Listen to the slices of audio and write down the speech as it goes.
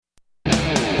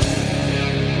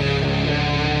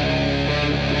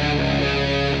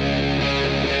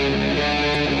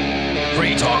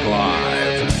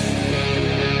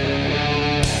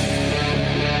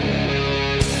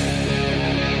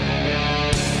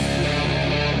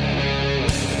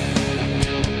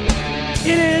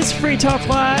It is Free Talk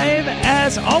Live.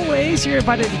 As always, you're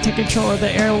invited to take control of the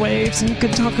airwaves, and you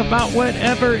can talk about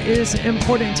whatever is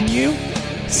important to you.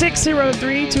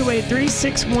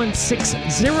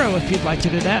 603-283-6160 if you'd like to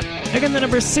do that. Again, the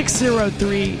number is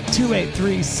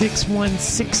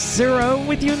 603-283-6160.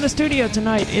 With you in the studio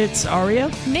tonight, it's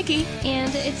Aria, Nikki,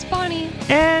 and it's Bonnie.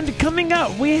 And coming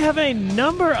up, we have a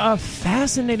number of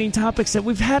fascinating topics that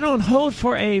we've had on hold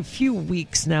for a few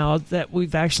weeks now that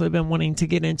we've actually been wanting to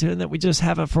get into and that we just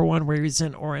haven't for one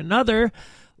reason or another.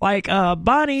 Like,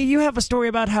 Bonnie, you have a story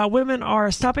about how women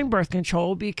are stopping birth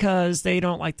control because they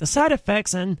don't like the side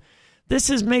effects, and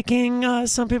this is making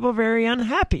some people very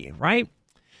unhappy, right?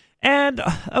 And,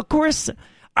 of course,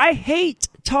 I hate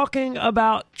talking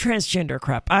about transgender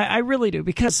crap. I really do,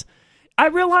 because I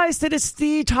realize that it's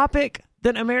the topic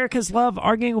that Americans love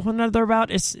arguing with one another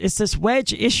about. It's this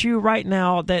wedge issue right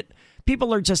now that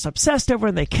people are just obsessed over,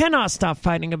 and they cannot stop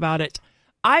fighting about it.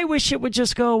 I wish it would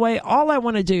just go away. All I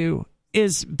want to do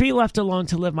is be left alone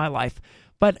to live my life.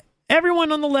 But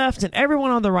everyone on the left and everyone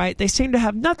on the right, they seem to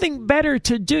have nothing better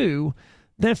to do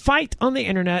than fight on the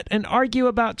internet and argue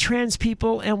about trans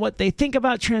people and what they think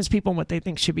about trans people and what they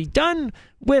think should be done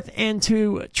with and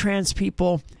to trans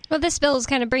people. Well, this bill is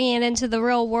kind of bringing it into the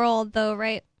real world, though,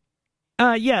 right?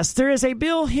 Yes, there is a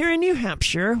bill here in New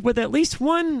Hampshire with at least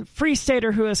one free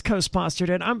stater who has co-sponsored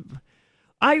it.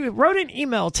 I wrote an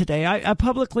email today. I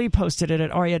publicly posted it at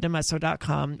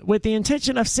ariademezzo.com with the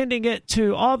intention of sending it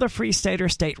to all the Free Stater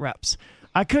state reps.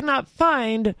 I could not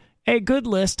find a good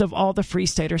list of all the Free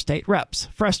Stater state reps,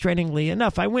 frustratingly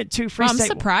enough. I went to Free State... I'm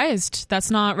surprised that's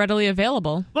not readily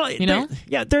available. Well,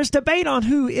 there's debate on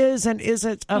who is and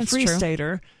isn't a Free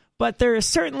Stater, but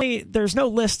there's no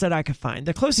list that I could find.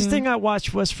 The closest thing I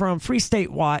watched was from Free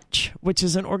State Watch, which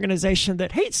is an organization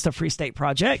that hates the Free State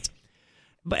Project.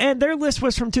 And their list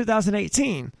was from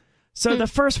 2018. So the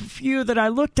first few that I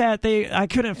looked at, I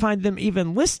couldn't find them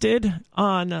even listed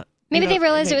on... Maybe they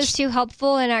realized it was too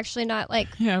helpful and actually not like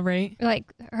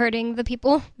hurting the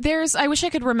people. I wish I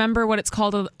could remember what it's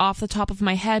called off the top of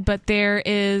my head, but there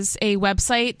is a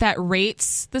website that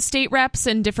rates the state reps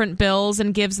and different bills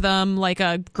and gives them like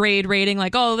a grade rating,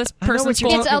 like, oh, this person's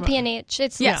cool. It's LPNH.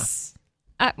 It's yes.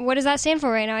 What does that stand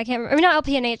for right now? I can't remember. Not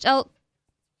LPNH.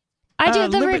 I do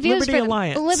the reviews Liberty for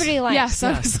Alliance. Liberty Alliance.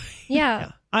 Yes.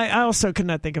 Yeah. I also could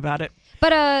not think about it.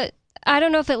 But I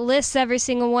don't know if it lists every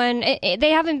single one.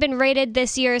 They haven't been rated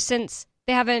this year since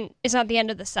it's not the end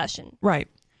of the session. Right.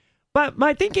 But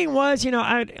my thinking was,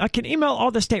 I can email all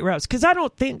the state reps because I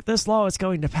don't think this law is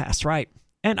going to pass, right?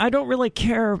 And I don't really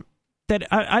care that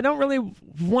I don't really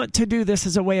want to do this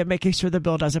as a way of making sure the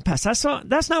bill doesn't pass.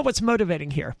 That's not what's motivating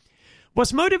here.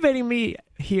 What's motivating me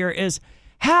here is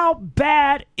how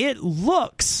bad it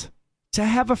looks to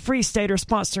have a Free Stater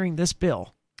sponsoring this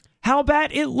bill. How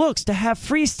bad it looks to have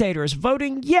Free Staters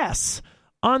voting yes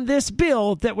on this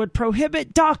bill that would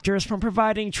prohibit doctors from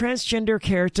providing transgender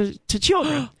care to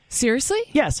children. Seriously?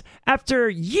 Yes. After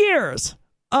years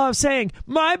of saying,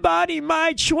 my body,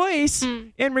 my choice,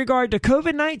 in regard to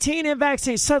COVID-19 and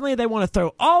vaccines, suddenly they want to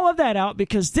throw all of that out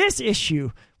because this issue,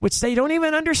 which they don't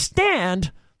even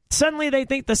understand, suddenly they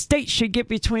think the state should get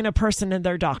between a person and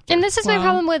their doctor. And this is my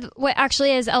problem with what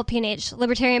actually is LPNH,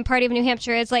 Libertarian Party of New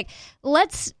Hampshire. It's like,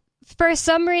 let's, for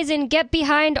some reason, get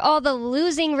behind all the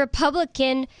losing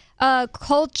Republican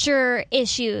culture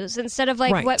issues instead of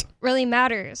what really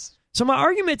matters. So my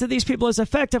argument to these people is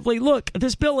effectively, look,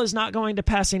 this bill is not going to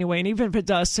pass anyway, and even if it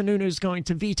does, Sununu's going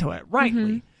to veto it,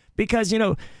 rightly. Because,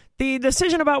 the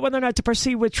decision about whether or not to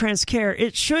proceed with trans care,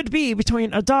 it should be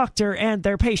between a doctor and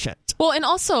their patient. Well, and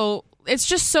also, it's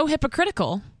just so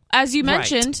hypocritical. As you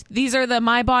mentioned, these are the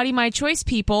my body, my choice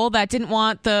people that didn't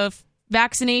want the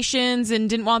vaccinations and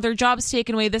didn't want their jobs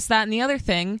taken away, this, that, and the other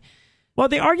thing. Well,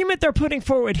 the argument they're putting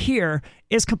forward here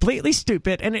is completely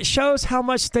stupid, and it shows how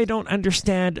much they don't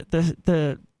understand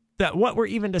the what we're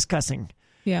even discussing.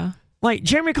 Yeah. Like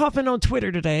Jeremy Kaufman on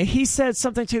Twitter today, he said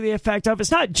something to the effect of, it's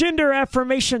not gender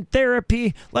affirmation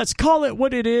therapy, let's call it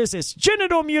what it is, it's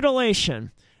genital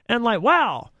mutilation. And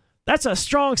wow, that's a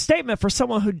strong statement for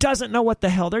someone who doesn't know what the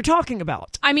hell they're talking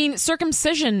about. I mean,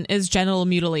 circumcision is genital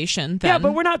mutilation, then. Yeah,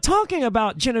 but we're not talking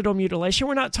about genital mutilation.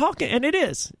 We're not talking, and it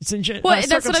is. It's well,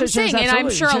 that's what I'm saying, and I'm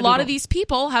sure a lot of these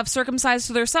people have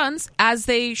circumcised their sons, as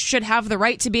they should have the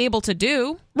right to be able to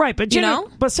do. Right, but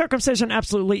but circumcision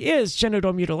absolutely is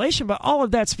genital mutilation, but all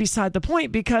of that's beside the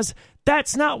point because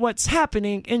that's not what's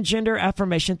happening in gender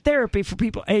affirmation therapy for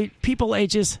people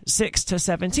ages 6 to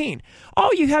 17.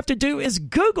 All you have to do is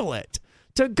Google it.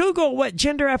 To Google what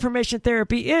gender affirmation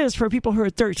therapy is for people who are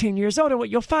 13 years old, and what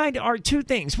you'll find are two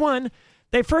things. One,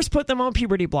 they first put them on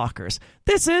puberty blockers.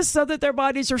 This is so that their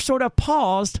bodies are sort of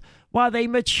paused while they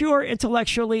mature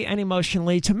intellectually and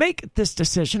emotionally to make this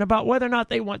decision about whether or not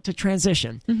they want to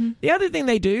transition. The other thing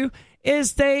they do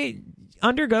is they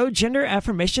undergo gender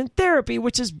affirmation therapy,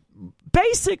 which is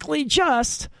basically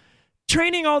just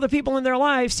training all the people in their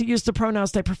lives to use the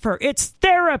pronouns they prefer. It's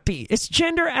therapy. It's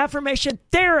gender affirmation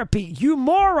therapy. You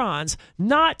morons,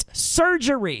 not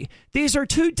surgery. These are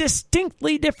two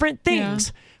distinctly different things.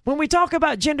 Yeah. When we talk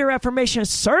about gender affirmation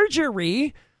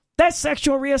surgery, that's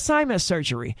sexual reassignment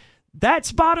surgery.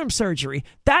 That's bottom surgery.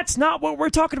 That's not what we're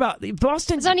talking about.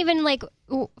 Boston. It's not even like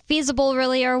feasible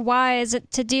really or wise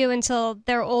to do until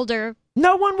they're older.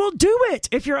 No one will do it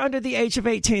if you're under the age of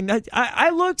 18. I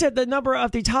looked at the number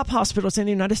of the top hospitals in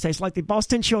the United States, like the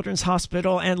Boston Children's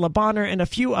Hospital and Le Bonheur and a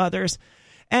few others,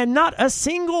 and not a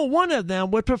single one of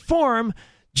them would perform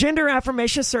gender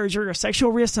affirmation surgery or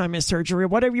sexual reassignment surgery or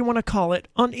whatever you want to call it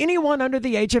on anyone under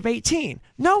the age of 18.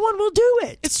 No one will do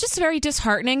it. It's just very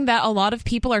disheartening that a lot of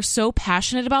people are so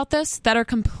passionate about this that are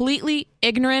completely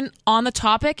ignorant on the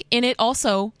topic, and it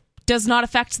also does not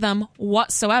affect them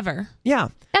whatsoever. Yeah.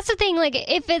 That's the thing, like,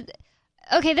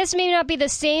 this may not be the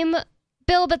same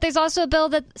bill, but there's also a bill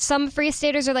that some free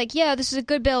staters are like, yeah, this is a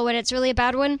good bill when it's really a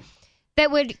bad one,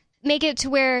 that would make it to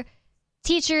where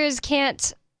teachers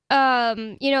can't,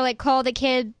 call the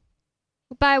kid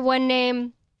by one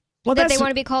name that they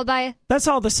want to be called by. That's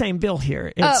all the same bill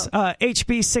here. It's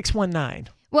HB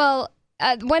 619. Well,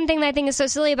 one thing that I think is so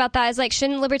silly about that is, like,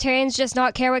 shouldn't libertarians just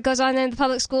not care what goes on in the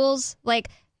public schools? Like,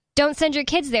 don't send your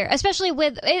kids there, especially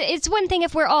with, it's one thing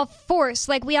if we're all forced,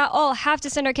 like we all have to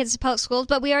send our kids to public schools,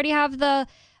 but we already have the,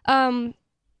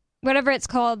 whatever it's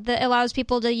called, that allows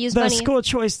people to use money. The school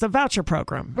choice, the voucher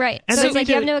program. Right. And so it's like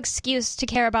you have no excuse to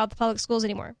care about the public schools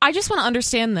anymore. I just want to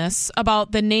understand this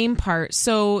about the name part.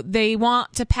 So they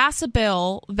want to pass a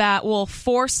bill that will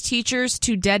force teachers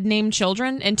to dead name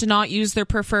children and to not use their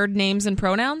preferred names and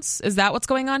pronouns. Is that what's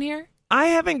going on here? I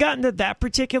haven't gotten to that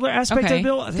particular aspect of the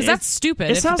bill. Because that's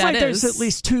stupid. It sounds like there's at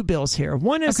least two bills here.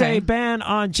 One is a ban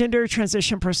on gender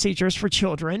transition procedures for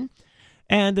children,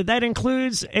 and that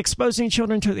includes exposing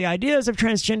children to the ideas of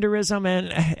transgenderism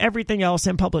and everything else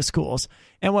in public schools.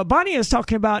 And what Bonnie is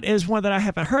talking about is one that I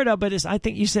haven't heard of, but I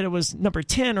think you said it was number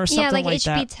 10 or something like that.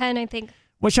 Yeah, like HB 10, I think.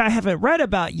 Which I haven't read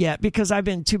about yet because I've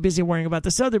been too busy worrying about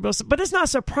this other bill. But it's not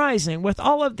surprising. With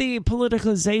all of the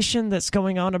politicalization that's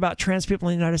going on about trans people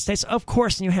in the United States, of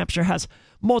course New Hampshire has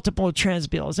multiple trans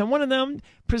bills. And one of them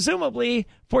presumably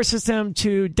forces them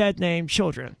to dead name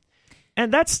children.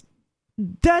 And that's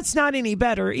not any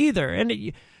better either. And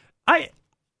I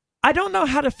don't know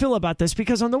how to feel about this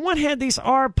because on the one hand, these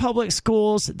are public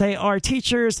schools. They are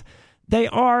teachers. They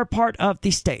are part of the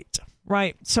state.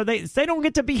 Right. So they don't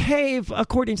get to behave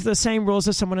according to the same rules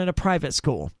as someone in a private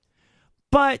school.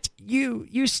 But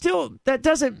you still, that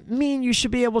doesn't mean you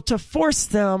should be able to force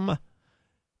them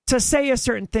to say a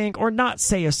certain thing or not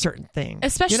say a certain thing.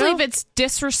 Especially if it's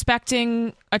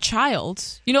disrespecting a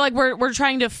child. Like we're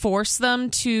trying to force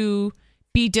them to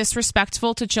be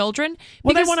disrespectful to children.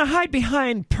 Well, they want to hide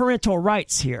behind parental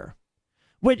rights here.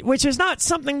 Which is not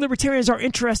something libertarians are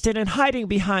interested in hiding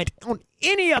behind on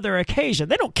any other occasion.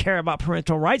 They don't care about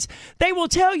parental rights. They will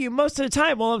tell you most of the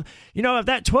time, well, if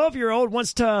that 12-year-old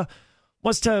wants to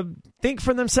think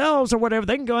for themselves or whatever,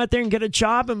 they can go out there and get a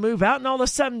job and move out. And all of a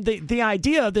sudden, the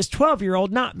idea of this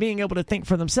 12-year-old not being able to think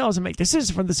for themselves and make decisions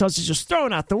for themselves is just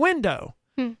thrown out the window.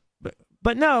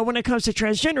 But no, when it comes to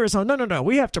transgenderism, no,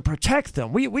 we have to protect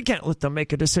them. We can't let them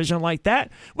make a decision like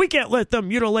that. We can't let them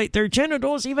mutilate their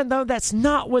genitals, even though that's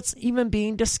not what's even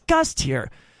being discussed here.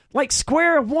 Like,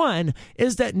 square one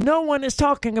is that no one is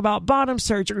talking about bottom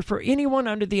surgery for anyone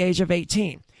under the age of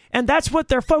 18. And that's what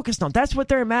they're focused on. That's what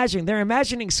they're imagining. They're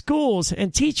imagining schools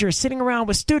and teachers sitting around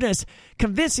with students,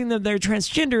 convincing them they're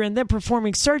transgender and then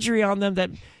performing surgery on them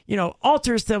that,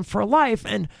 alters them for life.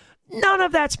 And none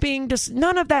of that's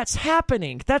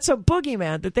happening. That's a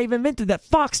boogeyman that they've invented, that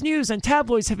Fox News and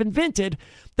tabloids have invented,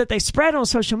 that they spread on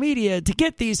social media to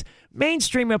get these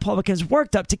mainstream Republicans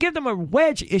worked up, to give them a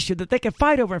wedge issue that they can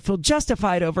fight over and feel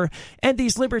justified over. And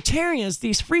these libertarians,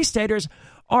 these free staters,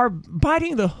 are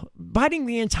biting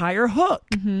the entire hook.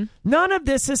 Mm-hmm. None of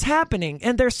this is happening,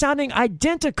 and they're sounding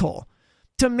identical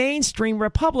to mainstream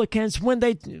Republicans when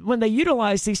they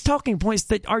utilize these talking points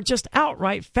that are just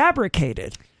outright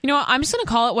fabricated. I'm just going to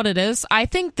call it what it is. I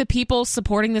think the people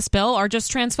supporting this bill are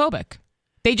just transphobic.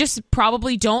 They just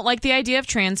probably don't like the idea of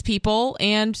trans people,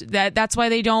 and that's why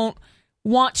they don't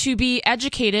want to be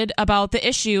educated about the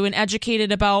issue and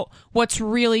educated about what's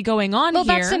really going on here. Well,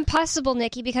 that's impossible,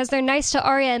 Nikki, because they're nice to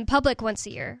Arya in public once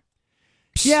a year.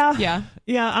 Yeah.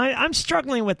 I'm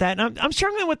struggling with that. And I'm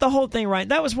struggling with the whole thing, right?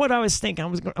 That was what I was thinking.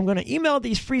 I'm going to email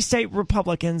these free state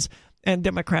Republicans and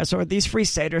Democrats, or these free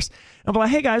staters, and be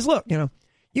like, hey guys, look,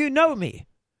 you know me.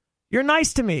 You're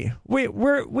nice to me.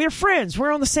 We're friends.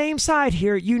 We're on the same side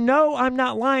here. You know I'm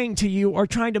not lying to you or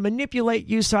trying to manipulate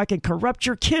you so I can corrupt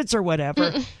your kids or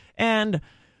whatever. And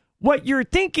what you're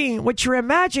thinking, what you're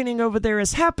imagining over there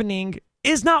is happening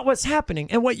is not what's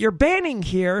happening. And what you're banning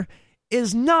here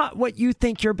is not what you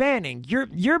think you're banning.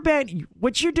 You're banning.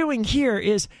 What you're doing here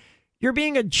is you're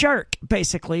being a jerk,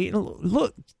 basically.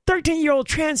 Look, 13-year-old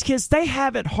trans kids, they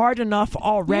have it hard enough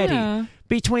already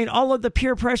between all of the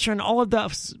peer pressure and all of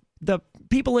the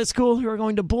people at school who are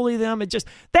going to bully them.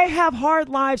 They have hard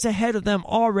lives ahead of them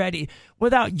already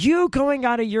without you going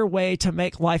out of your way to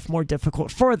make life more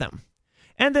difficult for them.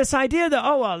 And this idea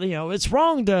that, it's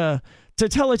wrong to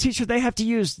tell a teacher they have to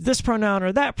use this pronoun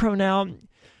or that pronoun.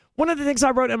 One of the things I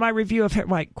wrote in my review of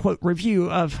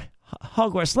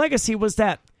Hogwarts Legacy was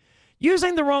that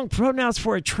using the wrong pronouns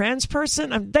for a trans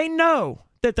person, they know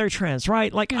that they're trans,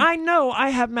 right? Like, I know I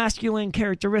have masculine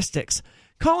characteristics.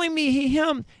 Calling me he,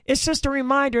 him, it's just a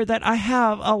reminder that I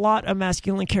have a lot of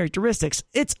masculine characteristics.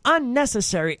 It's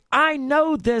unnecessary. I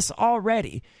know this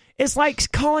already. It's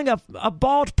like calling a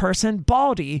bald person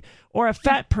baldy or a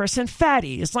fat person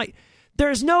fatty. It's like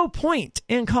there's no point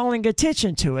in calling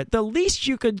attention to it. The least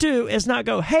you could do is not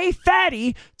go, hey,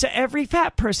 fatty, to every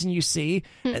fat person you see.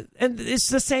 And it's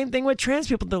the same thing with trans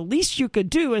people. The least you could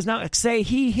do is not say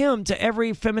he, him to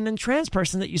every feminine trans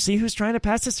person that you see who's trying to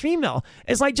pass as female.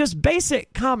 It's like just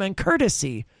basic common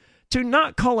courtesy to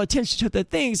not call attention to the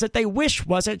things that they wish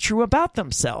wasn't true about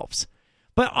themselves.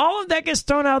 But all of that gets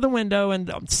thrown out of the window,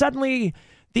 and suddenly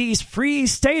these free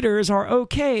staters are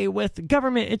okay with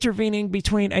government intervening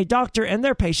between a doctor and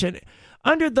their patient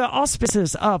under the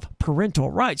auspices of parental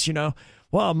rights.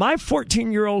 Well, my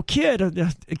 14-year-old kid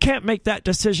can't make that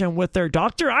decision with their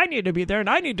doctor. I need to be there and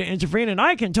I need to intervene, and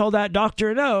I can tell that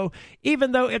doctor no,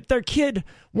 even though if their kid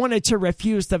wanted to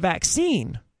refuse the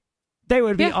vaccine, they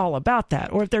would be all about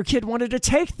that. Or if their kid wanted to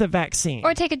take the vaccine.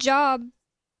 Or take a job.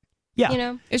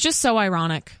 Yeah. It's just so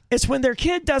ironic. It's when their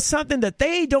kid does something that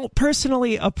they don't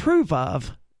personally approve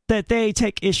of that they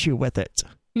take issue with it.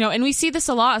 And we see this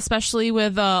a lot, especially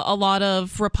with a lot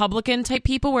of Republican type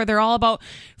people where they're all about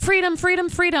freedom, freedom,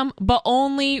 freedom, but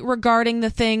only regarding the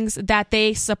things that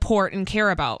they support and care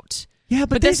about. Yeah,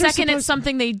 but the second it's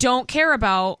something they don't care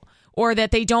about or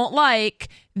that they don't like,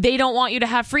 they don't want you to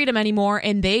have freedom anymore,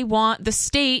 and they want the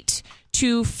state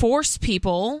to force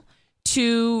people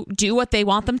to do what they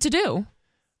want them to do.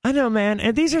 I know, man.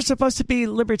 And these are supposed to be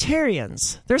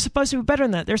libertarians. They're supposed to be better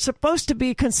than that. They're supposed to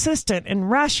be consistent and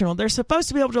rational. They're supposed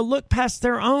to be able to look past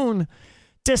their own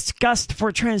disgust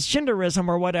for transgenderism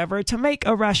or whatever to make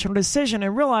a rational decision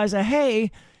and realize that,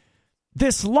 hey,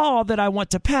 this law that I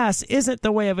want to pass isn't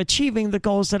the way of achieving the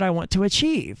goals that I want to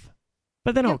achieve.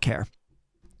 But they don't care.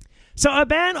 So a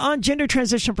ban on gender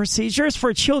transition procedures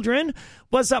for children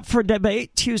was up for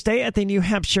debate Tuesday at the New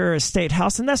Hampshire State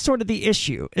House. And that's sort of the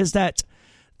issue, is that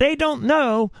they don't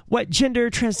know what gender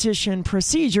transition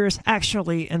procedures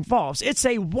actually involves. It's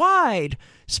a wide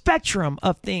spectrum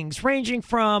of things, ranging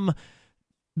from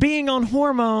being on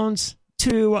hormones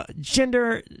to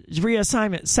gender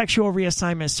reassignment, sexual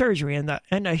reassignment surgery,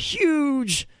 and a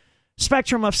huge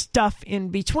spectrum of stuff in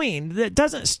between. That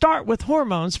doesn't start with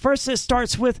hormones. First, it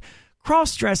starts with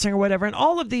cross-dressing or whatever, and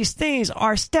all of these things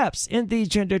are steps in the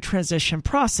gender transition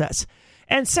process.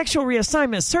 And sexual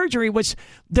reassignment surgery, which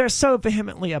they're so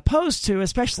vehemently opposed to,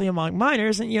 especially among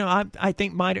minors, and I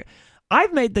think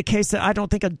I've made the case that I don't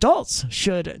think adults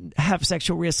should have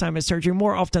sexual reassignment surgery.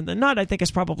 More often than not, I think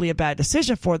it's probably a bad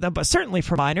decision for them, but certainly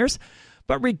for minors.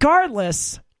 But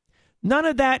regardless, none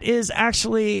of that is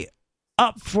actually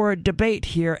up for debate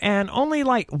here, and only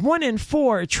like 1 in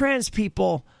 4 trans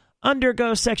people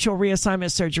undergo sexual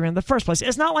reassignment surgery in the first place.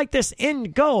 It's not like this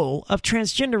end goal of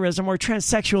transgenderism or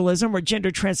transsexualism or gender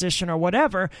transition or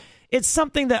whatever. It's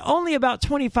something that only about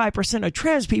 25% of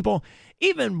trans people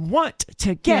even want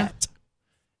to get,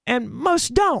 and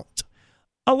most don't.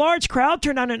 A large crowd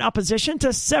turned out in opposition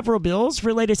to several bills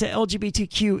related to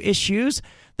LGBTQ issues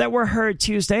that were heard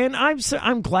Tuesday, and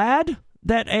I'm glad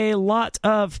that a lot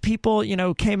of people,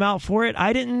 came out for it.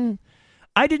 I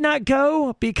did not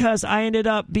go because I ended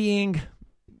up being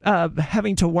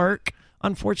having to work,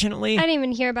 unfortunately. I didn't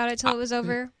even hear about it till it was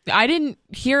over. I didn't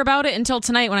hear about it until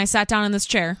tonight when I sat down in this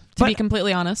chair, to be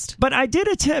completely honest. But I did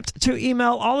attempt to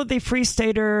email all of the Free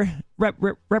Stater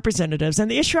representatives, and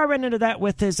the issue I ran into that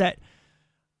with is that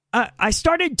I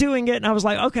started doing it, and I was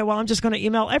like, okay, well, I'm just going to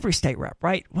email every state rep,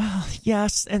 right? Well,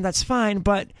 yes, and that's fine,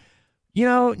 but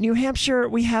New Hampshire,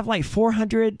 we have like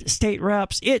 400 state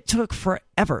reps. It took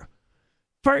forever.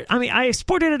 I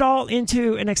exported it all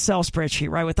into an Excel spreadsheet,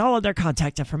 right, with all of their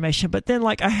contact information. But then,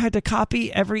 I had to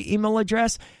copy every email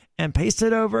address and paste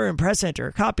it over and press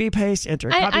enter. Copy, paste, enter.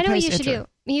 Copy, I know paste, what you should enter.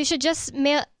 do. You should just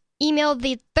email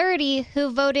the 30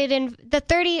 who voted in the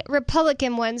 30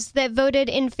 Republican ones that voted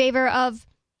in favor of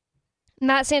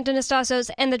Matt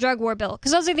Santonastasos and the drug war bill,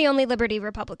 because those are the only Liberty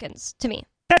Republicans to me.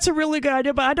 That's a really good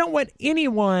idea, but I don't want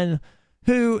anyone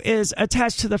who is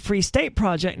attached to the Free State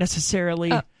Project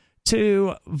necessarily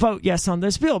to vote yes on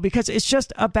this bill, because it's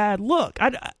just a bad look.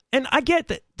 And I get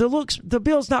that the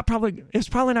bill's probably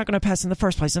not going to pass in the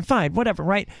first place, and fine, whatever,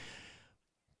 right?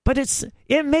 But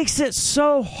it makes it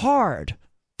so hard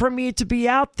for me to be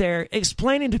out there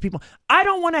explaining to people. I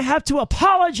don't want to have to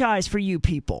apologize for you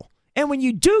people. And when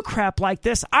you do crap like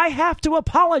this, I have to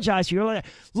apologize. You're like,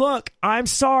 look, I'm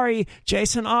sorry,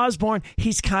 Jason Osborne,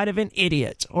 he's kind of an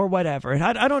idiot or whatever. And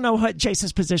I don't know what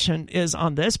Jason's position is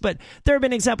on this, but there have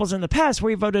been examples in the past where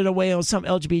he voted away on some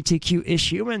LGBTQ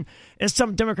issue. And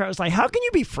some Democrat was like, how can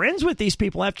you be friends with these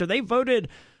people after they voted?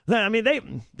 I mean,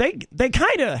 they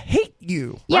kind of hate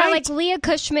you, right? Yeah, like Leah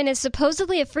Cushman is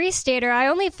supposedly a Free Stater. I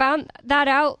only found that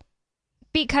out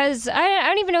because I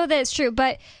don't even know that it's true,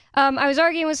 but I was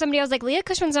arguing with somebody. I was like, Leah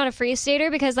Cushman's not a Free Stater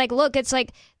because, look, it's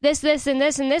like this, and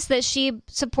this, and this that she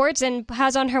supports and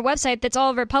has on her website that's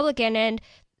all Republican, and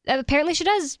apparently she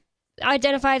does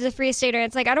identify as a Free Stater.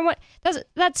 It's like, I don't want...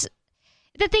 That's...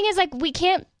 The thing is, we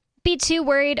can't be too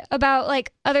worried about,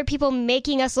 other people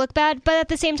making us look bad, but at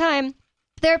the same time,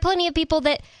 there are plenty of people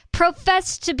that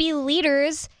profess to be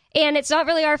leaders, and it's not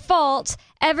really our fault.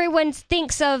 Everyone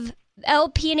thinks of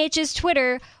LPNH's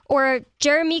Twitter or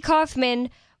Jeremy Kauffman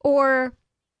or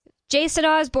Jason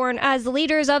Osborne as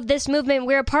leaders of this movement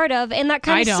we're a part of, and that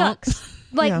kind of sucks.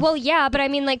 Well, yeah, but I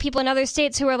mean, people in other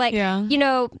states who are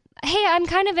hey, I'm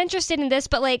kind of interested in this,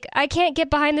 but I can't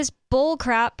get behind this bull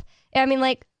crap. I mean,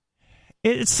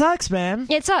 it sucks, man.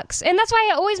 It sucks. And that's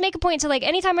why I always make a point to,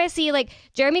 anytime I see,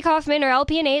 Jeremy Kauffman or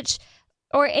LPNH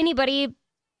or anybody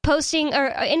posting, or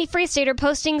any Free Stater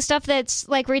posting stuff that's,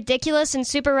 ridiculous and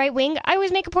super right-wing, I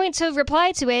always make a point to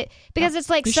reply to it, because it's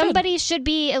somebody should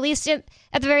be, at least, at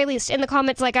the very least, in the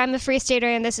comments, I'm a Free Stater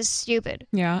and this is stupid.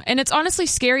 Yeah, and it's honestly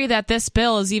scary that this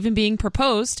bill is even being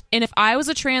proposed, and if I was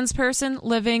a trans person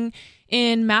living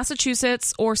in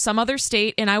Massachusetts or some other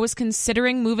state and I was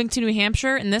considering moving to New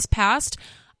Hampshire and this passed,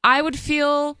 I would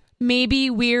feel maybe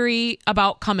weary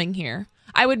about coming here.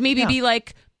 I would maybe be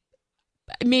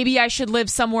maybe I should live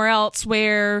somewhere else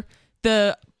where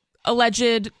the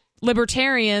alleged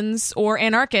libertarians or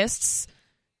anarchists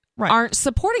aren't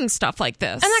supporting stuff like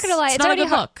this. I'm not going to lie. It's not already a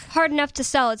good look. hard enough to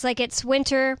sell. It's it's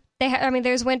winter.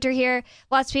 There's winter here.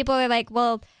 Lots of people are like,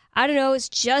 well, I don't know, it's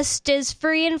just as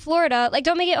free in Florida.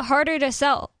 Don't make it harder to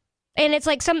sell. And it's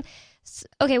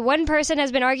one person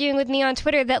has been arguing with me on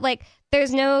Twitter that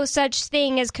there's no such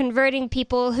thing as converting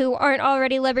people who aren't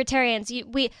already libertarians.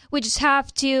 We just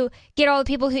have to get all the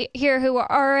people here who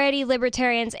are already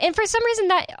libertarians. And for some reason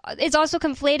that is also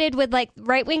conflated with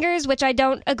right-wingers, which I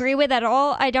don't agree with at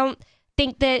all. I don't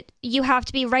think that you have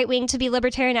to be right-wing to be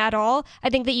libertarian at all. I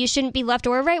think that you shouldn't be left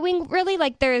or right-wing, really.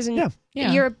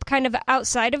 You're kind of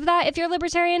outside of that if you're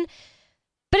libertarian.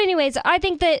 But anyways, I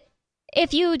think that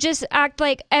if you just act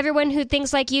like everyone who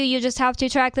thinks like you just have to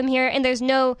attract them here, and there's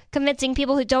no convincing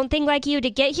people who don't think like you to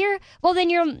get here, well, then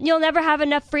you'll never have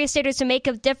enough Free Staters to make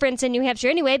a difference in New Hampshire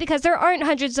anyway, because there aren't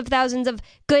hundreds of thousands of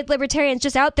good libertarians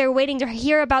just out there waiting to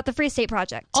hear about the Free State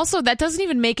Project. Also, that doesn't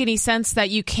even make any sense that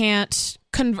you can't...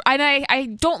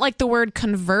 I don't like the word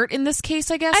convert in this case,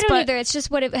 I guess. I don't either. It's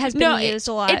just what it has been used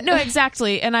a lot. No,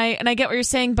 exactly. And I get what you're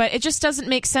saying, but it just doesn't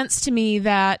make sense to me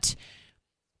that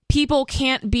people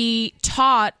can't be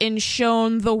taught and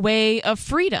shown the way of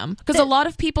freedom. Because a lot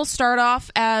of people start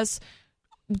off as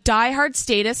diehard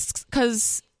statists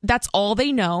because that's all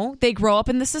they know. They grow up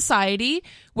in the society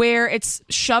where it's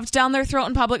shoved down their throat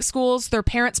in public schools. Their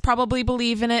parents probably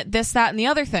believe in it, this, that, and the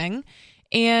other thing.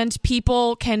 And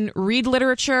people can read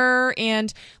literature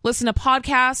and listen to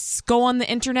podcasts, go on the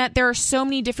internet. There are so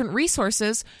many different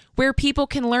resources where people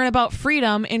can learn about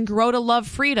freedom and grow to love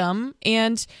freedom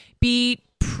and be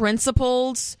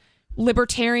principled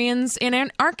libertarians and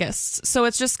anarchists. So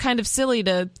it's just kind of silly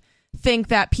to think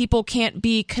that people can't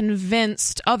be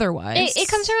convinced otherwise. It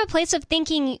comes from a place of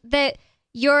thinking that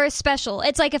you're special.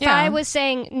 It's like if I was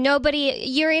saying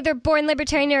you're either born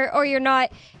libertarian or you're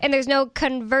not, and there's no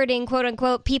converting, quote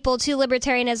unquote, people to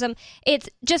libertarianism. It's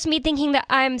just me thinking that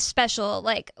I'm special.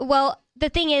 Like, well, the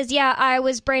thing is, I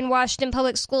was brainwashed in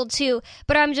public school too,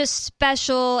 but I'm just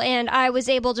special and I was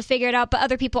able to figure it out, but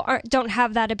other people don't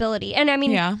have that ability. And I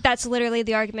mean, that's literally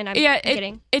the argument I'm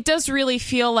getting. It does really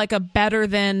feel like a better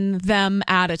than them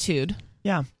attitude.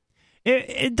 Yeah.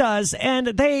 It does, and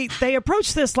they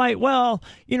approach this like, well,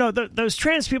 you know, those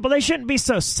trans people, they shouldn't be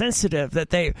so sensitive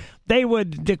that they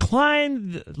would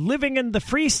decline living in the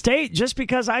free state just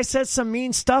because I said some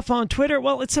mean stuff on Twitter.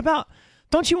 Well, it's about,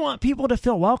 don't you want people to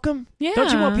feel welcome? Yeah.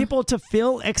 Don't you want people to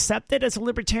feel accepted as a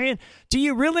libertarian? Do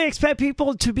you really expect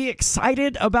people to be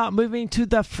excited about moving to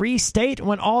the free state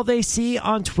when all they see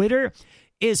on Twitter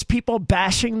is people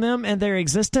bashing them and their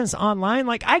existence online?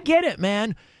 Like, I get it,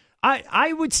 man.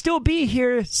 I would still be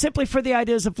here simply for the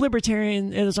ideas of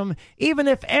libertarianism. Even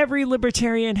if every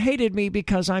libertarian hated me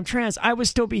because I'm trans, I would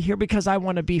still be here because I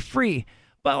want to be free.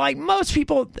 But like most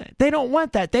people, they don't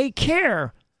want that. They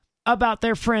care about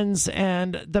their friends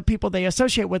and the people they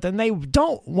associate with, and they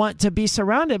don't want to be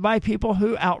surrounded by people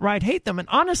who outright hate them. And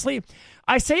honestly,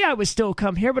 I say I would still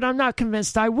come here, but I'm not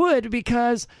convinced I would,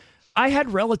 because I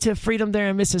had relative freedom there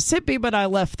in Mississippi, but I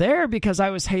left there because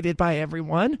I was hated by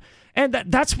everyone. And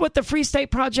that's what the Free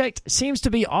State Project seems to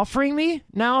be offering me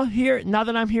now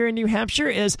that I'm here in New Hampshire,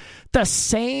 is the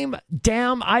same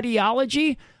damn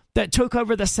ideology that took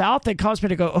over the South that caused me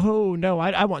to go, oh, no,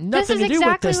 I want nothing to do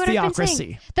with this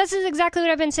theocracy. This is exactly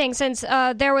what I've been saying since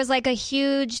there was like a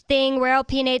huge thing where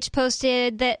LPNH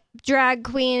posted that drag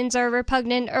queens are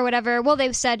repugnant or whatever. Well,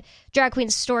 they've said Drag Queen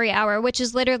Story Hour, which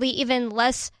is literally even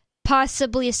less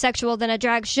possibly sexual than a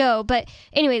drag show. But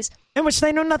anyways... And which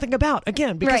they know nothing about,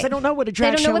 again, because they don't know what a drag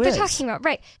show is. They don't know what they're talking about,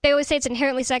 right. They always say it's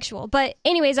inherently sexual. But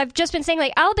anyways, I've just been saying,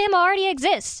 like, Alabama already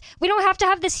exists. We don't have to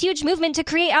have this huge movement to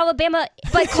create Alabama,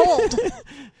 like, cold.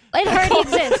 It already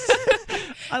exists.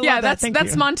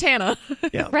 That's Montana.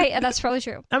 Yeah. Right, that's probably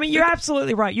true. I mean, you're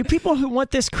absolutely right. You people who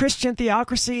want this Christian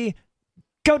theocracy,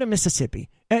 go to Mississippi.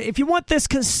 If you want this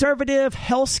conservative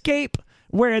hellscape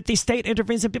where the state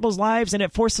intervenes in people's lives and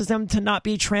it forces them to not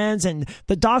be trans, and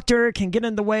the doctor can get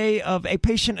in the way of a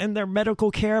patient in their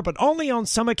medical care, but only on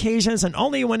some occasions and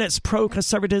only when it's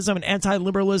pro-conservatism and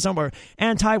anti-liberalism or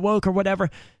anti-woke or whatever,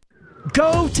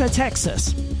 go to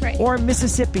Texas or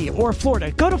Mississippi or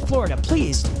Florida. Go to Florida.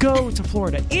 Please go to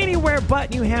Florida. Anywhere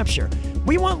but New Hampshire.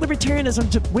 We want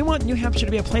libertarianism we want New Hampshire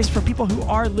to be a place for people who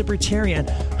are libertarian,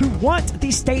 who want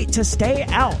the state to stay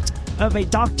out of a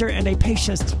doctor and a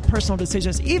patient's personal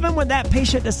decisions, even when that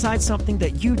patient decides something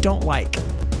that you don't like.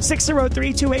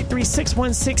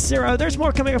 603-283-6160. There's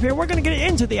more coming up here. We're going to get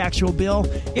into the actual bill.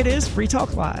 It is Free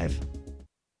Talk Live.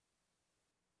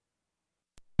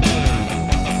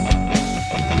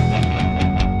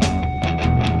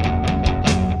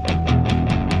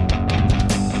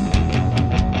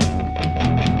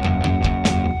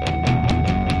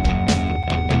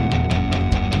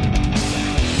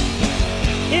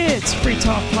 It's Free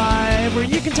Talk Live, where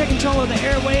you can take control of the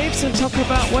airwaves and talk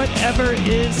about whatever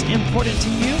is important to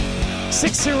you.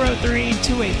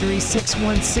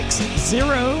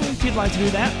 603-283-6160 if you'd like to do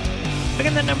that.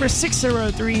 Again, that number is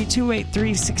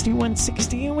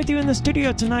 603-283-6160. And with you in the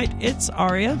studio tonight, it's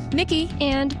Aria, Nikki,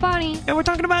 and Bonnie. And we're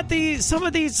talking about some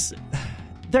of these...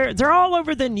 They're all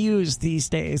over the news these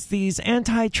days. These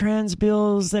anti-trans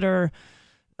bills that are...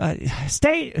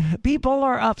 people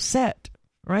are upset.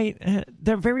 Right?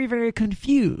 They're very, very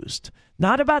confused.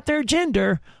 Not about their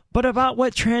gender, but about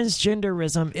what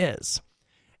transgenderism is.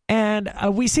 And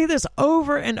we see this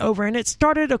over and over. And it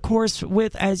started, of course,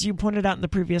 with, as you pointed out in the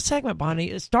previous segment, Bonnie,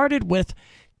 it started with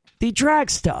the drag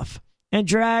stuff and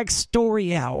Drag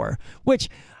Story Hour, which...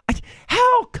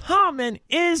 How common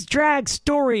is Drag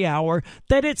Story Hour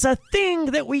that it's a thing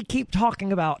that we keep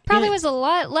talking about? Probably was a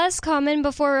lot less common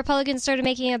before Republicans started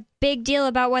making a big deal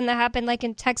about one that happened like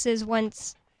in Texas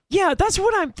once. Yeah, that's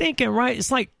what I'm thinking, right?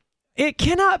 It's like, it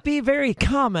cannot be very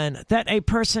common that a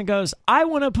person goes, I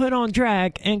want to put on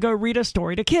drag and go read a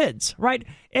story to kids, right?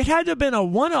 It had to have been a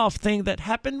one-off thing that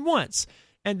happened once.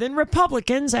 And then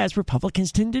Republicans, as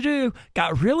Republicans tend to do,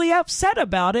 got really upset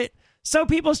about it. So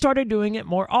people started doing it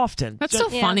more often. That's so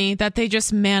funny that they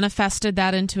just manifested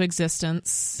that into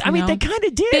existence. I mean, they kind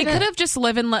of did. They could have just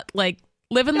live and let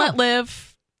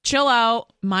live, chill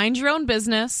out, mind your own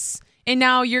business. And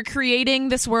now you're creating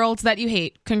this world that you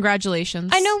hate.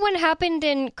 Congratulations. I know one happened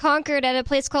in Concord at a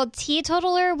place called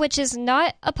Teetotaler, which is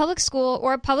not a public school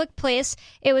or a public place.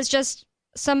 It was just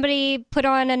somebody put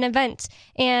on an event.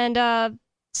 And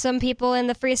some people in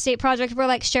the Free State Project were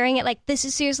like sharing it like, this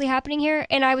is seriously happening here.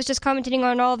 And I was just commenting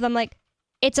on all of them like,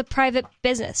 it's a private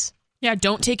business. Yeah,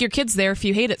 don't take your kids there if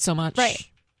you hate it so much. Right.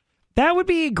 That would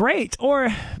be great. Or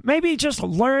maybe just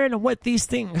learn what these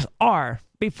things are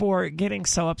before getting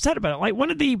so upset about it. Like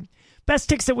one of the best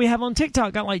ticks that we have on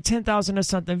TikTok got like 10,000 or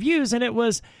something views, and it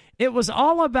was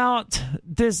all about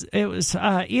this. It was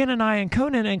Ian and I and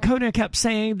Conan kept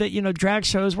saying that, you know, drag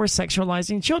shows were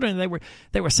sexualizing children. They were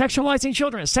sexualizing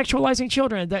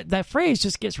children. That phrase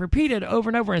just gets repeated over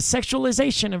and over, as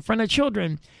sexualization in front of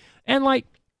children. And like,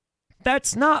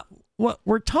 that's not what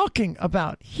we're talking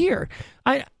about here.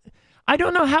 I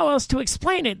don't know how else to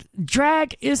explain it.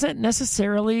 Drag isn't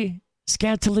necessarily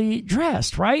scantily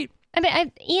dressed, right? I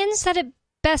mean, Ian said it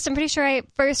best. I'm pretty sure I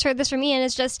first heard this from Ian.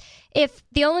 It's just, if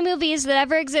the only movies that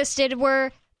ever existed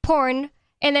were porn,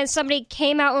 and then somebody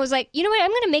came out and was like, you know what, I'm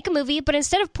going to make a movie, but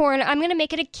instead of porn, I'm going to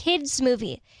make it a kids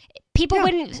movie. People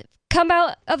wouldn't come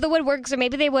out of the woodworks, or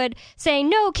maybe they would, saying,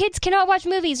 no, kids cannot watch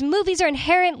movies. Movies are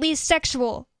inherently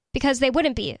sexual, because they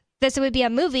wouldn't be. This would be a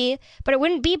movie, but it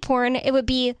wouldn't be porn. It would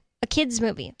be a kid's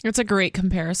movie. It's a great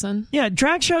comparison. Yeah,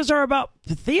 drag shows are about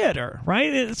theater,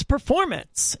 right? It's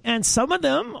performance. And some of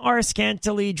them are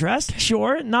scantily dressed.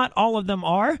 Sure, not all of them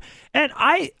are. And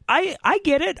I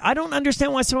get it. I don't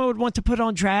understand why someone would want to put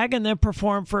on drag and then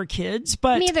perform for kids.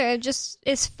 But me either. It just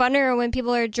is funner when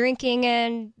people are drinking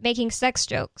and making sex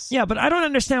jokes. Yeah, but I don't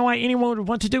understand why anyone would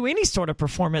want to do any sort of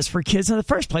performance for kids in the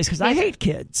first place, because I hate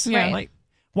kids. Yeah. Like,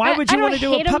 why would you want to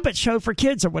do a puppet show for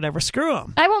kids or whatever? Screw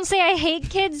them. I won't say I hate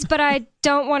kids, but I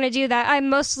don't want to do that. I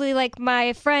mostly like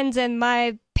my friends and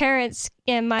my parents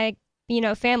and my,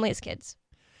 family's kids.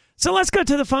 So let's go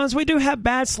to the phones. We do have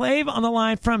Bad Slave on the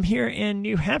line from here in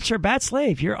New Hampshire. Bad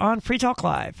Slave, you're on Free Talk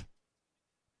Live.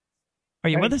 Are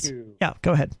you with us? You. Yeah,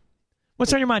 go ahead.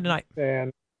 What's on your mind tonight?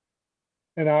 And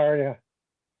Aria,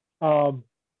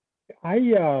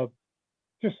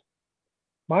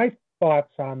 my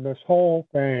thoughts on this whole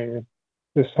thing,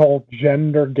 this whole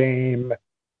gender game,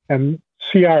 and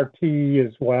CRT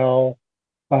as well.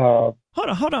 Hold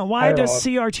on. Why does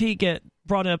CRT get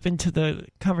brought up into the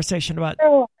conversation about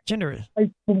gender?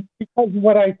 Because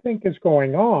what I think is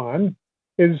going on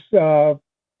is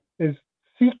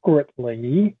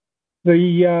secretly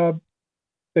the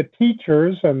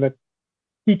teachers and the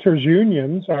teachers'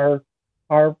 unions are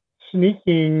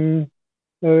sneaking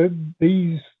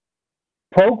these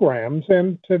programs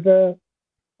into the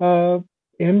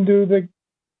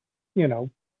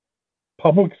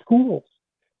public schools.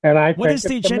 And what is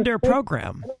the gender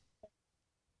program?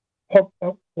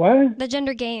 What? The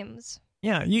gender games.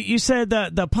 Yeah, you said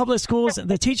that the public schools,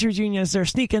 the teachers unions, they're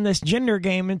sneaking this gender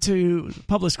game into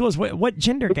public schools. What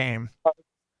gender game?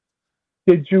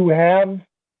 Did you have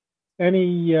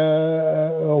any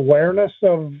awareness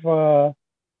of the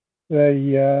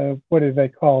what do they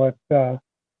call it?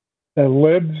 The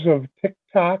libs of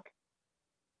TikTok?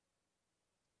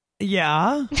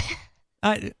 Yeah.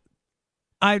 They're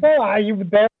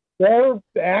actual...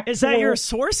 Is that your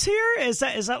source here? Is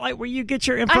that like where you get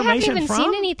your information from? I haven't even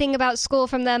seen anything about school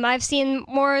from them. I've seen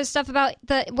more stuff about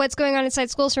what's going on inside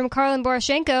schools from Karlin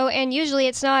Boroshenko, and usually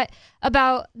it's not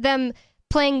about them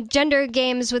playing gender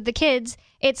games with the kids.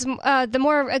 It's the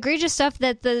more egregious stuff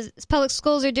that the public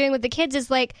schools are doing with the kids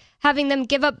is like having them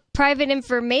give up private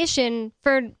information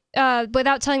for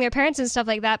without telling their parents and stuff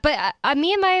like that. But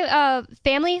me and my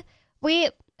family, we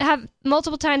have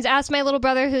multiple times asked my little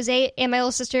brother who's 8 and my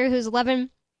little sister who's 11,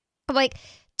 like,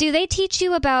 do they teach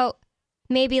you about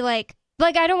maybe like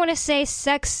I don't want to say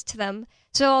sex to them,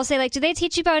 so I'll say like, do they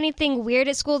teach you about anything weird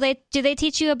at school? Do they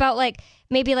teach you about like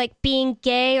maybe like being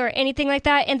gay or anything like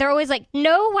that? And they're always like,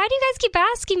 no, why do you guys keep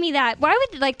asking me that? Why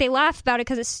would they laugh about it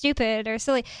because it's stupid or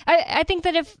silly? I think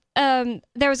that if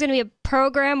there was going to be a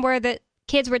program where the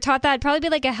kids were taught that, it'd probably be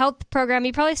like a health program.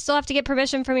 You probably still have to get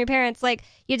permission from your parents like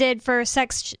you did for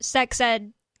sex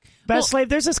ed. Bad Slave,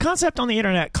 there's this concept on the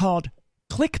internet called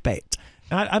clickbait.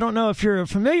 I don't know if you're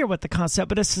familiar with the concept,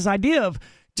 but it's this idea of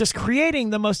just creating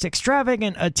the most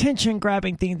extravagant,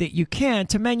 attention-grabbing thing that you can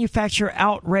to manufacture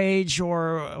outrage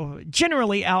or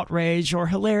generally outrage or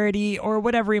hilarity or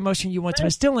whatever emotion you want to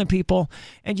instill in people.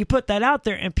 And you put that out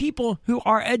there, and people who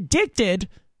are addicted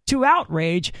to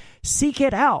outrage seek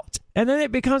it out. And then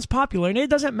it becomes popular. And it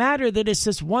doesn't matter that it's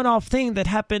this one-off thing that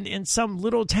happened in some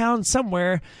little town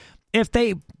somewhere. If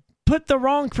they put the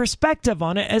wrong perspective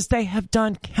on it, as they have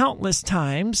done countless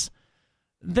times,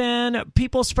 then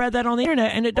people spread that on the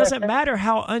internet, and it doesn't matter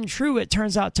how untrue it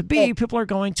turns out to be. People are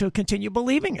going to continue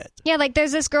believing it. Yeah, like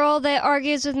there's this girl that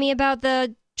argues with me about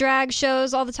the drag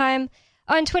shows all the time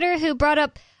on Twitter who brought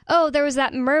up, oh, there was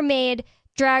that mermaid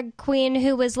drag queen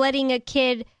who was letting a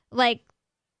kid, like,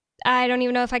 I don't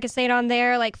even know if I can say it on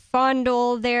there, like,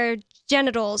 fondle their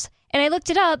genitals. And I looked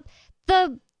it up.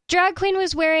 The drag queen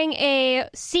was wearing a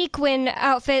sequin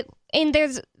outfit, and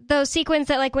there's those sequins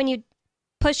that, like, when you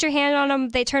push your hand on them,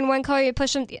 they turn one color, you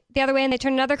push them the other way, and they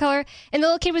turn another color. And the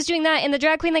little kid was doing that, and the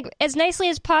drag queen, like, as nicely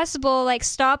as possible, like,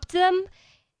 stopped them.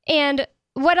 And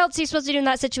what else are you supposed to do in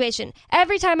that situation?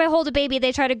 Every time I hold a baby,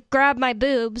 they try to grab my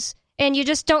boobs, and you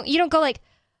don't go like,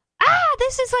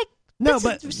 this is like,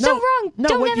 wrong. No,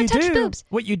 Don't ever touch boobs.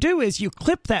 What you do is you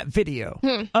clip that video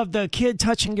of the kid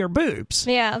touching your boobs.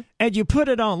 Yeah. And you put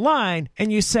it online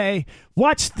and you say,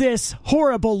 watch this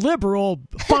horrible liberal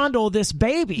fondle this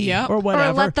baby or whatever.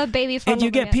 Or let the baby fondle. And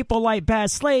you get people like Bad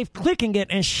Slave clicking it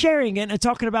and sharing it and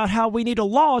talking about how we need a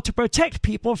law to protect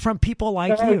people from people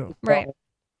like you. Right.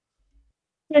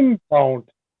 Don't.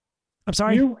 I'm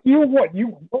sorry? You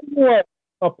were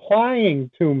applying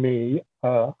to me,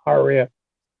 Aria.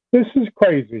 This is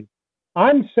crazy.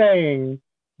 I'm saying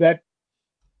that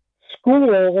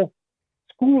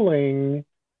schooling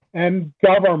and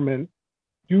government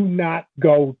do not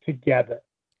go together.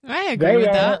 I agree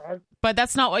with that. But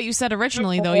that's not what you said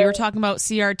originally, though. You were talking about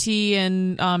CRT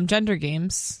and gender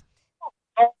games.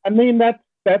 I mean,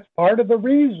 that's part of the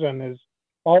reason is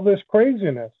all this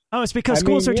craziness. Oh, it's because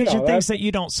schools are teaching things that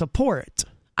you don't support.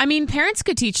 I mean, parents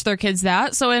could teach their kids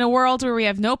that. So in a world where we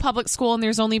have no public school and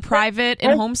there's only private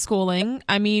and homeschooling,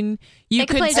 I mean, you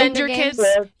could send your kids.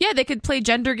 Yeah, they could play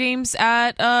gender games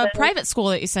at a private school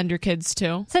that you send your kids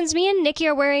to. Since me and Nikki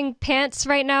are wearing pants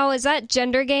right now, is that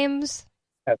gender games?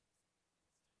 Yes.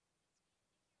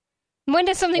 When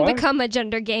does something become a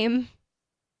gender game?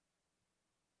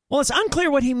 Well, it's unclear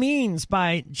what he means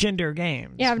by gender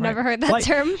games. Yeah, I've never heard that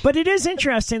term. But it is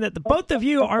interesting that both of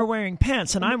you are wearing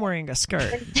pants and I'm wearing a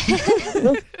skirt.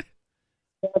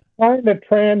 Trying to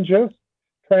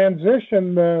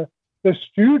transition the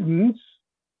students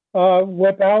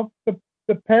without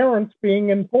the parents being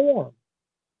informed.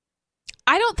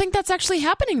 I don't think that's actually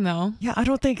happening, though. Yeah, I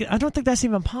don't think that's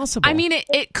even possible. I mean,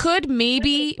 it could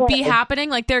maybe be happening.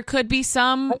 Like, there could be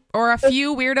some or a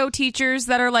few weirdo teachers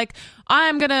that are like,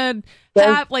 I'm gonna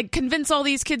convince all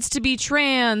these kids to be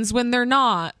trans when they're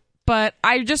not. But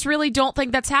I just really don't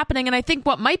think that's happening. And I think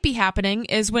what might be happening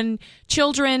is when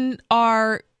children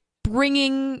are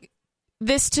bringing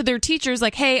this to their teachers,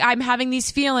 like, hey, I'm having these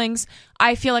feelings.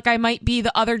 I feel like I might be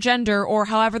the other gender, or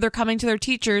however they're coming to their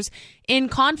teachers in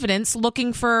confidence,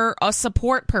 looking for a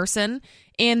support person.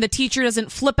 And the teacher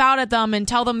doesn't flip out at them and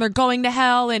tell them they're going to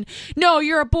hell. And no,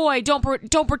 you're a boy.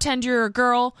 Don't pretend you're a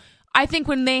girl. I think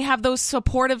when they have those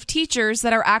supportive teachers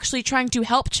that are actually trying to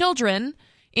help children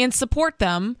and support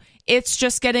them, it's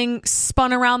just getting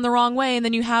spun around the wrong way. And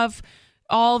then you have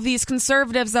all these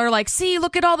conservatives that are like, see,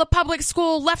 look at all the public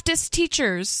school leftist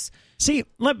teachers. See,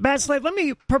 Bad Slave, let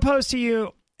me propose to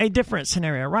you a different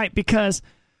scenario, right? Because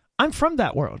I'm from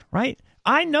that world, right?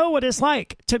 I know what it's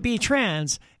like to be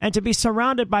trans and to be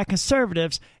surrounded by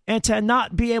conservatives and to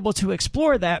not be able to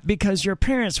explore that because your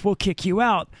parents will kick you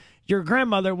out. Your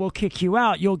grandmother will kick you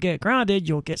out. You'll get grounded.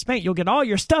 You'll get spanked. You'll get all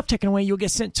your stuff taken away. You'll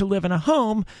get sent to live in a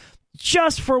home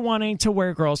just for wanting to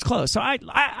wear girls' clothes. So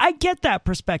I get that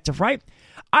perspective, right?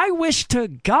 I wish to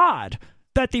God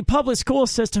that the public school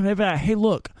system had been like, hey,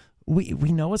 look, we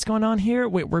know what's going on here.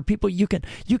 We're people, you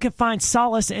can find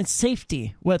solace and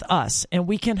safety with us, and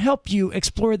we can help you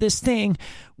explore this thing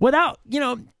without,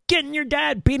 getting your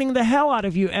dad beating the hell out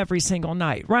of you every single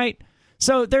night, right?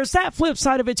 So there's that flip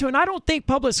side of it too. And I don't think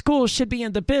public schools should be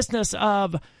in the business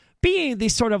of being the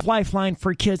sort of lifeline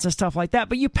for kids and stuff like that.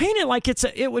 But you paint it like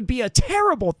it would be a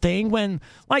terrible thing when,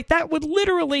 like, that would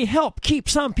literally help keep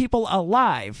some people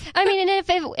alive. I mean, and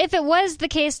if it was the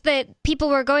case that people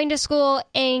were going to school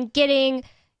and getting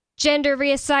gender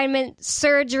reassignment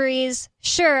surgeries,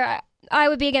 sure, I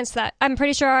would be against that. I'm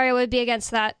pretty sure I would be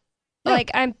against that. Yeah. Like,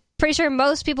 I'm pretty sure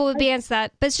most people would be against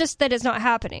that. But it's just that it's not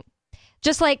happening.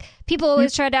 Just like people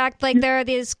always try to act like there are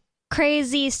these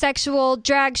crazy sexual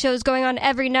drag shows going on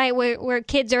every night where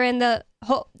kids are in they're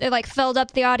like filled up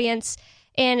the audience,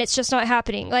 and it's just not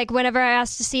happening. Like, whenever I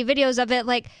ask to see videos of it,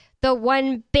 like, the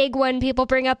one big one people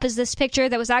bring up is this picture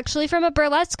that was actually from a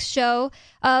burlesque show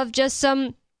of just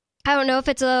some, I don't know if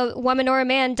it's a woman or a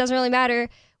man, doesn't really matter,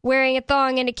 wearing a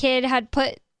thong, and a kid had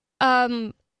put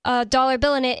a dollar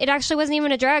bill in it. It actually wasn't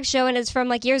even a drag show, and it's from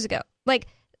like years ago. Like,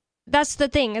 that's the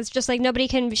thing. It's just like nobody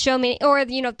can show me. Or,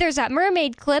 there's that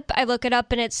mermaid clip. I look it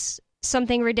up and it's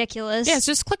something ridiculous. Yeah, it's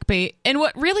just clickbait. And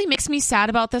what really makes me sad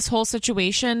about this whole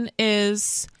situation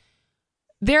is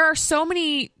there are so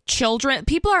many children.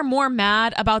 People are more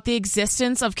mad about the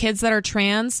existence of kids that are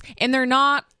trans, and they're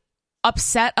not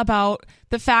upset about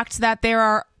the fact that there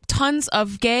are tons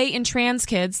of gay and trans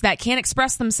kids that can't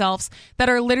express themselves that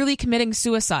are literally committing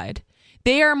suicide.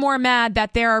 They are more mad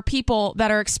that there are people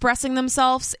that are expressing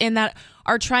themselves and that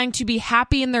are trying to be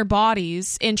happy in their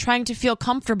bodies and trying to feel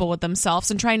comfortable with themselves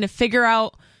and trying to figure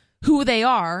out who they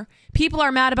are. People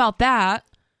are mad about that,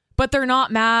 but they're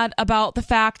not mad about the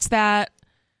fact that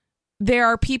there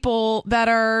are people that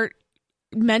are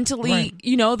mentally, right.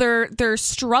 you know, they're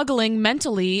struggling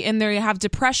mentally and they have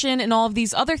depression and all of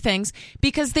these other things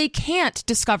because they can't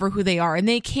discover who they are and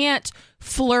they can't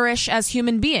flourish as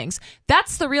human beings.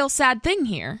 That's the real sad thing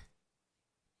here.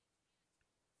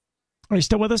 Are you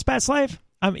still with us, Bat Slave?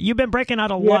 You've been breaking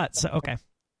out a lot, so okay.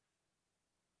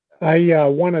 I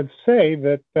want to say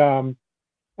that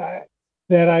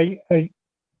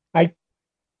I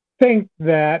think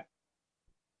that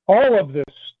all of this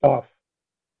stuff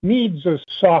needs a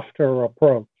softer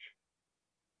approach.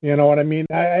 You know what I mean?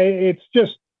 It's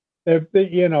just there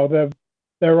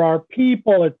are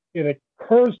people. It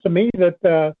occurs to me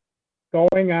that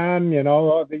going on, you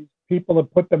know, these people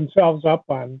that put themselves up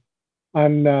on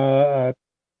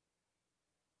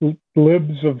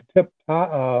libs of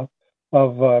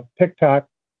TikTok.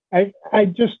 I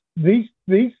just these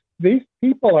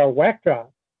people are whack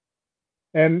jobs,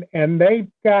 and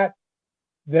they've got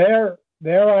their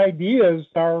ideas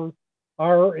are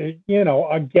you know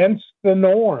against the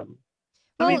norm.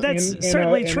 I mean that's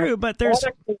certainly true, but there's.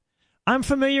 I'm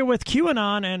familiar with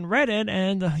QAnon and Reddit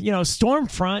and, you know,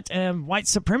 Stormfront and white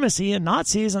supremacy and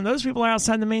Nazis, and those people are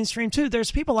outside the mainstream, too. There's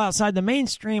people outside the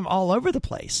mainstream all over the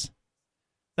place.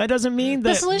 That doesn't mean that...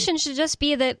 The solution should just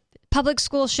be that public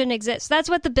schools shouldn't exist. That's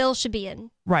what the bill should be in.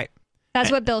 Right.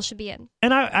 That's what bill should be in.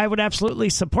 And I would absolutely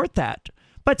support that.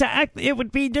 But to act, it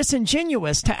would be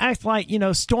disingenuous to act like, you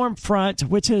know, Stormfront,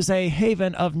 which is a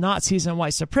haven of Nazis and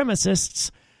white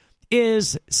supremacists,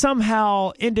 is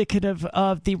somehow indicative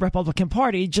of the Republican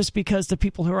Party just because the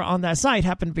people who are on that site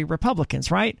happen to be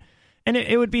Republicans, right? And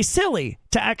it would be silly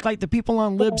to act like the people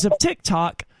on libs of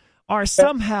TikTok are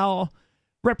somehow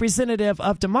representative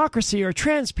of democracy or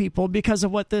trans people because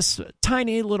of what this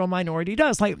tiny little minority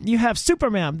does. Like you have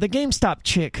Superman, the GameStop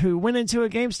chick who went into a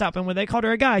GameStop, and when they called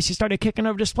her a guy, she started kicking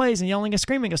over displays and yelling and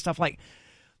screaming and stuff. Like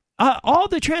all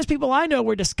the trans people I know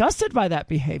were disgusted by that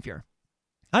behavior.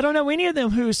 I don't know any of them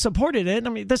who supported it. I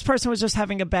mean, this person was just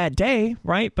having a bad day,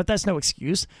 right? But that's no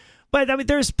excuse. But I mean,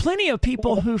 there's plenty of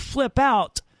people who flip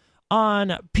out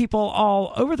on people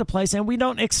all over the place, and we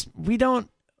don't.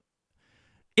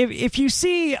 If you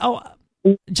see,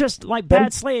 just like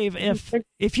Bad Slave,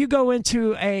 if you go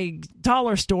into a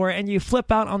dollar store and you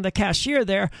flip out on the cashier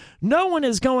there, no one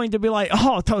is going to be like,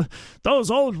 oh,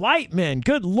 those old white men,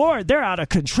 good Lord, they're out of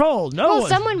control. No,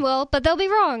 someone will, but they'll be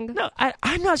wrong. No,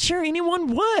 I'm not sure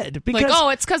anyone would. Because, like, oh,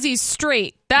 it's because he's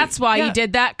straight. That's why he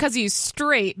did that, because he's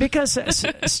straight. Because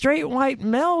straight white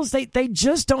males, they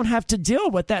just don't have to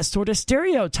deal with that sort of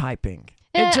stereotyping.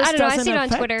 It just I don't know. I doesn't see it on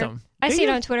affect Twitter. them. I see it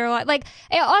on Twitter a lot. Like,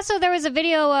 also, there was a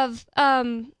video of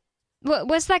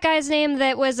what's that guy's name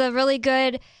that was a really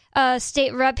good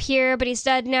state rep here, but he's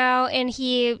dead now, and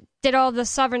he did all the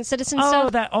sovereign citizen stuff. Oh,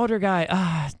 that older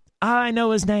guy. I know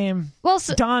his name. Well,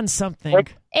 Don something.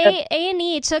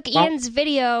 A&E took Ian's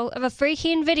video of a Free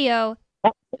Keen video,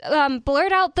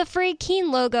 blurred out the Free Keen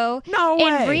logo,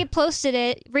 and reposted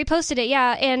it.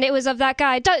 Yeah, and it was of that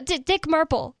guy, Dick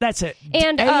Marple. That's it.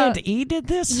 And A&E did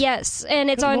this? Yes, and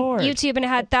it's on YouTube, and it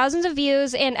had thousands of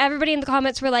views, and everybody in the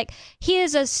comments were like, "He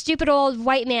is a stupid old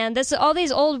white man. All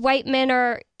these old white men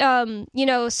are,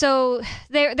 so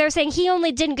they're saying he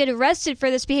only didn't get arrested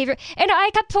for this behavior." And I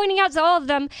kept pointing out to all of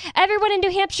them, everyone in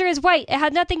New Hampshire is white. It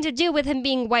had nothing to do with him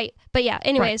being white. But yeah,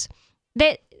 anyways,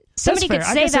 somebody could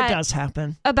say that it does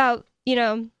happen about,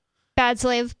 Bad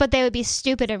Slave, but they would be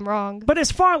stupid and wrong. But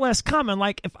it's far less common.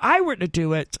 Like, if I were to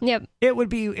do it, yep, it would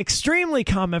be extremely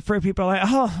common for people like,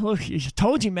 oh, look, I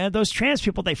told you, man, those trans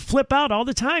people, they flip out all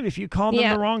the time if you call them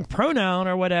the wrong pronoun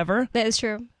or whatever. That is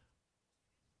true.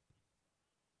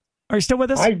 Are you still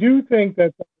with us? I do think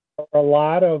that there are a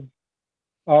lot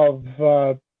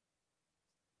of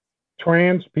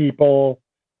trans people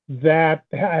that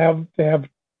have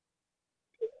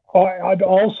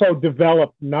also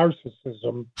developed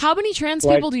narcissism. How many trans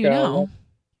people do you know?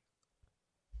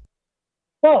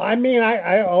 Well, I mean,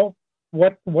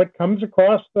 what comes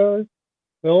across the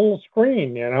little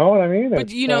screen, you know what I mean? But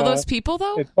do you know those people,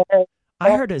 though?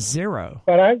 I heard a zero.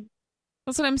 But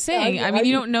that's what I'm saying. I mean,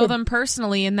 you don't know them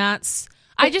personally, and that's...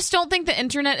 I just don't think the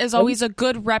internet is always a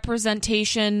good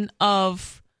representation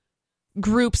of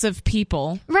groups of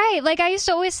people. Right. Like, I used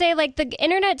to always say, like, the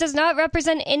internet does not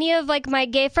represent any of, like, my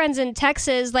gay friends in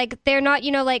Texas. Like, they're not,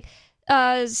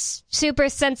 super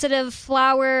sensitive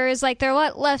flowers. Like, they're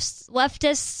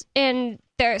leftists, and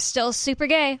they're still super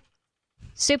gay.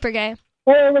 Super gay.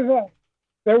 Well,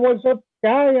 there was a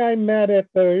guy I met at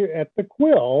the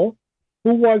Quill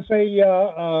who was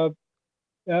a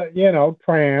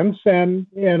trans,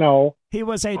 and He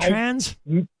was a trans?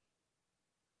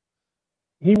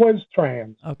 He was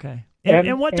trans. Okay.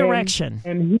 In what direction?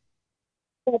 And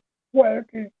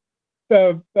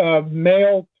the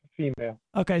male to female.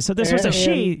 Okay, so this was a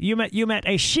she. You met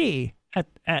a she at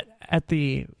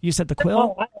the, you said the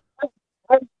Quill?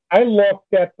 I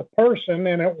looked at the person,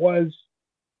 and it was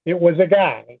a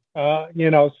guy.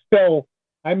 Still,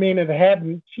 I mean, it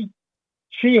hadn't,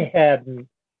 she hadn't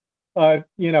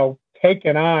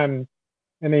taken on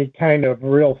any kind of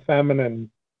real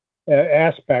feminine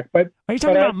aspect. But are you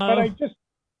talking about Mo? But I just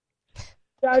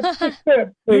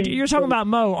you're talking about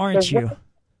Mo, aren't you?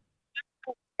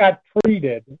 Got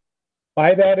treated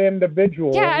by that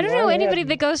individual. Yeah, I don't know anybody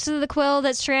that goes to the Quill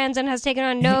that's trans and has taken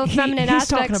on no feminine he's aspects.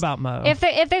 Talking about Mo. If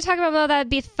they're talking about Mo, that'd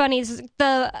be funny.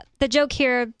 The joke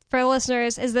here for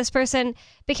listeners is this person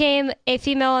became a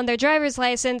female on their driver's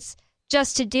license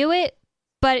just to do it,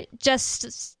 but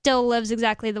just still lives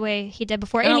exactly the way he did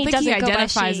before. I don't and think doesn't he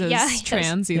identifies as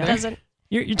trans either. Doesn't.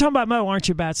 You're talking about Mo, aren't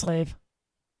you, Bat Slave?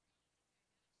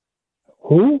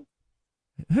 Who?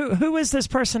 Who is this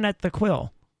person at the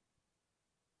Quill?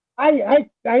 I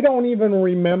don't even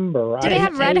remember. Do they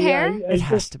have red hair? It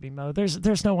has to be Mo.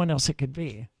 There's no one else it could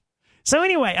be. So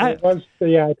anyway,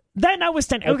 that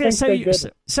notwithstanding, okay,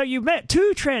 so you met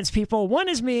two trans people. One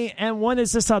is me, and one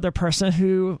is this other person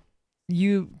who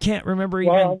you can't remember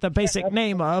even the basic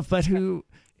name of, but who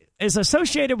is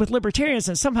associated with libertarians,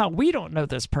 and somehow we don't know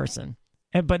this person.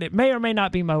 But it may or may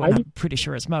not be Mo, and I'm pretty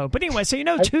sure it's Mo. But anyway, so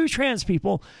two trans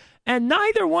people, and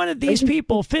neither one of these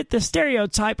people fit the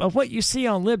stereotype of what you see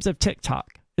on Libs of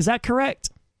TikTok. Is that correct?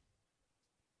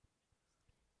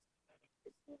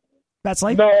 That's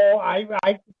like no,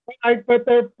 but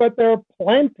there are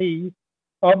plenty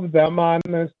of them on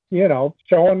this,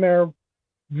 showing their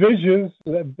visions,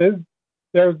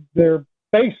 their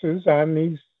faces on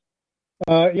these,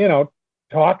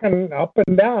 talking up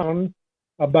and down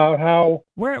about how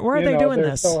where are they doing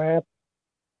this? So happy.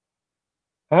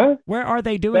 Huh? Where are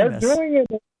they doing this? They're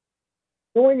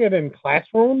doing it in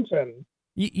classrooms, and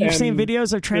you've seen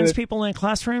videos of trans people in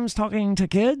classrooms talking to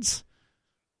kids.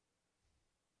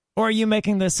 Or are you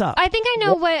making this up? I think I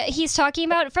know what he's talking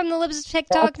about from the Libs of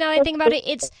TikTok. Now that I think about it,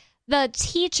 it's the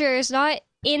teachers, not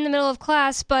in the middle of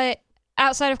class, but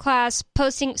outside of class,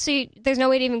 posting. So there's no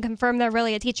way to even confirm they're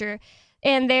really a teacher.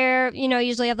 And they're,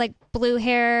 usually have like blue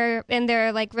hair, and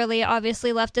they're like really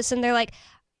obviously leftist. And they're like,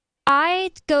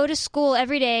 I go to school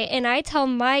every day and I tell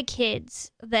my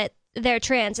kids that they're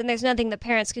trans, and there's nothing that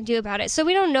parents can do about it. So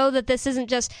we don't know that this isn't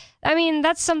just,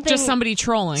 that's something. Just somebody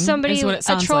trolling. Somebody, is what it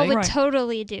sounds a troll like. would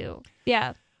totally do.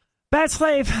 Yeah. Bat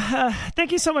Slave,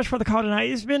 thank you so much for the call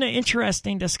tonight. It's been an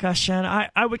interesting discussion.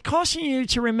 I would caution you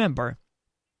to remember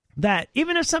that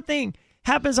even if something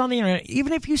happens on the internet,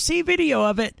 even if you see video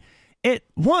of it, it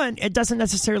doesn't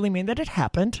necessarily mean that it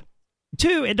happened.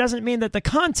 Two, it doesn't mean that the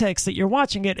context that you're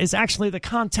watching it is actually the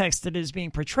context that is being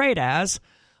portrayed as.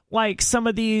 Like some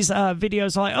of these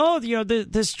videos are like,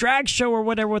 this drag show or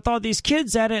whatever with all these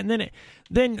kids at it, and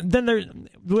then they're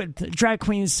with drag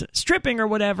queens stripping or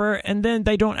whatever, and then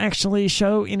they don't actually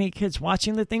show any kids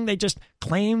watching the thing. They just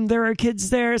claim there are kids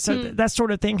there. So that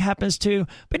sort of thing happens too.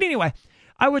 But anyway,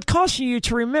 I would caution you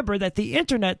to remember that the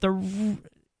internet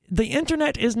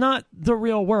is not the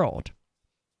real world,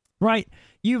 right?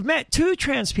 You've met two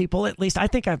trans people, at least I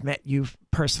think I've met you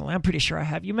personally. I'm pretty sure I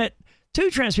have. You met two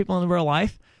trans people in real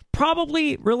life.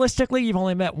 Probably, realistically, you've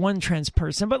only met one trans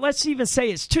person, but let's even say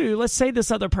it's two. Let's say this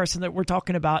other person that we're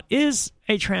talking about is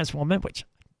a trans woman, which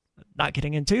I'm not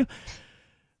getting into.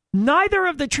 Neither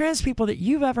of the trans people that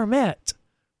you've ever met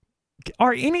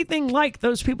are anything like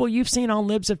those people you've seen on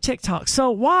Libs of TikTok.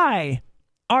 So why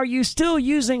are you still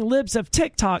using Libs of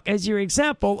TikTok as your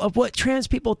example of what trans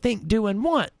people think, do, and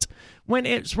want when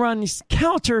it runs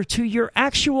counter to your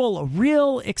actual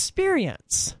real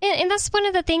experience? And that's one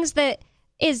of the things that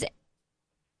is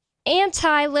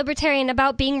anti-libertarian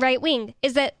about being right-wing,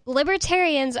 is that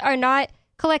libertarians are not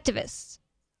collectivists.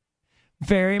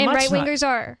 Very much and right-wingers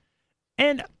are.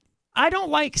 And I don't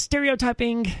like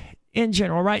stereotyping in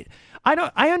general, right?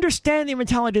 I understand the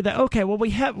mentality that, okay, well,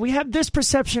 we have this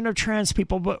perception of trans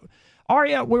people, but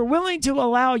Aria, we're willing to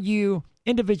allow you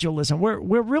individualism. We're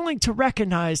willing to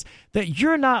recognize that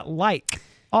you're not like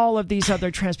all of these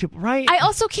other trans people, right? I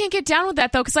also can't get down with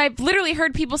that, though, because I've literally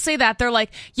heard people say that. They're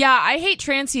like, yeah, I hate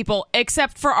trans people,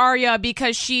 except for Arya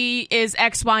because she is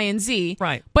X, Y, and Z.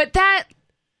 Right. But that,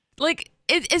 like,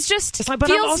 it's just it's like, but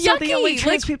feels I'm also yucky. the only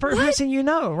trans like, person you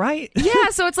know, right? Yeah,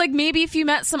 so it's like maybe if you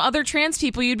met some other trans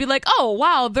people, you'd be like, oh,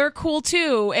 wow, they're cool,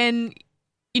 too. And,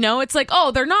 you know, it's like,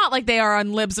 oh, they're not like they are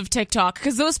on libs of TikTok,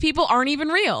 because those people aren't even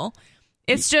real.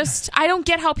 It's just, I don't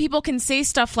get how people can say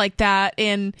stuff like that,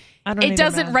 and it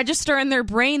doesn't register in their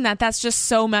brain that that's just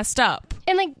so messed up.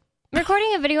 And, like,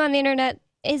 recording a video on the internet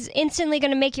is instantly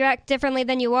going to make you act differently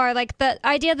than you are. Like, the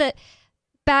idea that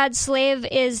Bad Slave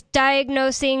is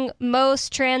diagnosing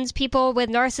most trans people with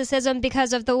narcissism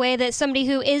because of the way that somebody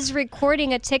who is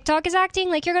recording a TikTok is acting.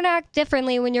 Like, you're going to act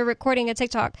differently when you're recording a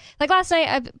TikTok. Like, last night,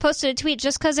 I posted a tweet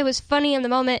just because it was funny in the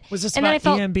moment. Was this and about then I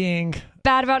felt Ian being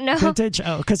bad about no vintage?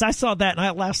 Oh, because I saw that and I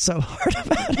laughed so hard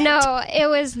about it. No, it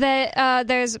was that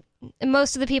there's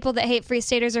most of the people that hate Free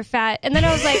Staters are fat. And then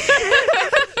I was like,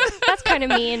 that's kind of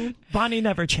mean. Bonnie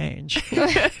never changed.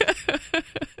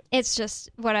 It's just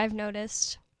what I've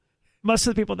noticed. Most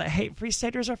of the people that hate Free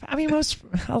Staters are fat. I mean,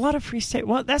 a lot of Free State.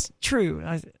 Well, that's true.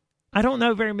 I don't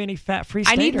know very many fat Free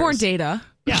Staters. I need more data.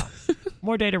 Yeah,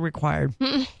 more data required.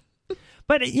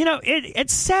 But you know,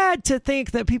 it's sad to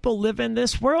think that people live in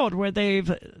this world where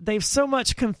they've so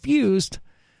much confused.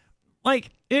 Like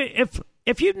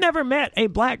if you've never met a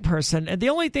black person and the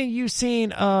only thing you've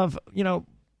seen of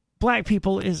black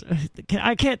people is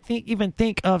I can't even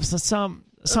think of some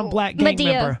black gang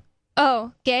member.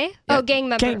 Oh, gay? Yeah, oh, gang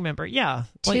member. Gang member, yeah.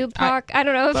 Tupac. I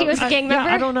don't know if he was a gang member.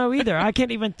 Yeah, I don't know either. I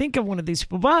can't even think of one of these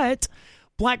people. But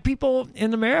black people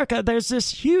in America, there's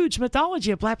this huge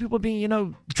mythology of black people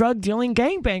being, drug dealing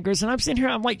gangbangers. And I'm sitting here,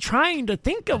 I'm like trying to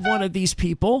think of one of these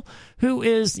people who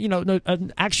is,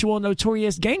 an actual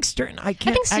notorious gangster. And I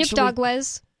think Snoop Dogg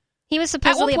was. He was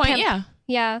supposedly at one a point, pimp.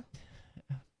 Yeah.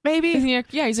 Maybe.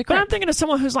 Yeah, he's a But I'm thinking of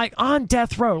someone who's like on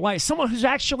death row, like someone who's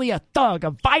actually a thug,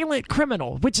 a violent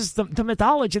criminal, which is the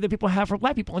mythology that people have for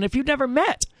black people. And if you've never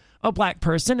met a black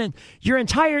person and your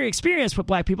entire experience with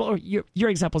black people, or your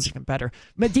example is even better,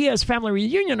 Medea's Family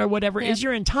Reunion or whatever is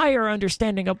your entire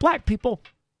understanding of black people,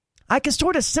 I can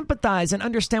sort of sympathize and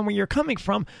understand where you're coming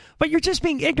from, but you're just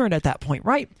being ignorant at that point,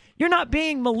 right? You're not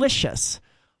being malicious.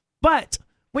 But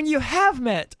when you have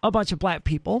met a bunch of black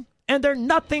people, and they're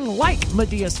nothing like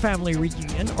Medea's Family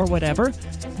Reunion or whatever,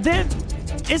 then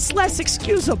it's less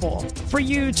excusable for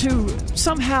you to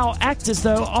somehow act as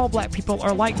though all black people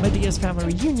are like Medea's Family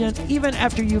Reunion, even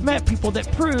after you've met people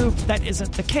that prove that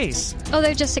isn't the case. Oh,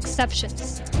 they're just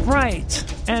exceptions. Right.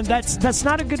 And that's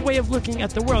not a good way of looking at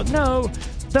the world. No,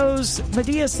 those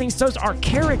Medea's things, those are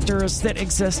characters that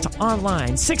exist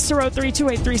online.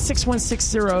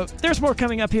 603-283-6160. There's more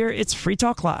coming up here. It's Free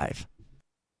Talk Live.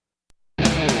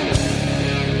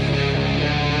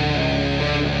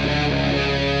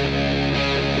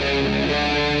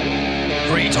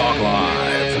 Free Talk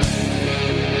Live.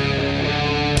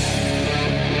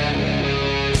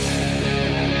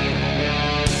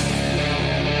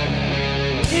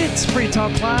 It's Free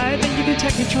Talk Live, and you can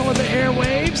take control of the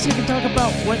airwaves. You can talk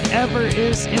about whatever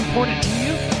is important to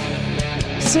you.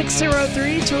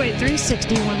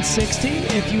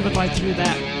 603-283-6160 if you would like to do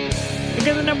that.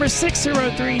 Again, the number is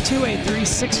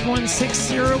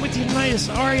 603-283-6160 with you tonight is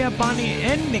Aria, Bonnie,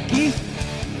 and Nikki.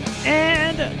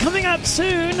 And coming up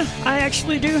soon, I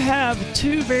actually do have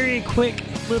two very quick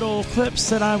little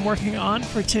clips that I'm working on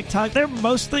for TikTok. They're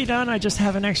mostly done. I just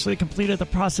haven't actually completed the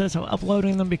process of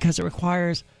uploading them because it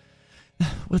requires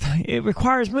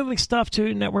moving stuff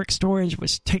to network storage,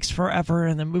 which takes forever,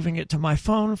 and then moving it to my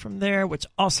phone from there, which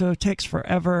also takes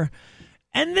forever,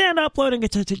 and then uploading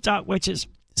it to TikTok, which is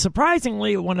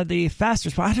surprisingly one of the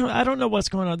fastest. But I don't know what's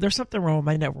going on. There's something wrong with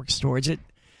my network storage.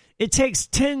 It takes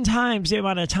 10 times the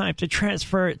amount of time to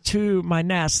transfer it to my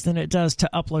NAS than it does to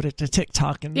upload it to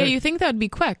TikTok. And yeah, you think that would be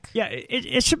quick. Yeah,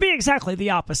 it should be exactly the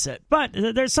opposite. But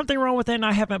there's something wrong with it, and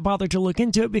I haven't bothered to look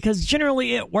into it because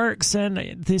generally it works, and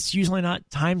it's usually not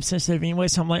time sensitive anyway.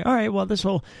 So I'm like, all right, well, this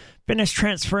will finish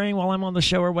transferring while I'm on the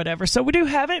show or whatever. So we do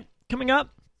have it coming up.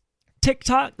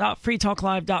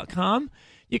 TikTok.freetalklive.com.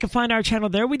 You can find our channel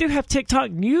there. We do have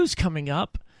TikTok news coming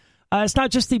up. It's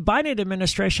not just the Biden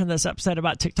administration that's upset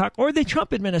about TikTok or the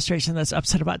Trump administration that's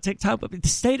upset about TikTok, but the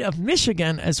state of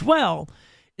Michigan as well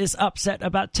is upset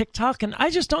about TikTok. And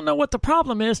I just don't know what the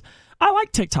problem is. I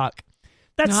like TikTok.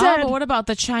 That said, but what about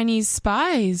the Chinese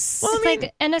spies? Well, it's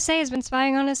like NSA has been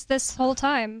spying on us this whole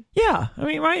time. Yeah. I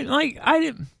mean, right? Like,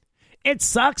 it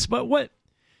sucks, but what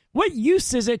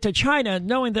use is it to China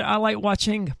knowing that I like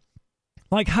watching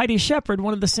like Heidi Shepard,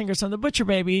 one of the singers on the Butcher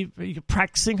Baby,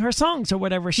 practicing her songs or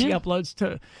whatever she uploads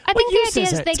to. I think the idea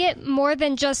is it? they get more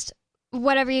than just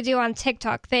whatever you do on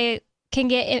TikTok. They can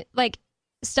get like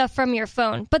stuff from your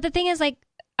phone. But the thing is, like,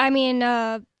 I mean,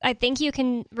 I think you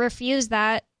can refuse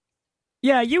that.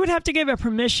 Yeah, you would have to give it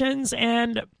permissions,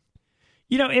 and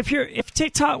you know, if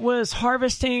TikTok was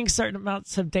harvesting certain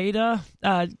amounts of data,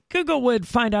 Google would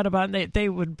find out about it. They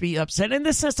would be upset. In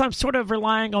this sense, I'm sort of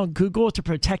relying on Google to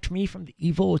protect me from the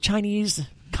evil Chinese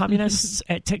communists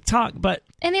at TikTok.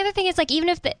 And the other thing is, like, even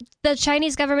if the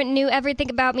Chinese government knew everything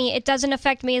about me, it doesn't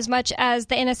affect me as much as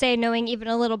the NSA knowing even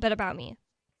a little bit about me.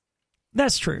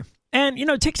 That's true. And, you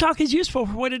know, TikTok is useful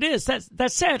for what it is.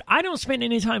 That said, I don't spend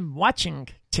any time watching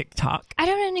TikTok. I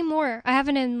don't anymore. I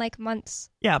haven't in, like, months.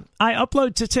 Yeah, I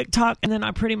upload to TikTok, and then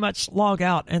I pretty much log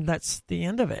out, and that's the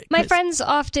end of it. My friends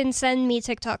often send me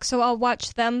TikTok, so I'll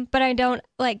watch them, but I don't,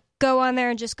 like, go on there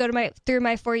and just go to through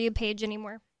my For You page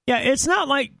anymore. Yeah, it's not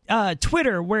like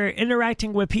Twitter, where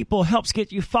interacting with people helps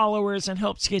get you followers and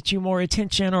helps get you more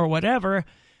attention or whatever.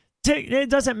 It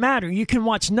doesn't matter. You can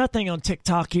watch nothing on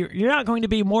TikTok. You're not going to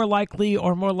be more likely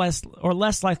or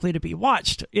less likely to be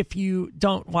watched if you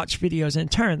don't watch videos in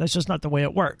turn. That's just not the way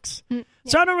it works. Yeah.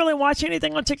 So I don't really watch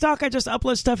anything on TikTok. I just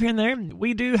upload stuff here and there.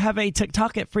 We do have a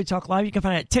TikTok at Free Talk Live. You can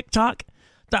find it at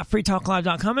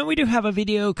tiktok.freetalklive.com. And we do have a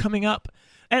video coming up,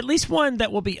 at least one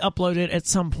that will be uploaded at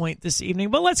some point this evening.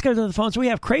 But let's go to the phones. We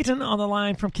have Creighton on the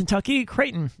line from Kentucky.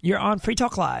 Creighton, you're on Free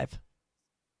Talk Live.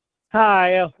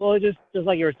 Hi. Well, just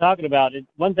like you were talking about,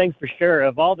 one thing's for sure: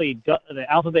 of all the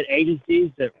alphabet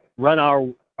agencies that run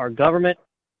our government,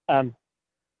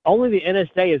 only the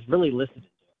NSA is really listening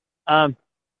to.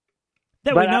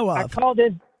 That we know of. I called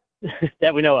in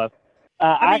that we know of.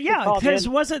 Because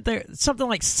wasn't there something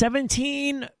like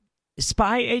 17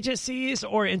 spy agencies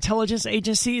or intelligence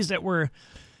agencies that were,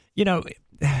 you know,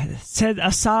 said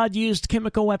Assad used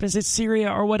chemical weapons in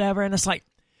Syria or whatever, and it's like,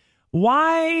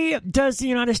 why does the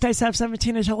United States have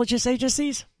 17 intelligence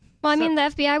agencies? Well, I mean, the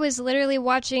FBI was literally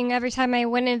watching every time I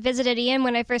went and visited Ian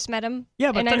when I first met him.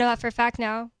 Yeah, but I know that for a fact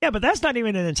now. Yeah, but that's not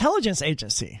even an intelligence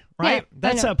agency, right? Yeah,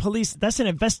 that's a police. That's an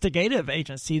investigative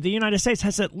agency. The United States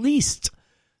has at least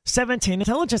 17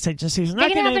 intelligence agencies. They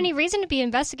didn't have any reason to be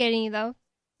investigating you, though.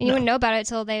 And you wouldn't know about it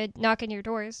until they would knock on your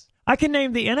doors. I can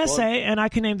name the NSA and I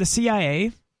can name the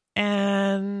CIA,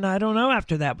 and I don't know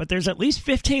after that, but there's at least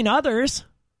 15 others.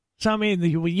 So, I mean,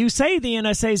 you say the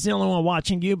NSA is the only one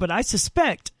watching you, but I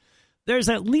suspect there's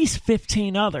at least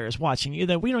 15 others watching you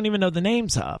that we don't even know the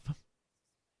names of.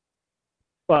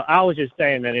 Well, I was just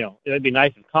saying that, you know, it would be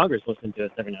nice if Congress listened to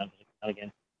us every now and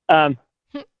again.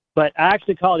 But I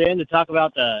actually called in to talk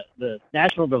about the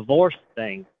national divorce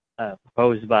thing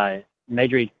proposed by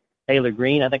Marjorie Taylor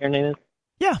Greene, I think her name is.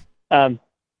 Yeah. And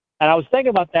I was thinking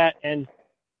about that, and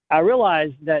I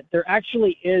realized that there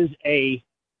actually is a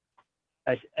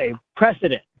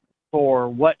precedent for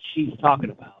what she's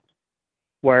talking about,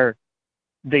 where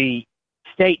the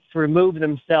states remove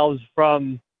themselves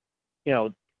from, you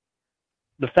know,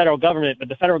 the federal government, but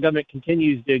the federal government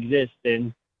continues to exist,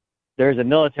 and there's a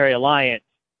military alliance,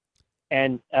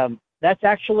 and that's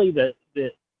actually the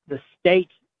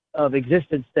state of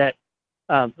existence that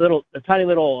the tiny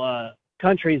little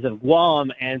countries of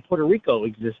Guam and Puerto Rico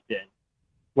exist in,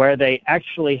 where they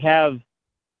actually have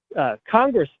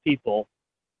Congress people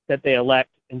that they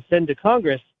elect and send to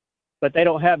Congress, but they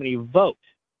don't have any vote,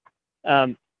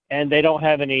 and they don't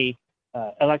have any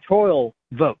electoral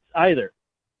votes either.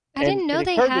 I didn't know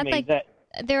they had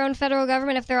their own federal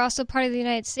government if they're also part of the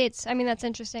United States. I mean, that's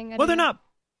interesting. Well, they're not.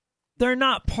 They're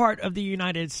not part of the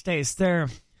United States. They're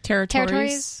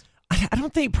territories. I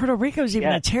don't think Puerto Rico is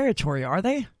even a territory, are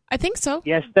they? I think so.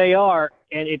 Yes, they are.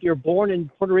 And if you're born in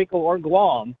Puerto Rico or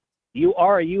Guam, you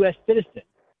are a U.S. citizen.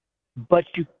 But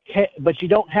you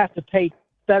don't have to pay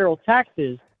federal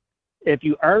taxes if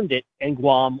you earned it in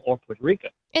Guam or Puerto Rico.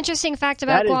 Interesting fact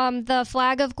about Guam: the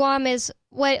flag of Guam is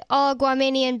what all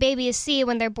Guamanian babies see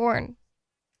when they're born.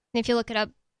 And if you look it up,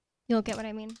 you'll get what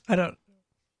I mean. You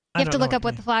have to look up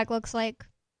what the flag looks like.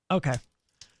 Okay.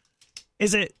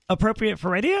 Is it appropriate for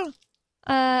radio?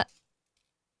 You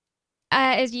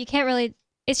can't really.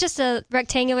 It's just a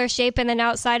rectangular shape, and then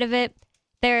outside of it,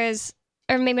 there's,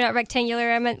 or maybe not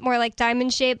rectangular. I meant more like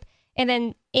diamond shape, and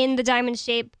then in the diamond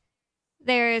shape,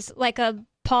 there's like a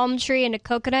palm tree and a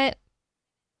coconut.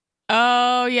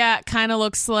 Oh yeah, it kind of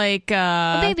looks like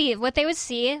maybe what they would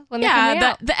see when they come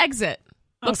out. The exit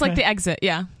looks like the exit.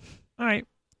 Yeah. All right.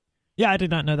 Yeah, I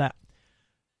did not know that.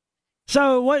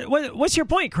 So what's your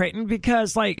point, Creighton?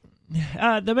 Because like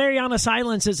the Marianas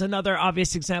Islands is another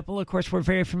obvious example. Of course, we're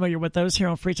very familiar with those here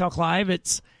on Free Talk Live.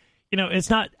 It's, it's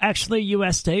not actually a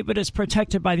U.S. state, but it's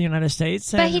protected by the United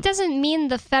States. But he doesn't mean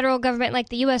the federal government, like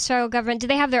the U.S. federal government. Do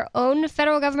they have their own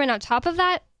federal government on top of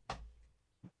that?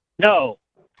 No.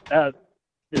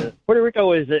 Puerto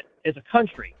Rico is a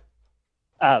country.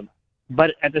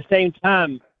 But at the same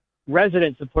time,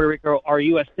 residents of Puerto Rico are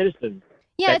U.S. citizens.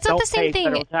 Yeah, it's not the same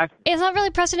thing. It's not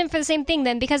really precedent for the same thing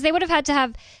then, because they would have had to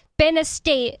have been a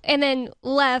state and then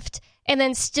left and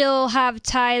then still have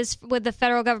ties with the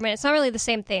federal government. It's not really the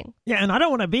same thing. Yeah, and I don't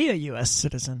want to be a U.S.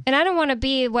 citizen. And I don't want to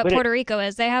be what Puerto Rico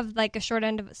is. They have like a short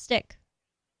end of a stick.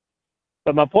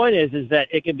 But my point is that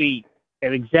it could be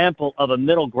an example of a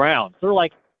middle ground. Sort of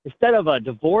like, instead of a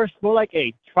divorce, more like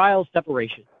a trial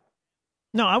separation.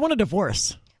 No, I want a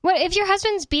divorce. What if your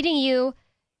husband's beating you?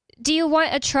 Do you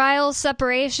want a trial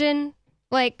separation?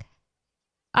 Like,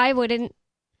 I wouldn't.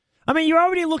 I mean, you're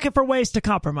already looking for ways to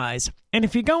compromise. And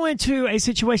if you go into a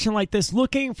situation like this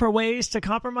looking for ways to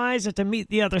compromise and to meet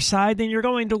the other side, then you're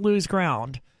going to lose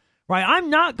ground, right? I'm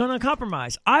not going to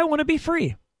compromise. I want to be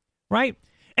free, right?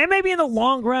 And maybe in the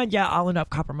long run, yeah, I'll end up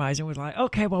compromising with like,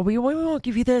 okay, well, we won't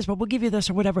give you this, but we'll give you this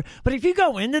or whatever. But if you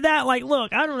go into that, like,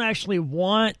 look, I don't actually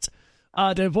want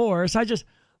a divorce. I just...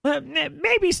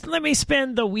 maybe let me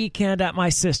spend the weekend at my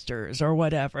sister's or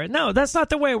whatever. No, that's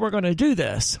not the way we're going to do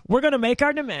this. We're going to make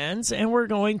our demands and we're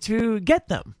going to get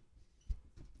them.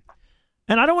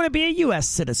 And I don't want to be a U.S.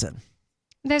 citizen.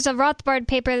 There's a Rothbard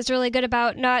paper that's really good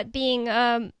about not being,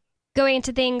 going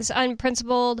into things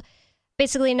unprincipled,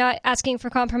 basically not asking for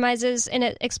compromises. And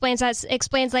it explains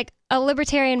like a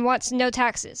libertarian wants no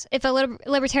taxes. If a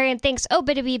libertarian thinks, oh,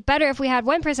 but it'd be better if we had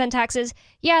 1% taxes.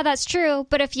 Yeah, that's true.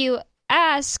 But if you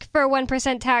ask for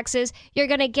 1% taxes, you're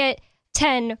going to get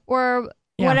 10 or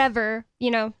whatever,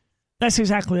 That's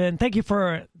exactly it. And thank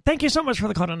you so much for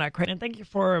the call on that, Craig. And thank you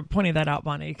for pointing that out,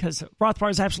 Bonnie, because Rothbard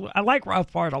is absolutely, I like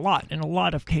Rothbard a lot in a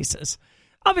lot of cases.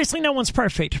 Obviously, no one's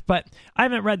perfect, but I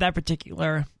haven't read that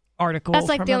particular article. That's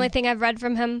like the only thing I've read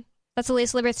from him. That's the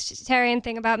least libertarian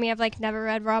thing about me. I've like never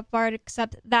read Rothbard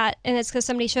except that. And it's because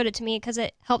somebody showed it to me because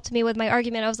it helped me with my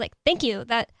argument. I was like, thank you.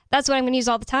 That's what I'm going to use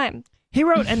all the time. He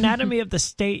wrote Anatomy of the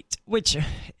State, which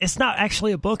it's not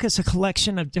actually a book. It's a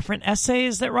collection of different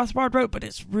essays that Rothbard wrote, but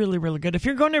it's really, really good. If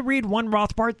you're going to read one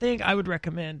Rothbard thing, I would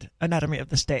recommend Anatomy of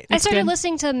the State. I started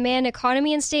listening to Man,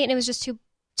 Economy, and State, and it was just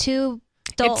too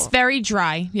dull. It's very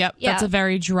dry. Yep, yeah. That's a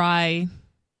very dry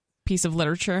piece of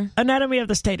literature. Anatomy of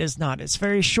the State is not. It's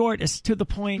very short, it's to the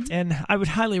point, and I would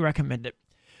highly recommend it.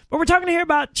 But we're talking here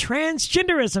about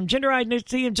transgenderism, gender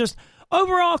identity, and just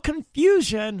overall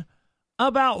confusion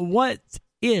about what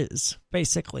is,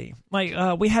 basically.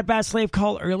 Like, we had Bad Slave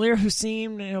call earlier who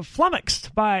seemed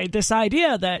flummoxed by this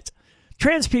idea that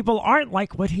trans people aren't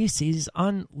like what he sees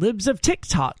on Libs of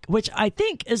TikTok, which I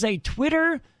think is a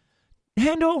Twitter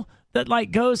handle that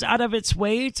like goes out of its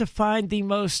way to find the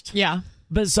most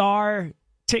bizarre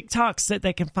TikToks that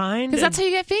they can find. Because that's how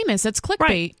you get famous. It's clickbait.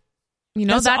 Right.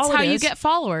 That's how you get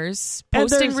followers,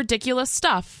 posting ridiculous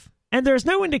stuff. And there's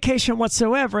no indication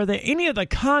whatsoever that any of the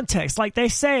context, like they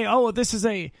say, oh, this is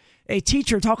a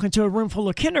teacher talking to a room full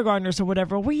of kindergartners or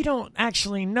whatever. We don't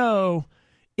actually know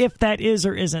if that is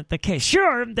or isn't the case.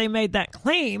 Sure, they made that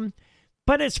claim,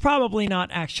 but it's probably not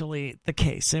actually the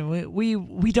case. And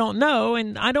we don't know.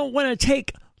 And I don't want to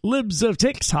take Libs of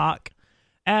TikTok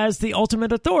as the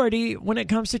ultimate authority when it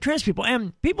comes to trans people.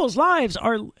 And people's lives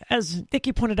are, as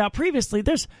Nikki pointed out previously,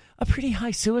 there's a pretty high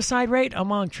suicide rate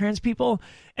among trans people.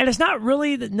 And it's not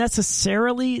really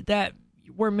necessarily that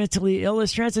we're mentally ill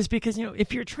as trans. It's because,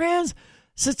 if you're trans,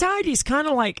 society's kind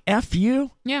of like F you.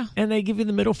 Yeah. And they give you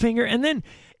the middle finger. And then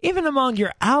even among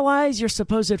your allies, your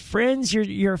supposed friends,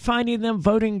 you're finding them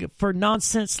voting for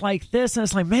nonsense like this. And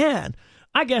it's like, man,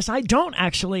 I guess I don't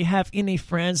actually have any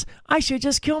friends. I should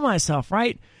just kill myself,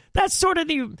 right? That's sort of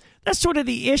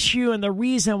the issue and the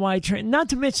reason why, not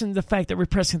to mention the fact that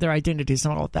repressing their identities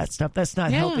and all of that stuff, that's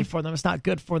not healthy for them. It's not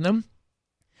good for them.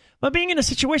 But being in a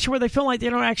situation where they feel like they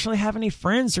don't actually have any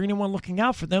friends or anyone looking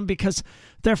out for them because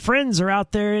their friends are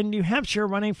out there in New Hampshire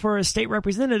running for a state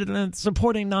representative and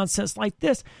supporting nonsense like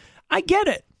this, I get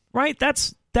it, right?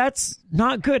 That's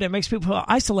not good. It makes people feel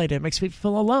isolated. It makes people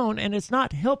feel alone, and it's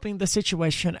not helping the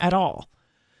situation at all.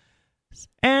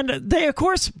 And they, of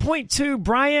course, point to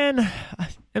Brian.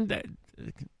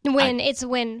 It's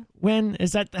Win. Win,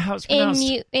 is that how it's pronounced?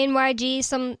 NYG,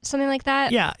 something like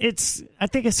that. Yeah, I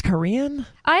think it's Korean.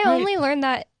 I only learned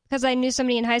that because I knew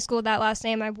somebody in high school with that last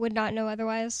name. I would not know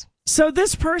otherwise. So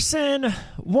this person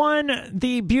won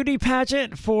the beauty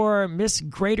pageant for Miss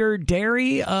Greater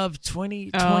Dairy of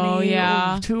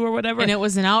 2022 or whatever. And it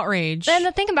was an outrage. And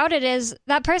the thing about it is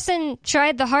that person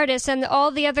tried the hardest and all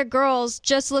the other girls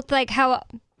just looked like how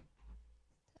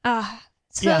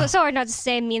So hard not to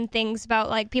say mean things about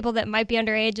like people that might be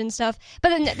underage and stuff. But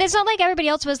then it's not like everybody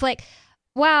else was like,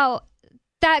 wow,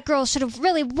 that girl should have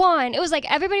really won. It was like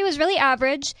everybody was really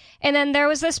average. And then there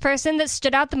was this person that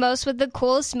stood out the most with the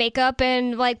coolest makeup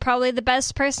and like probably the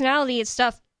best personality and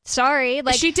stuff. Sorry.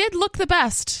 Like she did look the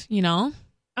best, you know?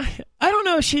 I don't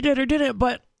know if she did or didn't,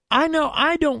 but I know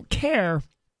I don't care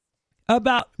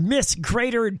about Miss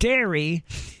Greater Dairy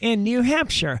in New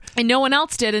Hampshire. And no one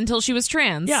else did until she was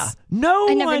trans. Yeah.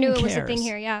 I never knew cares. it was a thing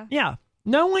here, yeah. Yeah.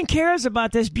 No one cares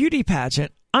about this beauty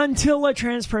pageant until a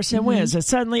trans person wins. And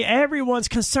suddenly everyone's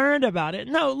concerned about it.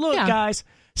 No, look, guys,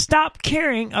 stop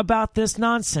caring about this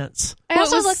nonsense. I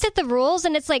also looked at the rules,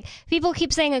 and it's like people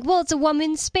keep saying, like, well, it's a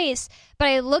woman's space. But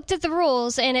I looked at the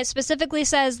rules, and it specifically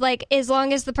says, like, as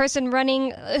long as the person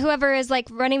running, whoever is, like,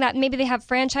 running that, maybe they have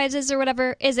franchises or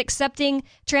whatever, is accepting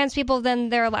trans people, then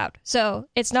they're allowed. So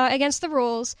it's not against the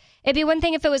rules. It'd be one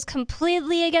thing if it was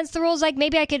completely against the rules. Like,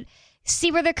 maybe I could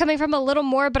see where they're coming from a little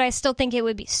more, but I still think it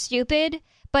would be stupid.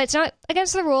 But it's not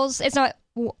against the rules. It's not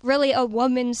really a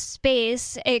woman's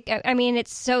space. I mean,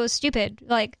 it's so stupid.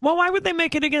 Like, well, why would they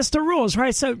make it against the rules,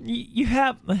 right? So you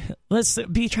have, let's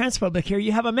be transphobic here.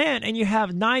 You have a man and you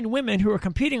have 9 women who are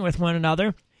competing with one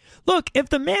another. Look, if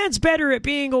the man's better at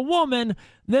being a woman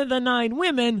than the 9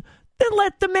 women, then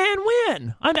let the man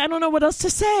win. I don't know what else to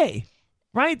say.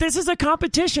 Right? This is a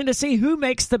competition to see who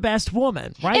makes the best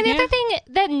woman, right? And the other thing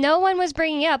that no one was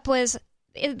bringing up was,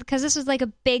 because this was like a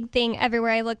big thing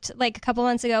everywhere I looked like a couple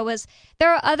months ago, was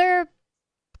there are other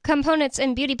components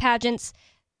in beauty pageants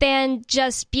than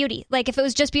just beauty. Like if it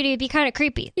was just beauty, it'd be kind of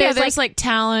creepy. There's like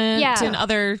talent and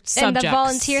other subjects. And the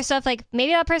volunteer stuff. Like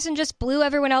maybe that person just blew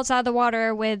everyone else out of the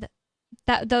water with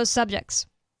those subjects.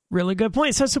 Really good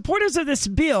point. So supporters of this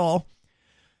bill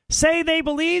say they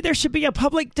believe there should be a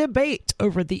public debate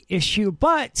over the issue.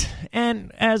 But,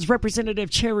 and as Representative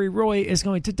Cherry Roy is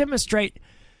going to demonstrate,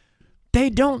 they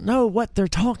don't know what they're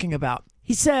talking about.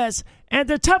 He says, and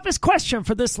the toughest question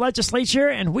for this legislature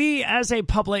and we as a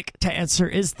public to answer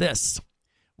is this.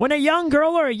 When a young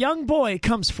girl or a young boy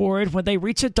comes forward when they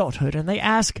reach adulthood and they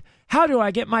ask, how do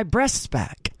I get my breasts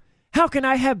back? How can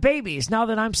I have babies now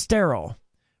that I'm sterile?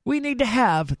 We need to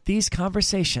have these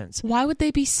conversations. Why would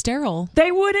they be sterile?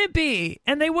 They wouldn't be,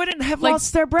 and they wouldn't have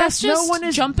lost their breasts. That's just no one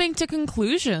is jumping to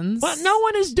conclusions. Well, no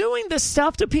one is doing this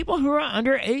stuff to people who are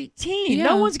under 18. Yeah.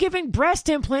 No one's giving breast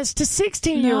implants to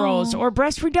 16-year-olds or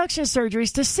breast reduction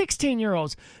surgeries to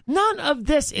 16-year-olds. None of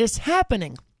this is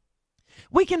happening.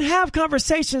 We can have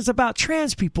conversations about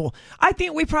trans people. I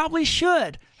think we probably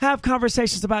should have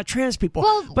conversations about trans people.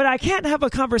 But I can't have a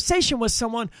conversation with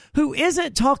someone who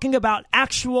isn't talking about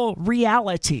actual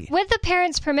reality. With the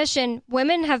parents' permission,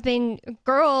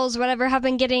 girls, whatever, have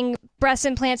been getting breast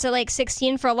implants at like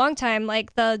 16 for a long time.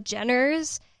 Like the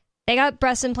Jenners, they got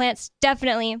breast implants,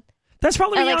 definitely. That's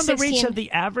probably like beyond the 16. reach of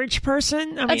the average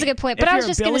person. That's a good point. But I was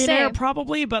just going to say,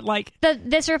 probably, but like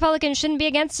this Republican shouldn't be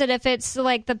against it if it's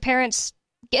like the parents.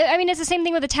 I mean, it's the same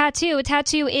thing with a tattoo. A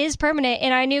tattoo is permanent,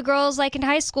 and I knew girls like in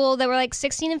high school that were like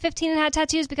 16 and 15 and had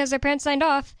tattoos because their parents signed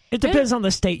off. It depends on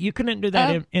the state. You couldn't do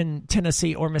that in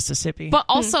Tennessee or Mississippi. But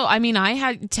also, I mean, I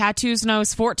had tattoos when I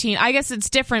was 14. I guess it's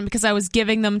different because I was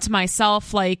giving them to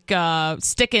myself, like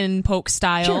stick and poke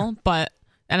style. Sure.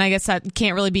 And I guess that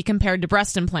can't really be compared to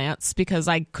breast implants because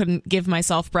I couldn't give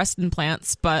myself breast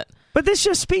implants. But this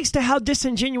just speaks to how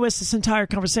disingenuous this entire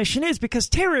conversation is, because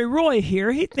Terry Roy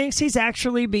here, he thinks he's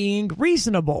actually being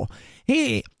reasonable.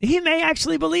 He may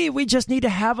actually believe we just need to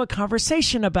have a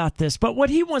conversation about this, but what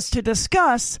he wants to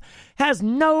discuss has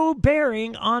no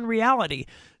bearing on reality.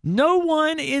 No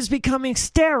one is becoming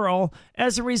sterile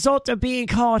as a result of being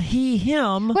called he,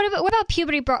 him. What about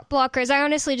puberty blockers? I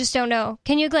honestly just don't know.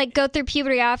 Can you like go through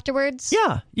puberty afterwards?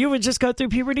 Yeah, you would just go through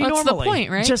puberty normally. That's the point,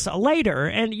 right? Just later,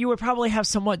 and you would probably have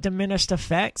somewhat diminished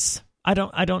effects. I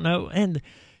don't know, and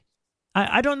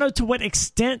I don't know to what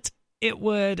extent it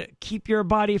would keep your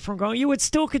body from growing. You would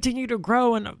still continue to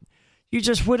grow, and you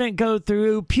just wouldn't go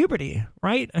through puberty,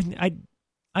 right?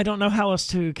 I don't know how else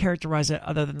to characterize it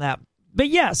other than that. But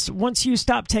yes, once you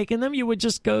stop taking them, you would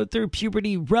just go through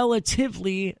puberty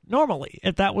relatively normally,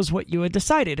 if that was what you had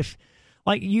decided. If,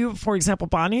 like you, for example,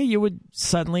 Bonnie, you would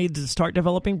suddenly start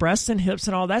developing breasts and hips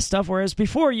and all that stuff, whereas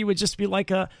before you would just be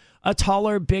like a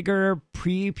taller, bigger,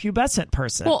 prepubescent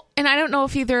person. Well, and I don't know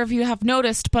if either of you have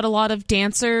noticed, but a lot of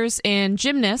dancers and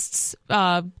gymnasts,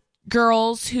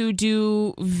 girls who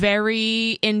do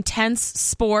very intense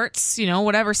sports,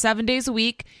 7 days a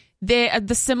week,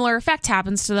 the similar effect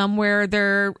happens to them where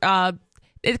they're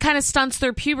it kind of stunts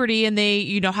their puberty and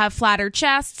they have flatter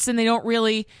chests and they don't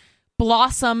really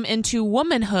blossom into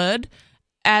womanhood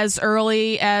as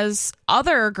early as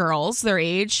other girls their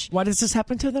age. Why does this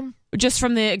happen to them? Just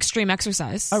from the extreme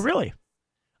exercise. Oh, really?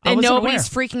 And nobody's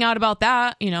freaking out about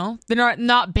that, They're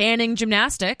not banning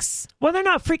gymnastics. Well, they're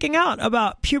not freaking out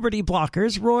about puberty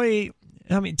blockers.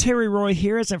 Terry Roy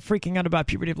here isn't freaking out about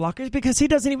puberty blockers because he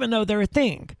doesn't even know they're a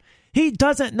thing. He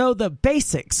doesn't know the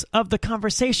basics of the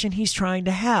conversation he's trying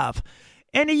to have.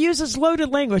 And he uses loaded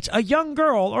language. A young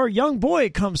girl or a young boy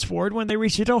comes forward when they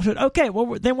reach adulthood. Okay,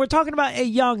 well, then we're talking about a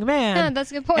young man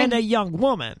that's a good point. And a young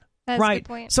woman. That's right. a good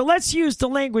point. So let's use the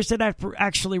language that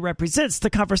actually represents the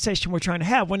conversation we're trying to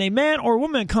have. When a man or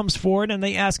woman comes forward and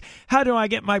they ask, how do I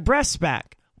get my breasts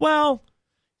back? Well,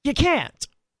 you can't.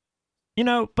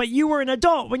 But you were an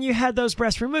adult when you had those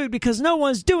breasts removed because no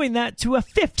one's doing that to a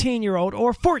 15-year-old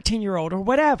or 14-year-old or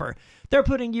whatever. They're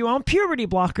putting you on puberty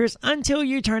blockers until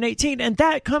you turn 18, and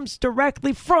that comes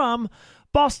directly from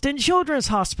Boston Children's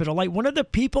Hospital, like one of the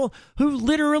people who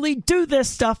literally do this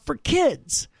stuff for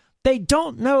kids. They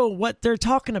don't know what they're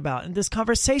talking about, and this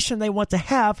conversation they want to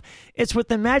have, it's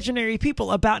with imaginary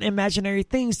people about imaginary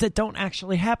things that don't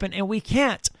actually happen, and we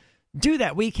can't do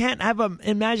that. We can't have an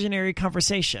imaginary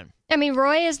conversation. I mean,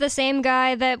 Roy is the same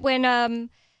guy that when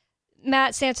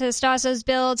Matt Santostaso's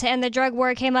bill to end the drug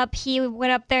war came up, he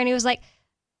went up there and he was like,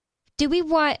 do we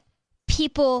want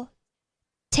people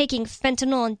taking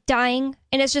fentanyl and dying?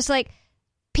 And it's just like,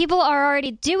 people are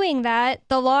already doing that.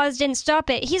 The laws didn't stop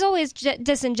it. He's always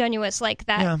disingenuous like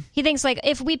that. Yeah. He thinks like,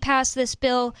 if we pass this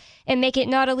bill and make it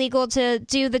not illegal to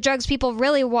do the drugs people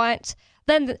really want,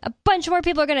 then a bunch more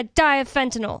people are going to die of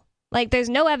fentanyl. Like, there's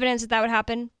no evidence that would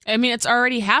happen. I mean, it's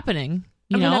already happening,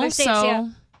 In other states, yeah.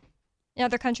 In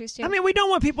other countries, too. I mean, we don't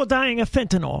want people dying of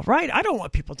fentanyl, right? I don't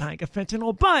want people dying of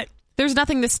fentanyl, but there's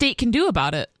nothing the state can do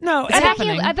about it. No,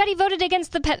 I bet he voted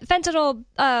against the fentanyl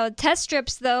test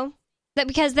strips, though. That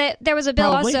because there was a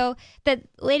bill Probably. also that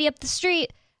lady up the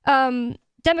street,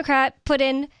 Democrat, put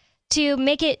in to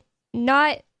make it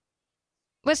not,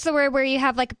 what's the word where you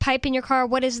have like a pipe in your car?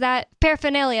 What is that?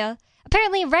 Paraphernalia.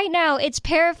 Apparently, right now, it's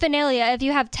paraphernalia if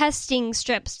you have testing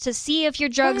strips to see if your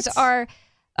drugs are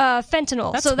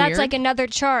fentanyl. That's so that's weird. like another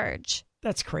charge.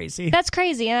 That's crazy. That's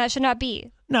crazy, and that should not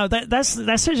be. No, that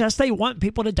suggests they want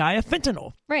people to die of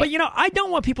fentanyl. Right. But, I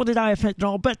don't want people to die of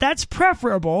fentanyl, but that's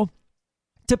preferable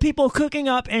to people cooking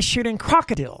up and shooting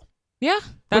crocodile. Yeah,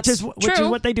 that's which is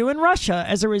what they do in Russia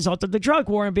as a result of the drug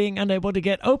war and being unable to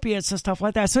get opiates and stuff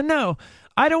like that. So no,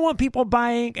 I don't want people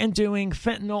buying and doing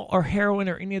fentanyl or heroin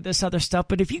or any of this other stuff.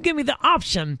 But if you give me the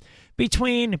option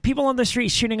between people on the street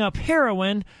shooting up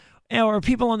heroin or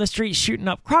people on the street shooting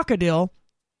up crocodile,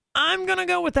 I'm going to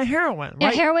go with the heroin. Yeah,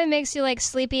 Right? heroin makes you like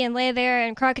sleepy and lay there,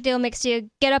 and crocodile makes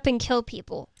you get up and kill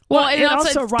people. Well, and it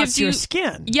also gives rots you, your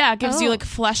skin. Yeah, it gives you Oh. like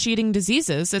flesh-eating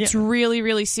diseases. It's Yeah. really,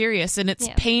 really serious, and it's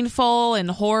Yeah. painful and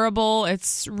horrible.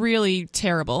 It's really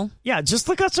terrible. Yeah, just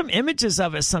look up some images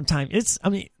of it sometime.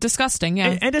 Disgusting,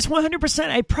 yeah. And it's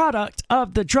 100% a product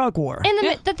of the drug war. And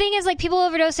Yeah. the thing is, like, people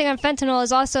overdosing on fentanyl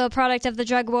is also a product of the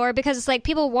drug war because it's like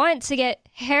people want to get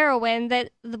heroin that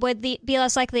would be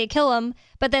less likely to kill them,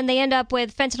 but then they end up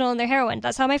with fentanyl in their heroin.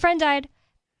 That's how my friend died.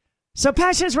 So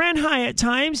passions ran high at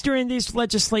times during these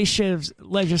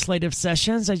legislative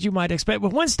sessions, as you might expect,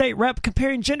 with one state rep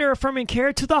comparing gender-affirming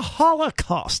care to the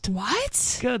Holocaust.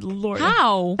 What? Good Lord.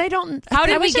 How? They don't... How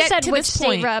did I we wish it get said to which this state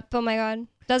point? rep. Oh my god,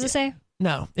 does it say?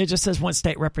 No, it just says one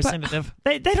state representative.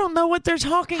 They don't know what they're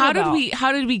talking How about.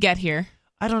 did we get here?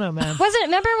 I don't know, man.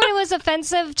 Remember when it was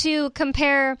offensive to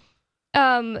compare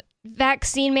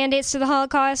vaccine mandates to the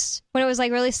Holocaust when it was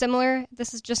like really similar?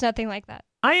 This is just nothing like that.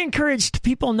 I encouraged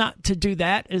people not to do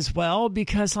that as well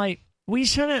because, we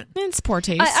shouldn't... It's poor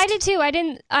taste. I did too. I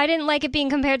didn't like it being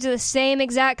compared to the same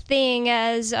exact thing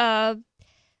as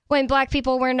when black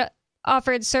people weren't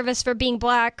offered service for being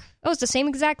black. It was the same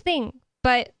exact thing,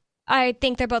 but I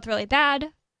think they're both really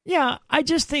bad. Yeah, I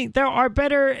just think there are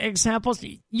better examples.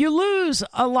 You lose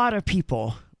a lot of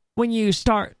people when you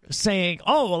start saying,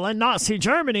 oh, well, in Nazi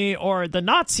Germany or the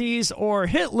Nazis or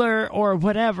Hitler or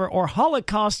whatever or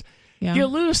Holocaust, Yeah. you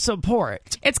lose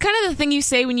support. It's kind of the thing you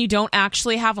say when you don't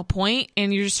actually have a point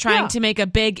and you're just trying Yeah. to make a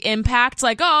big impact,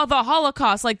 like, oh, the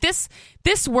Holocaust. Like, this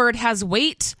word has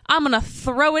weight. I'm going to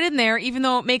throw it in there, even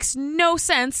though it makes no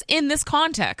sense in this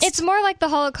context. It's more like the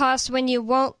Holocaust when you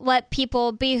won't let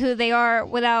people be who they are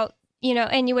without,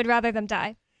 and you would rather them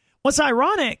die. What's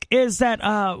ironic is that,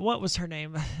 what was her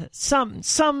name? Some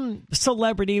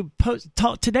celebrity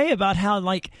talked today about how,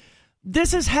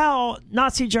 this is how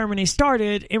Nazi Germany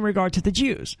started in regard to the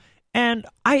Jews. And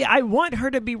I want her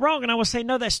to be wrong, and I will say,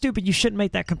 no, that's stupid. You shouldn't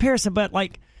make that comparison. But,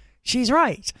 she's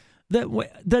right.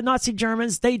 the Nazi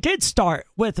Germans, they did start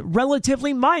with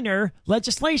relatively minor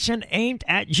legislation aimed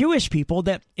at Jewish people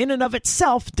that in and of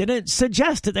itself didn't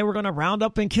suggest that they were going to round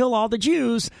up and kill all the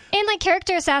Jews. And like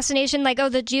character assassination, like, oh,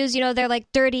 the Jews, they're like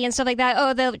dirty and stuff like that.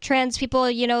 Oh, the trans people,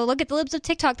 look at the libs of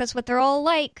TikTok. That's what they're all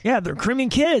like. Yeah, they're creaming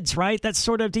kids, right? That's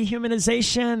sort of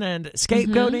dehumanization and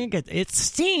scapegoating. It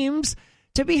seems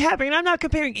to be happening. I'm not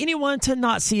comparing anyone to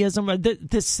Nazism or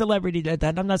this celebrity did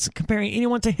that. I'm not comparing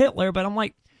anyone to Hitler, but I'm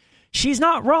like, she's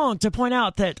not wrong to point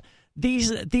out that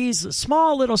these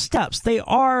small little steps, they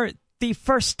are the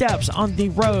first steps on the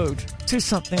road to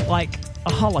something like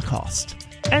a Holocaust.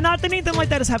 And not that anything like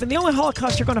that has happened. The only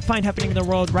Holocaust you're going to find happening in the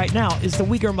world right now is the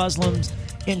Uyghur Muslims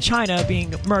in China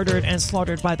being murdered and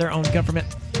slaughtered by their own government.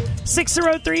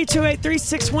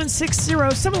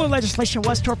 603-283-6160. Similar legislation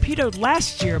was torpedoed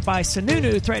last year by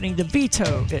Sununu, threatening to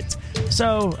veto it.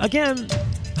 So, again,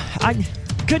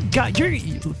 good God, your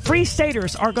free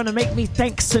staters are going to make me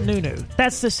thank Sununu.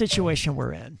 That's the situation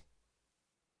we're in.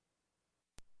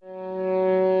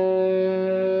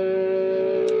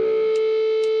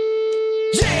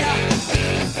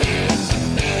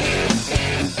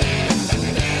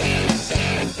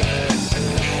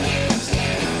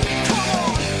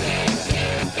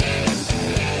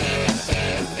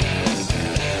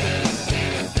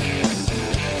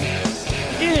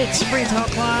 It's Free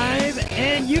Talk Live,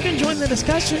 and you can join the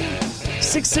discussion.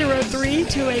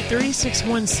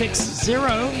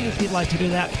 603-283-6160 if you'd like to do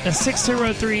that. That's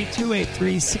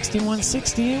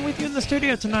 603-283-6160. And with you in the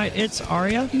studio tonight, it's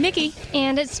Aria, Nikki,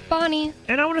 and it's Bonnie.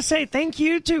 And I want to say thank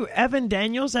you to Evan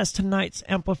Daniels as tonight's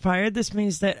amplifier. This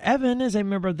means that Evan is a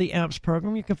member of the AMPS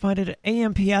program. You can find it at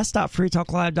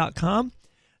amps.freetalklive.com.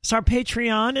 It's our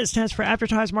Patreon. It stands for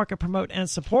Advertise, Market, Promote, and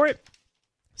Support.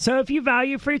 So if you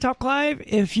value Free Talk Live,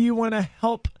 if you want to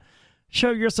help show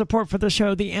your support for the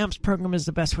show, the AMPS program is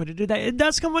the best way to do that. It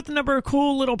does come with a number of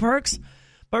cool little perks,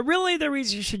 but really the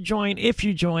reason you should join, if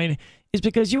you join, is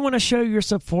because you want to show your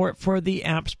support for the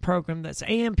AMPS program. That's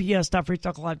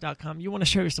amps.freetalklive.com. You want to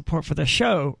show your support for the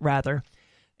show, rather,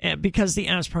 because the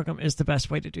AMPS program is the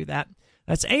best way to do that.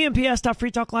 That's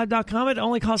amps.freetalklive.com. It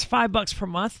only costs $5 per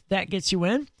month. That gets you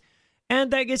in.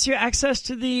 And that gets you access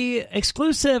to the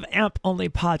exclusive AMP-only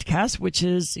podcast, which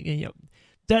is,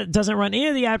 that doesn't run any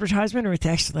of the advertisement, or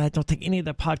actually, I don't think any of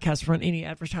the podcasts run any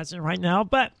advertisement right now,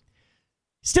 but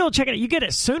still check it out. You get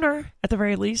it sooner, at the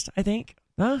very least, I think.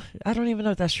 I don't even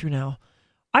know if that's true now.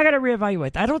 I got to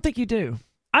reevaluate. I don't think you do.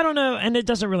 I don't know, and it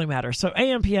doesn't really matter. So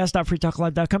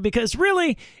amps.freetalklive.com, because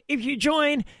really, if you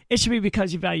join, it should be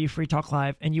because you value Free Talk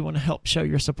Live and you want to help show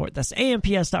your support. That's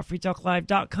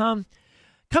amps.freetalklive.com.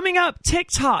 Coming up,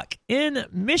 TikTok in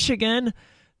Michigan.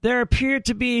 There appear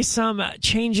to be some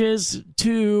changes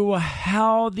to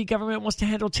how the government wants to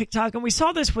handle TikTok. And we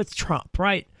saw this with Trump,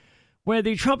 right? Where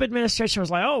the Trump administration was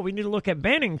like, oh, we need to look at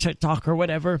banning TikTok or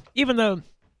whatever. Even though,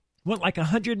 like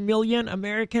 100 million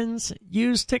Americans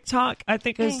use TikTok, I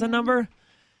think is the number.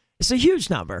 It's a huge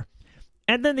number.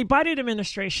 And then the Biden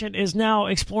administration is now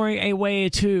exploring a way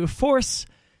to force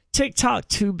TikTok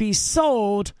to be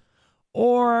sold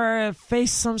or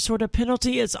face some sort of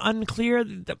penalty. It's unclear.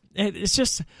 It's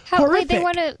just horrific.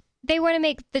 They want to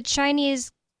make the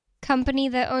Chinese company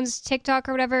that owns TikTok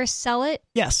or whatever sell it?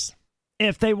 Yes.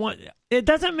 If they want, it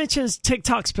doesn't mention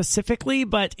TikTok specifically,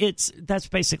 but that's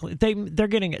basically they're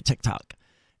getting at TikTok.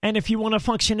 And if you want to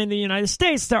function in the United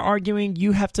States, they're arguing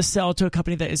you have to sell to a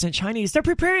company that isn't Chinese. They're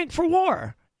preparing for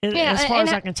war. As far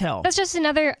as I can tell. That's just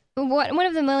another one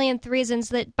of the millionth reasons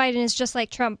that Biden is just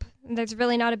like Trump. There's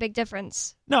really not a big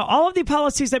difference. No, all of the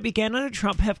policies that began under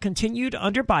Trump have continued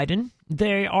under Biden.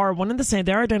 They are one and the same.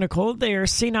 They're identical. They are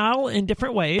senile in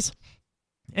different ways.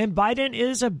 And Biden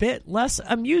is a bit less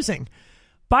amusing.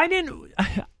 Biden,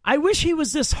 I wish he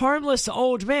was this harmless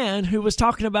old man who was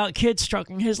talking about kids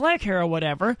stroking his leg hair or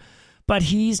whatever, but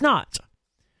he's not.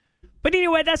 But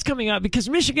anyway, that's coming up because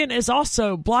Michigan is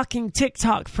also blocking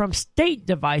TikTok from state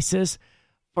devices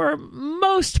for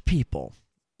most people,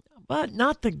 but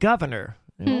not the governor.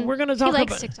 We're going to talk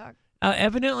about TikTok.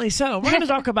 Evidently so. We're going to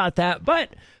talk about that.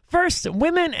 But first,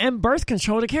 women and birth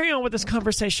control. To carry on with this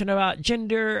conversation about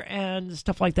gender and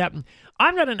stuff like that.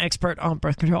 I'm not an expert on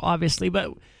birth control, obviously, but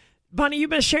Bonnie, you've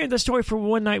been sharing the story for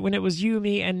one night when it was you,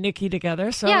 me, and Nikki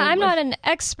together. So yeah, I'm not an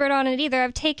expert on it either.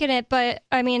 I've taken it, but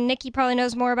I mean, Nikki probably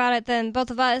knows more about it than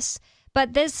both of us.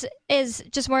 But this is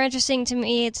just more interesting to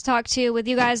me to talk to with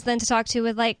you guys than to talk to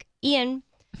with like Ian.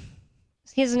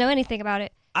 He doesn't know anything about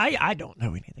it. I don't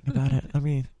know anything about it. I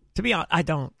mean, to be honest, I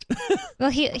don't. Well,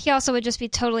 he also would just be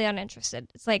totally uninterested.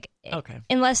 It's like, okay,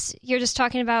 unless you're just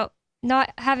talking about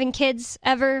not having kids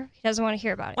ever, he doesn't want to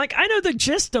hear about it. Like, I know the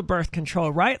gist of birth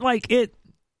control, right? Like,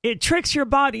 it tricks your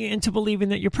body into believing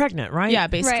that you're pregnant, right? Yeah,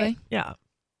 basically. Right. Yeah.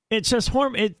 It's just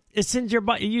it sends your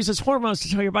body, it uses hormones to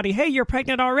tell your body, hey, you're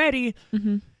pregnant already.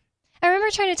 Mm-hmm. I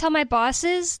remember trying to tell my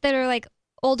bosses that are like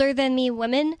older than me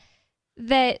women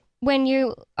that when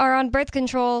you are on birth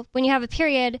control, when you have a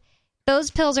period,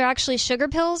 those pills are actually sugar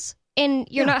pills and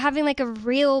you're not having like a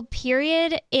real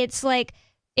period. It's like,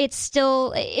 it's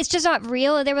just not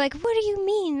real. And they were like, what do you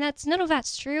mean? None of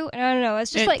that's true. And I don't know.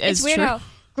 It's just it's weird true. how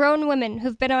grown women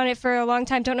who've been on it for a long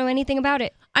time don't know anything about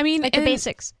it. I mean, Like the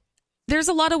basics. There's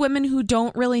a lot of women who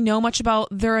don't really know much about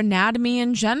their anatomy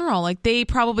in general. Like they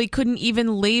probably couldn't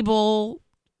even label,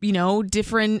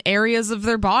 different areas of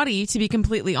their body, to be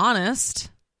completely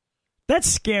honest. That's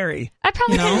scary. I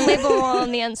probably couldn't label them all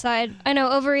on the inside. I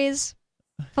know ovaries,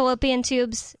 fallopian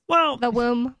tubes, Well, the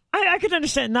womb. I could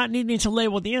understand not needing to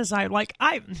label the inside. Like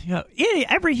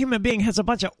every human being has a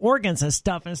bunch of organs and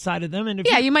stuff inside of them, and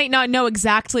if You might not know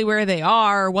exactly where they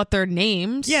are or what they're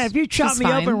named. yeah, if you chop me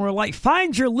up and we're like,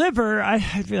 find your liver,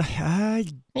 I'd be like,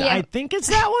 I think it's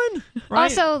that one. Right?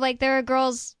 Also, like there are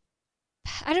girls.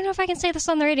 I don't know if I can say this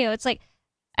on the radio. It's like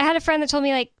I had a friend that told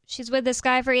me like she's with this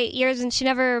guy for 8 years and she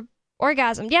never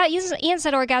orgasmed. Yeah, Ian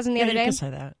said orgasm the other you day. can say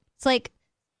that. It's like.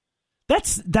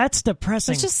 That's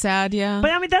depressing. It's just sad, yeah.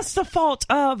 But I mean, that's the fault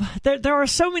of there are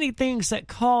so many things that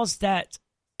cause that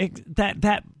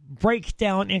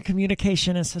breakdown in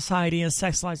communication in society and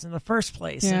sex lives in the first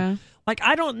place. Yeah. And, like,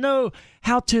 I don't know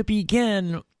how to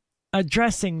begin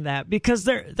addressing that because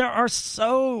there are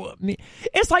so.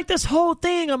 It's like this whole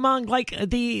thing among like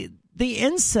the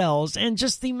incels and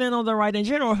just the men on the right in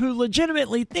general who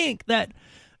legitimately think that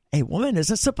a woman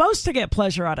isn't supposed to get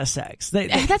pleasure out of sex.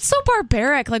 That's so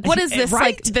barbaric. Like, what is this?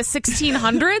 Right? Like the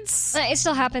 1600s? It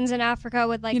still happens in Africa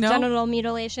with like genital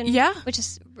mutilation. Yeah. Which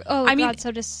is,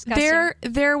 so disgusting.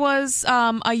 There was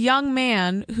a young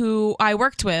man who I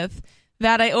worked with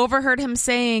that I overheard him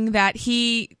saying that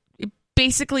he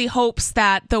basically hopes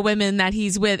that the women that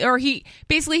he's with, or he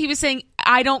was saying,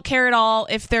 I don't care at all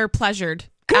if they're pleasured.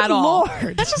 Good at all.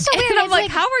 Lord. That's just so weird. And I'm It's like,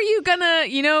 how are you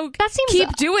gonna, that seems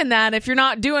keep doing that if you're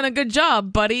not doing a good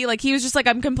job, buddy? Like, he was just like,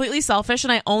 I'm completely selfish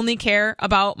and I only care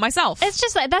about myself. It's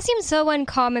just like, that seems so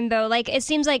uncommon though. Like, it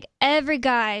seems like every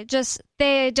guy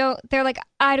they're like,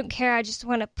 I don't care. I just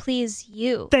want to please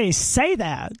you. They say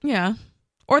that. Yeah.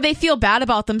 Or they feel bad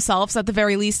about themselves at the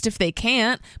very least if they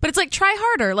can't. But it's like, try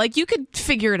harder. Like, you could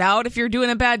figure it out if you're doing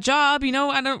a bad job,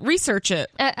 I don't research it.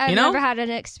 I've never had an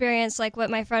experience like what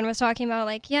my friend was talking about.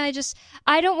 Like, yeah,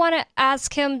 I don't want to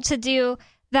ask him to do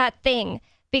that thing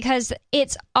because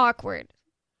it's awkward.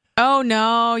 Oh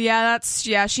no,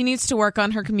 she needs to work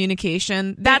on her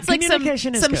communication. That's like some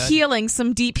healing,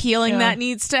 some deep healing that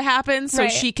needs to happen so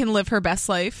she can live her best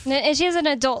life. And she's an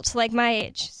adult like my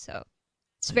age, so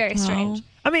it's very strange.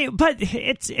 I mean, but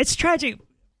it's tragic.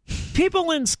 People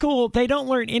in school, they don't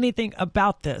learn anything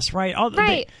about this, right?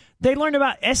 Right. They learn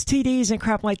about STDs and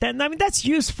crap like that. And I mean, that's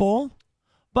useful,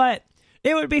 but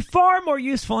it would be far more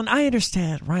useful. And I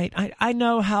understand, right? I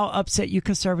know how upset you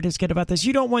conservatives get about this.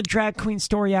 You don't want Drag Queen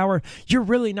Story Hour. You're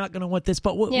really not going to want this.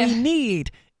 But what we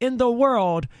need in the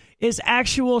world is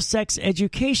actual sex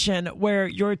education where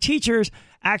your teachers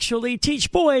actually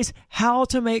teach boys how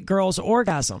to make girls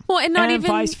orgasm. Well, and even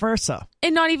vice versa.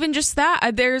 And not even just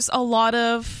that. There's a lot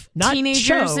of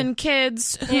teenagers and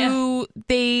kids who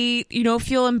they,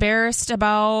 feel embarrassed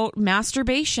about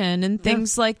masturbation and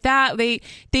things like that.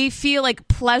 They feel like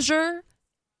pleasure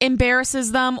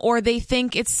embarrasses them, or they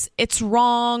think it's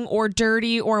wrong or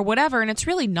dirty or whatever, and it's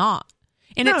really not.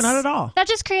 And no, not at all. That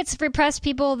just creates repressed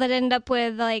people that end up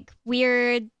with like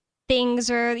weird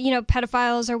things or,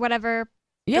 pedophiles or whatever.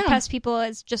 Yeah. Repressed people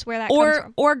is just where that comes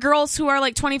from. Or girls who are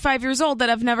like 25 years old that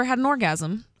have never had an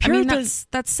orgasm.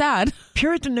 That's sad.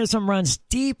 Puritanism runs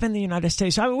deep in the United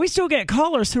States. I mean, we still get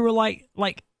callers who are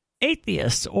like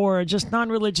atheists or just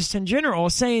non-religious in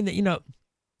general saying that,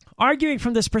 arguing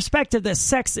from this perspective that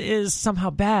sex is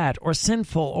somehow bad or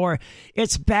sinful or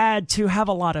it's bad to have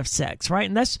a lot of sex, right?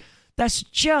 And that's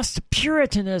just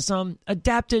Puritanism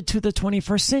adapted to the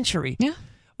 21st century. Yeah.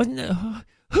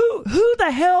 Who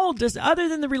the hell other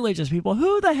than the religious people,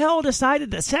 who the hell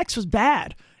decided that sex was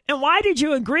bad? And why did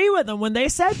you agree with them when they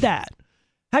said that?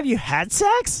 Have you had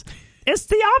sex? It's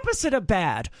the opposite of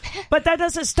bad. But that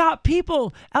doesn't stop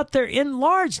people out there in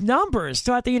large numbers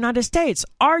throughout the United States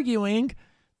arguing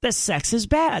that sex is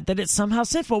bad, that it's somehow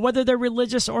sinful, whether they're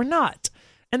religious or not.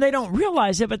 And they don't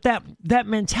realize it, but that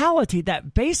mentality,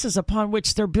 that basis upon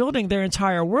which they're building their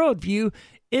entire worldview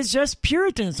is just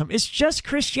Puritanism. It's just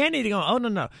Christianity going, oh,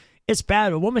 no, it's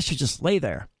bad. A woman should just lay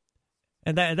there.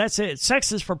 And that's it.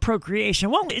 Sex is for procreation.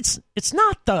 Well, it's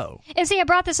not, though. And see, I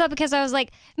brought this up because I was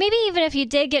like, maybe even if you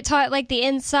did get taught like the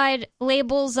inside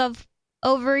labels of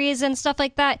ovaries and stuff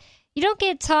like that, you don't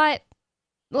get taught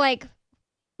like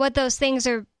what those things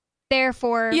are there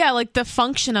for. Yeah, like the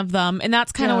function of them. And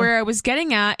that's kind of where I was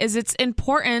getting at, is it's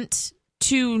important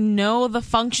to know the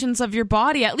functions of your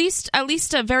body, at least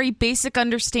a very basic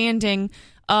understanding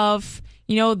of,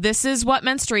 you know, this is what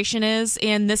menstruation is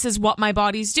and this is what my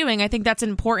body's doing. I think that's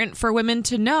important for women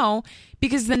to know,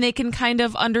 because then they can kind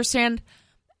of understand,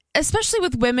 especially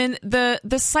with women, the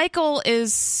cycle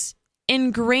is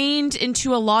ingrained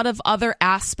into a lot of other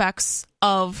aspects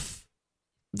of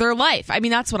their life. I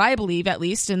mean, that's what I believe, at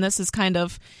least, and this is kind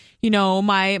of, you know,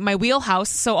 my wheelhouse.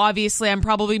 So obviously I'm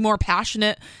probably more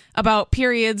passionate about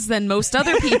periods than most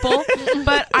other people,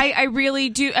 but I really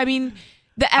do. I mean,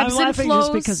 the ebbs and flows.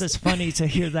 Just because it's funny to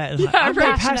hear that. Yeah, I'm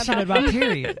very passionate about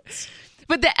periods.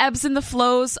 But the ebbs and the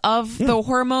flows of the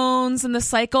hormones and the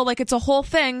cycle, like, it's a whole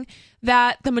thing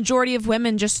that the majority of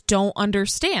women just don't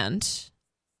understand.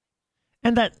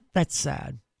 And that's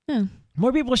sad. Yeah.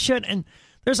 More people should. And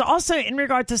there's also, in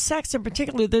regard to sex in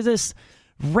particular, there's this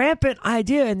rampant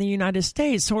idea in the United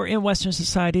States or in Western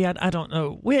society, I don't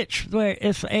know which, where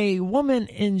if a woman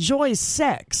enjoys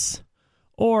sex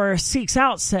or seeks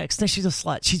out sex, then she's a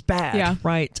slut. She's bad,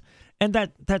 right? And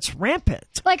that's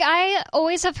rampant. Like, I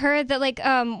always have heard that, like,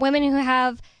 women who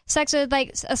have sex with,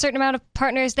 like, a certain amount of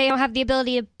partners, they don't have the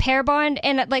ability to pair bond.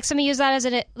 And, like, somebody used that as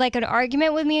an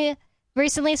argument with me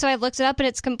recently, so I looked it up, and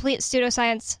it's complete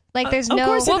pseudoscience. Like, there's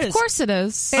no... Of course it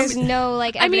is. There's no,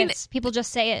 like, evidence. People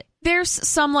just say it. There's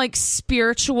some, like,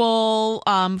 spiritual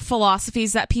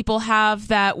philosophies that people have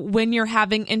that when you're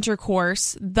having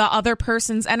intercourse, the other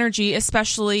person's energy,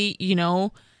 especially, you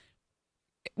know,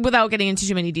 without getting into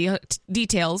too many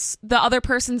details, the other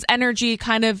person's energy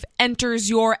kind of enters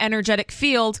your energetic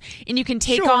field, and you can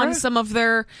take on some of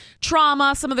their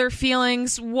trauma, some of their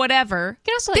feelings, whatever. You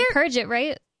can also, like, purge it,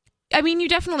 right? I mean, you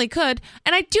definitely could.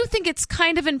 And I do think it's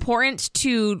kind of important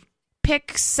to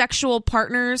pick sexual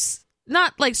partners,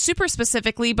 not like super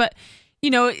specifically, but, you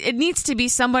know, it needs to be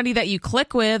somebody that you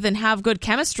click with and have good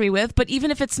chemistry with. But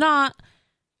even if it's not,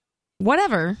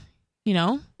 whatever, you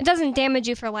know? It doesn't damage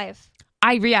you for life.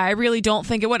 I really don't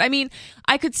think it would. I mean,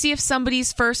 I could see if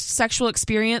somebody's first sexual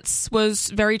experience was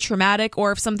very traumatic,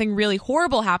 or if something really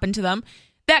horrible happened to them,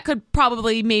 that could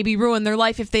probably maybe ruin their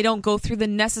life if they don't go through the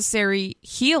necessary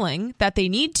healing that they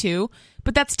need to.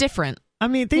 But that's different. I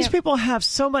mean, these people have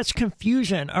so much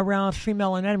confusion around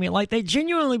female anatomy. Like, they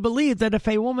genuinely believe that if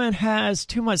a woman has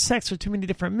too much sex with too many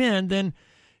different men, then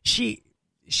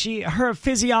her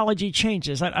physiology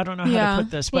changes. I don't know how to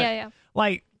put this, but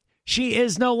like, she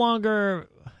is no longer...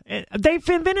 They've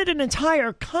invented an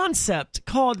entire concept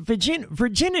called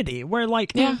virginity, where,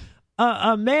 like...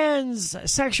 A man's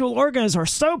sexual organs are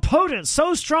so potent,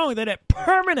 so strong, that it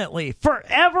permanently,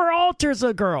 forever alters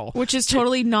a girl. Which is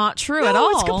totally not true at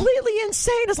all. It's completely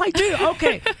insane. It's like, dude,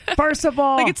 okay, first of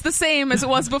all... like, it's the same as it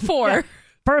was before.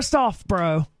 First off,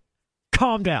 bro,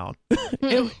 calm down.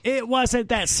 It wasn't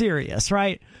that serious,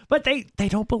 right? But they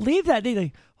don't believe that.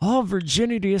 They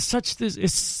virginity is such this,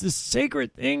 it's this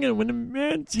sacred thing, and when a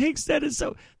man takes that, it's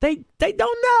so... They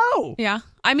don't know. Yeah.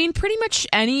 I mean, pretty much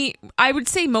I would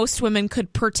say most women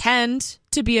could pretend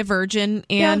to be a virgin,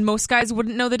 and most guys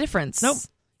wouldn't know the difference. Nope.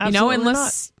 Absolutely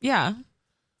unless, not.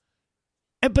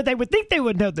 But they would think they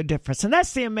would know the difference, and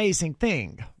that's the amazing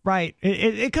thing, right?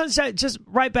 It comes just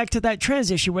right back to that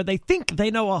trans issue, where they think they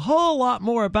know a whole lot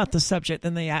more about the subject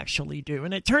than they actually do.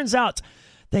 And it turns out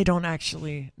they don't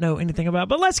actually know anything about it.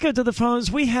 But let's go to the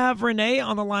phones. We have Renee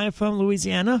on the line from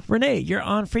Louisiana. Renee, you're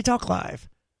on Free Talk Live.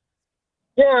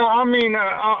 Yeah, I mean,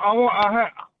 I'm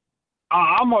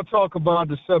going to talk about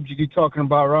the subject you're talking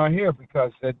about right here,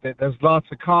 because there's lots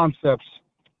of concepts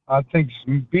I think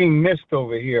being missed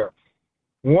over here.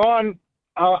 One,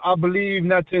 I believe,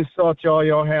 not to insult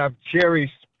y'all have Jerry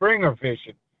Springer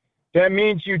vision. That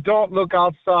means you don't look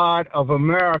outside of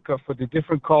America for the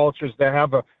different cultures that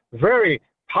have a very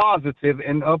positive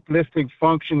and uplifting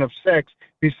function of sex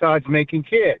besides making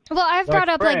kids. Well, I've brought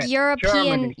up France, like European,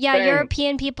 Germany,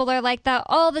 European people are like that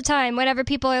all the time. Whenever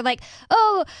people are like,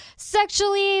 "Oh,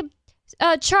 sexually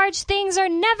charged things are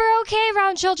never okay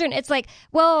around children," it's like,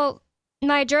 well,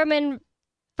 my German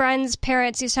friends'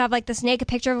 parents used to have like this naked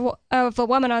picture of a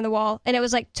woman on the wall, and it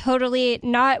was like totally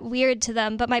not weird to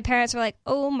them. But my parents were like,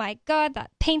 "Oh my God,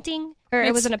 that painting." Or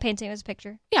it wasn't a painting, it was a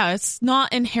picture. Yeah, it's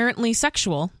not inherently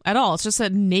sexual at all. It's just a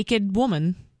naked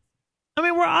woman. I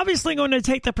mean, we're obviously going to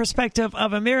take the perspective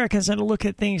of Americans and look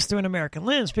at things through an American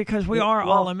lens, because we are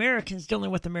all Americans dealing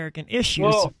with American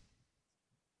issues.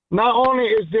 not only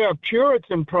is there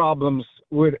Puritan problems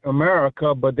with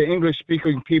America, but the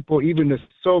English-speaking people, even the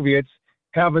Soviets,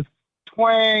 have a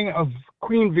twang of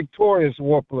Queen Victoria's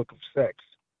warp-look of sex.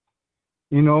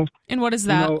 You know? And what is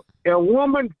that? You know, a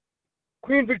woman,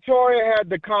 Queen Victoria had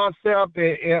the concept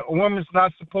that a woman's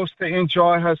not supposed to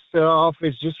enjoy herself.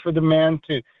 It's just for the man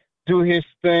to do his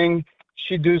thing.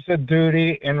 She does her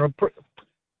duty, and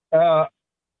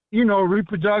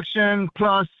reproduction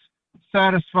plus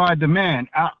satisfy the man.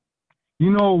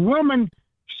 Women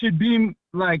should be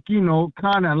like,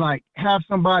 kind of like have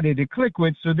somebody to click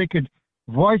with so they could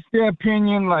voice their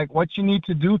opinion, like what you need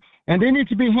to do. And they need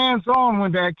to be hands-on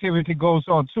when the activity goes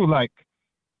on, too. Like,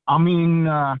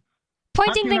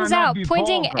 pointing things out,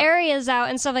 pointing areas out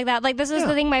and stuff like that. Like, this is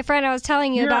the thing my friend I was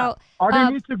telling you about. Or they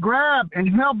need to grab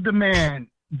and help the man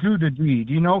do the deed,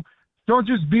 Don't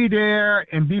just be there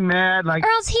and be mad. Or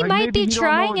else he might be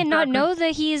trying and not know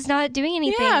that he's not doing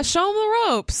anything. Yeah, show him the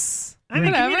ropes.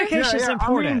 Communication is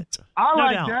important. I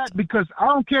like that because I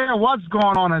don't care what's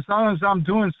going on as long as I'm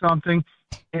doing something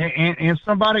and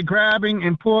somebody grabbing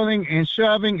and pulling and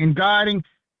shoving and guiding,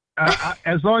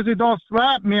 as long as they don't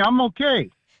slap me, I'm okay.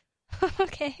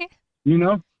 Okay.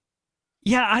 Yeah,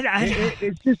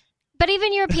 it's just. But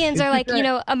even Europeans are like,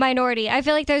 a minority. I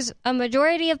feel like there's a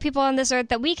majority of people on this earth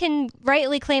that we can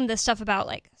rightly claim this stuff about,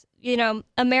 like,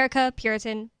 America,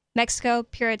 Puritan, Mexico,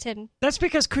 Puritan. That's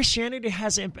because Christianity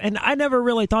has, and I never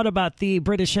really thought about the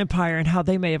British Empire and how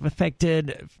they may have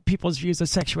affected people's views of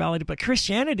sexuality, but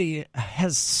Christianity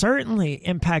has certainly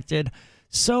impacted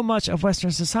so much of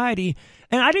Western society.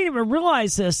 And I didn't even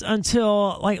realize this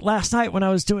until like last night when I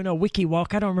was doing a wiki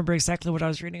walk. I don't remember exactly what I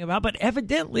was reading about, but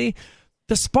evidently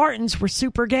the Spartans were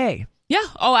super gay. Yeah.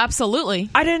 Oh, absolutely.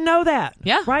 I didn't know that.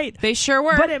 Yeah. Right? They sure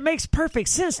were. But it makes perfect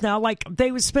sense now. Like,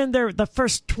 they would spend the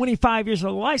first 25 years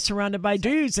of their life surrounded by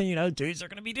dudes, and, dudes are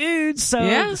going to be dudes.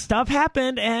 So stuff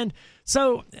happened. And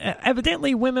so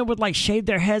evidently women would, like, shave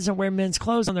their heads and wear men's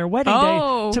clothes on their wedding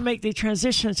day to make the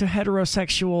transition to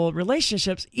heterosexual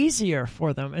relationships easier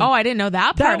for them. And I didn't know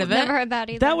that part of it. Never heard that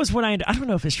either. That was what I don't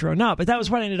know if it's true or not, but that was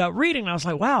what I ended up reading. And I was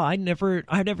like, wow, I never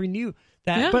knew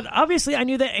that. Yeah. But obviously I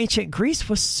knew that ancient Greece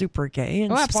was super gay,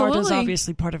 and Sparta's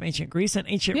obviously part of ancient Greece, and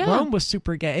ancient Rome was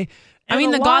super gay.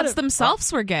 And the gods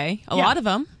themselves were gay, a lot of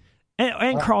them.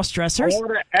 And cross-dressers.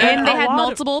 And they had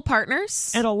multiple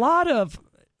partners. And a lot of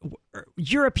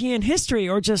European history,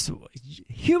 or just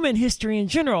human history in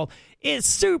general, is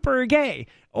super gay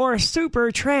or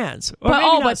super trans.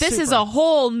 But this is a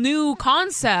whole new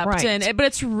concept, right. But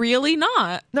it's really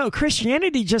not. No,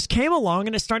 Christianity just came along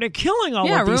and it started killing all of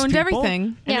these people. Yeah, ruined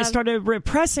everything. And it started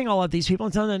repressing all of these people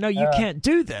and telling them, no, you can't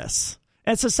do this.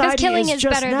 And society is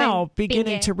just now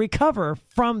beginning to recover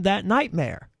from that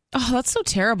nightmare. Oh, that's so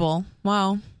terrible.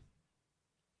 Wow.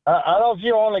 I don't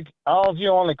view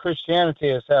only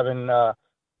Christianity as having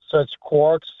such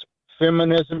quirks.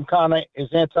 Feminism kind of is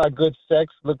anti-good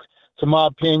sex, to my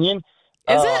opinion.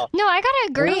 Is it? No, I gotta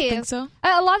agree. I don't think so.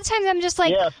 A lot of times I'm just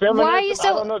like, feminism, why are you so...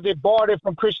 I don't know if they bought it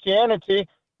from Christianity.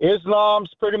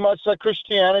 Islam's pretty much like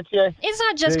Christianity. It's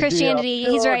not just Christianity.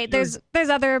 He's right. There's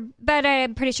other, but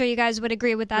I'm pretty sure you guys would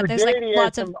agree with that. There's like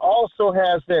lots of. Also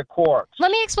has their quirks. Let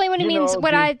me explain what it means.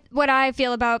 What I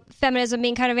feel about feminism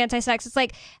being kind of anti-sex. It's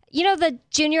like, the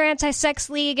Junior Anti-Sex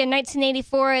League in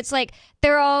 1984. It's like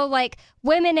they're all like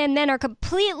women and men are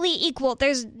completely equal.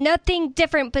 There's nothing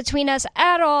different between us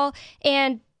at all,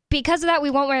 and because of that,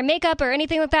 we won't wear makeup or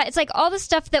anything like that. It's like all the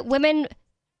stuff that women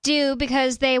do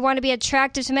because they want to be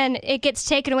attractive to men, it gets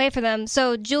taken away from them.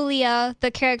 So Julia,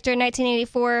 the character in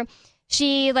 1984,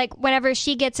 she, like, whenever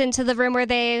she gets into the room where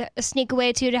they sneak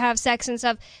away to have sex and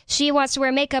stuff, she wants to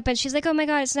wear makeup, and she's like, oh my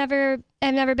god, I've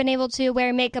never been able to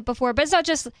wear makeup before. But it's not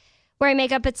just wearing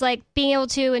makeup, it's like being able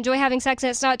to enjoy having sex,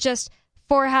 and it's not just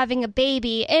for having a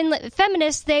baby. And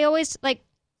feminists, they always, like,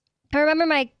 I remember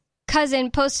my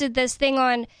cousin posted this thing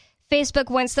on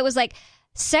Facebook once that was like,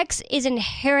 sex is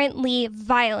inherently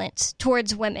violent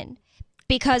towards women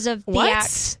because of the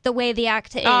act, the way the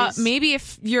act is. Maybe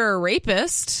if you're a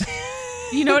rapist,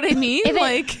 you know what I mean?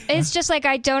 It's just like,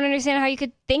 I don't understand how you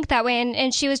could think that way.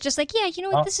 And she was just like, yeah, you know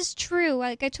what? This is true.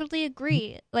 Like, I totally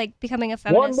agree. Like, becoming a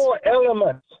feminist.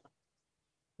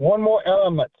 One more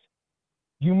element.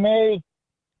 You may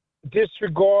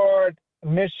disregard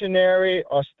missionary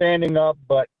or standing up,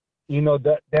 but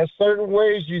there's certain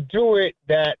ways you do it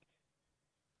that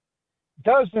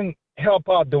doesn't help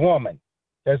out the woman.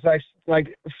 There's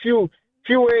like a few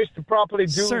few ways to properly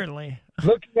do. Certainly.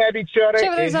 Looking at each other.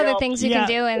 Sure, there's it other helps. things you Yeah, can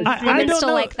do, and I women don't still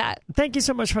know. like that. Thank you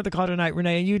so much for the call tonight,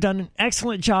 Renee. You've done an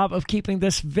excellent job of keeping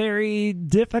this very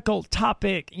difficult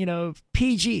topic,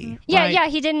 PG. Yeah, right? yeah,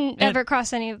 he didn't ever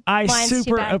cross any I lines. Too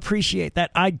super bad. appreciate that.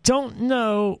 I don't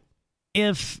know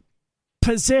if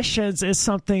positions is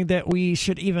something that we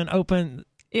should even open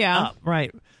Yeah. up,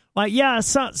 right? Like, yeah,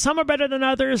 some are better than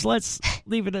others. Let's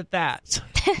leave it at that.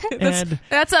 And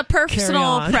That's a personal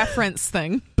on. preference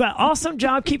thing. but awesome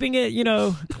job keeping it,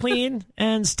 clean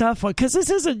and stuff. Because this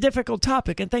is a difficult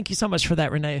topic, and thank you so much for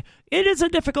that, Renee. It is a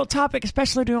difficult topic,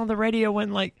 especially doing on the radio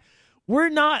when we're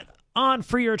not on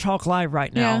Freer Talk Live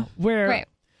right now, Yeah. where Right.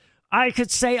 I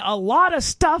could say a lot of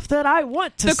stuff that I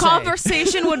want to The say.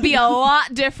 conversation would be a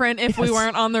lot different if we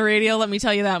weren't on the radio, let me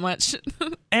tell you that much.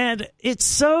 And it's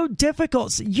so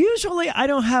difficult. Usually I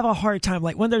don't have a hard time.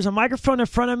 Like when there's a microphone in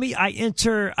front of me, I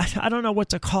enter, I don't know what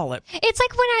to call it. It's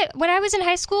like when I was in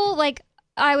high school,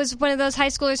 I was one of those high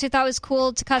schoolers who thought it was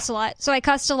cool to cuss a lot. So I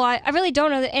cussed a lot. I really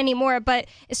don't know that anymore, but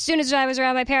as soon as I was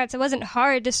around my parents, it wasn't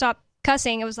hard to stop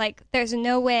cussing. It was like, there's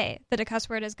no way that a cuss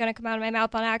word is going to come out of my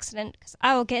mouth on accident because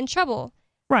I will get in trouble.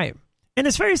 Right. And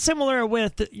it's very similar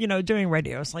with, doing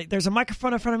radio. It's like there's a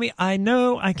microphone in front of me. I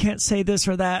know I can't say this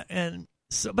or that. And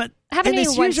so, but Happened to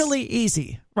it's me once. usually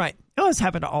easy. Right. It always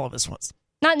happened to all of us once.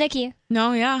 Not Nikki.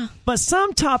 No, yeah. But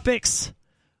some topics,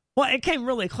 well, it came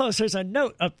really close. There's a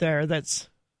note up there that's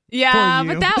Yeah, for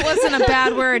you. but that wasn't a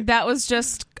bad word. That was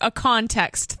just a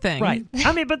context thing. right.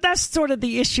 I mean, but that's sort of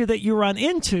the issue that you run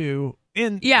into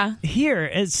in Yeah. here.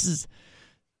 Is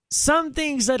some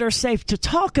things that are safe to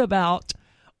talk about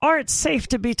aren't safe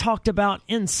to be talked about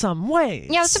in some ways.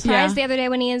 Yeah, I was surprised Yeah. the other day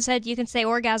when Ian said you can say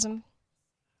orgasm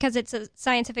because it's a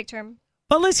scientific term.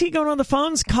 But let's keep going on the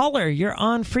phones. Caller, you're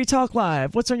on Free Talk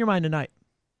Live. What's on your mind tonight?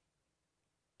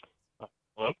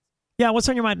 Hello? Yeah, what's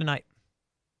on your mind tonight?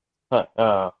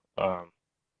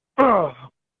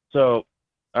 So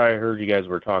I heard you guys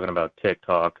were talking about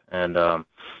TikTok, and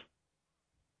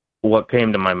what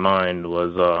came to my mind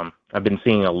was I've been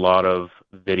seeing a lot of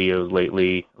videos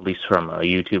lately, at least from a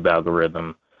YouTube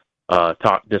algorithm,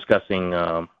 discussing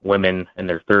women in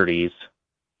their 30s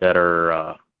that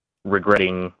are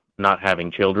regretting not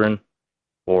having children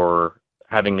or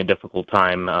having a difficult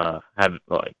time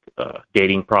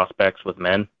dating prospects with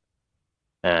men.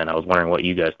 And I was wondering what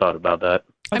you guys thought about that.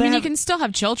 I mean, you can still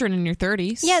have children in your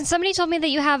 30s. Yeah, and somebody told me that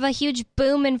you have a huge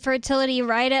boom in fertility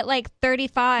right at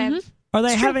 35. Mm-hmm. Are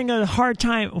they having a hard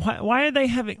time? Why are they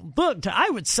having... Look, I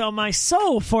would sell my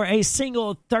soul for a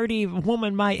single 30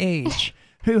 woman my age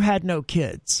who had no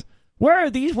kids. Where are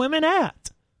these women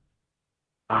at?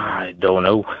 I don't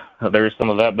know. There's some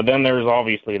of that, but then there's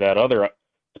obviously that other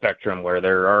spectrum where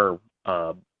there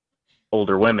are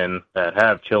older women that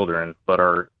have children but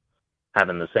are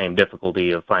having the same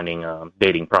difficulty of finding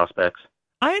dating prospects.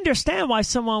 I understand why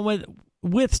someone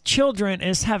with children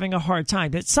is having a hard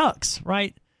time. It sucks,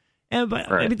 right? But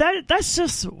Right. I mean,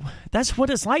 that's what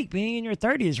it's like being in your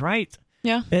 30s, right?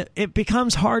 Yeah. It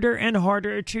becomes harder and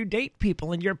harder to date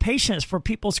people, and your patience for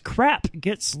people's crap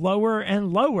gets lower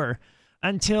and lower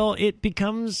until it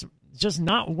becomes just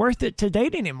not worth it to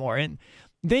date anymore. And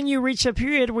then you reach a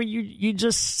period where you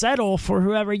just settle for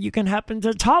whoever you can happen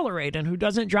to tolerate and who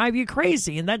doesn't drive you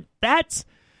crazy. And that's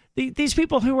these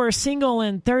people who are single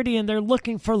and 30 and they're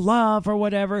looking for love or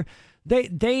whatever,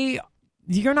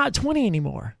 you're not 20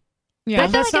 anymore. Yeah.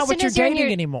 That's not as what soon you're as you're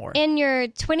dating anymore. In your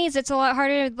 20s, it's a lot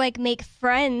harder to make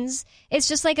friends. It's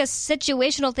just like a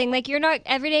situational thing. Like you're not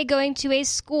every day going to a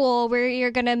school where you're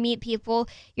gonna meet people.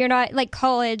 You're not like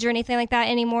college or anything like that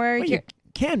anymore. Well, you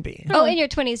can be. Oh, in your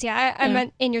 20s, yeah. I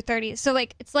meant in your 30s. So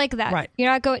it's like that. Right. You're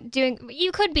not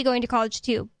you could be going to college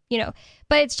too,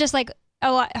 but it's just like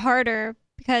a lot harder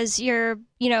because you're,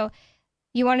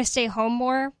 you want to stay home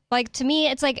more. Like to me,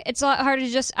 it's a lot harder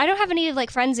to I don't have any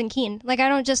friends in Keene. I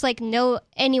don't just know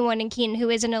anyone in Keene who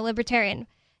isn't a libertarian.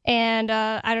 And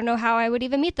I don't know how I would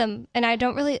even meet them. And I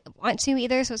don't really want to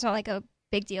either. So it's not a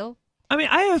big deal. I mean,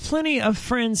 I have plenty of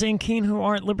friends in Keene who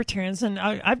aren't libertarians, and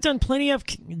I've done plenty of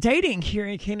dating here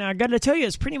in Keene. I got to tell you,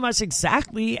 it's pretty much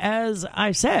exactly as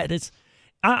I said. It's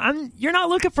you're not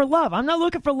looking for love. I'm not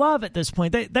looking for love at this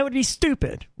point. That would be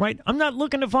stupid, right? I'm not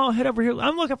looking to fall head over heels.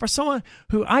 I'm looking for someone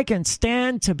who I can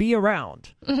stand to be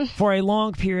around for a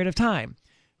long period of time.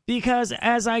 Because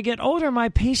as I get older, my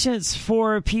patience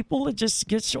for people, it just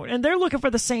gets short. And they're looking for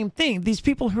the same thing. These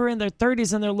people who are in their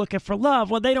 30s and they're looking for love,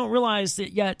 well, they don't realize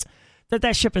it yet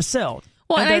that ship has sailed.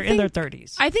 Well, and and they're in their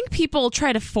 30s. I think people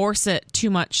try to force it too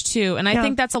much too, and I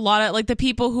think that's a lot of the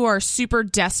people who are super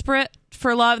desperate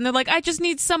for love, and they're like, I just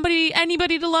need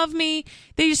anybody to love me.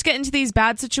 They just get into these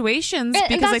bad situations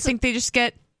because I think they just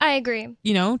get, I agree,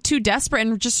 too desperate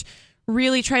and just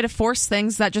really try to force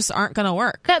things that just aren't going to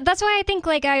work. That's why I think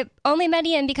I only met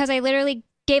Ian because I literally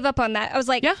gave up on that. I was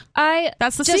like,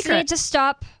 that's the just secret. need to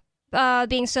stop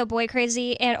being so boy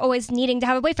crazy and always needing to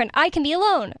have a boyfriend. I can be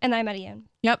alone. And then I met Ian.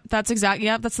 Yep, that's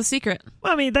the secret.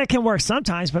 Well, I mean, that can work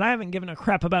sometimes, but I haven't given a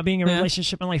crap about being in a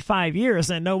relationship in like 5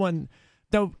 years, and though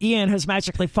Ian has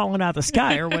magically fallen out of the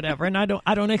sky or whatever, and I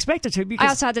don't expect it to, because I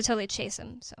also had to totally chase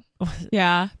him. So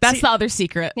yeah, that's the other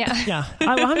secret. Yeah.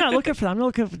 I'm not looking for that. I'm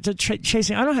looking for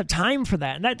chasing. I don't have time for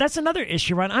that. And that's another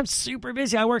issue, right? I'm super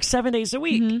busy. I work 7 days a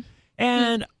week,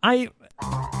 and I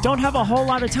don't have a whole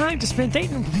lot of time to spend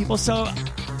dating people, so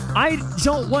I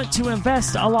don't want to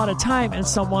invest a lot of time in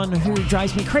someone who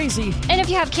drives me crazy. And if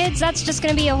you have kids, that's just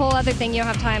going to be a whole other thing you don't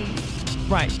have time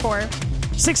for.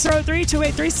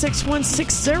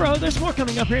 603-283-6160. There's more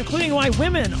coming up here, including why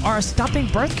women are stopping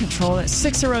birth control at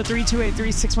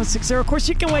 603-283-6160. Of course,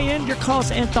 you can weigh in. Your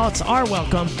calls and thoughts are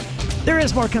welcome. There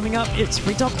is more coming up. It's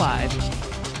Free Talk Live.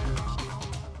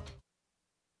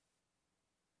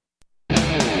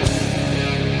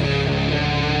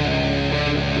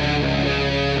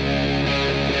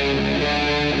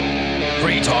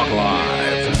 Free Talk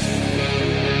Live.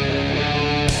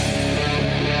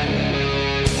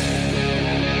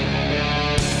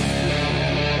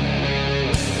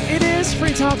 It is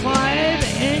Free Talk Live,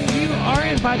 and you are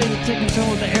invited to take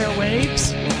control of the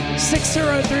airwaves.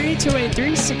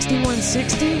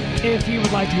 603-283-6160 if you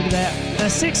would like to do that.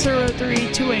 That's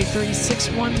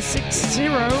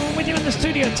 603-283-6160. With you in the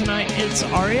studio tonight, it's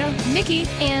Aria, Nikki,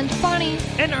 and Bonnie.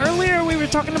 And earlier we were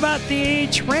talking about the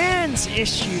trans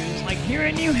issues. Like here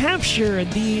in New Hampshire,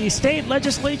 the state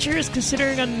legislature is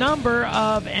considering a number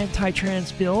of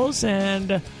anti-trans bills,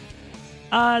 and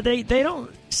they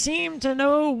don't seem to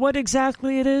know what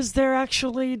exactly it is they're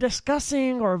actually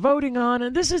discussing or voting on.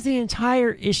 And this is the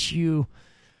entire issue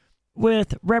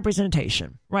with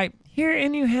representation, right? Here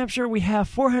in New Hampshire, we have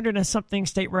 400 and something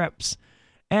state reps,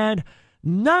 and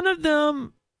none of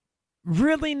them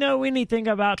really know anything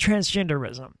about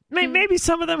transgenderism. Maybe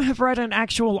some of them have read an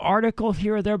actual article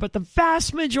here or there, but the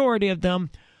vast majority of them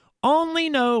only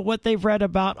know what they've read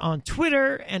about on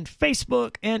Twitter and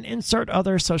Facebook and insert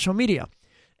other social media.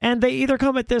 And they either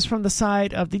come at this from the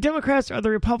side of the Democrats or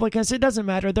the Republicans. It doesn't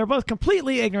matter. They're both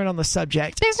completely ignorant on the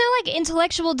subject. There's no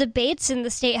intellectual debates in the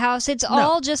State House. It's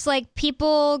all just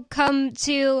people come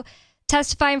to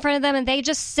testify in front of them, and they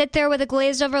just sit there with a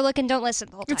glazed over look and don't listen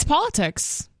the whole time. It's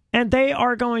politics. And they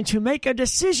are going to make a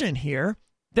decision here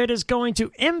that is going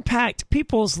to impact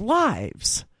people's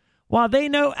lives while they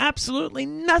know absolutely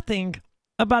nothing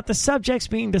about the subjects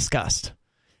being discussed.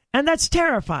 And that's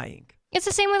terrifying. It's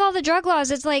the same with all the drug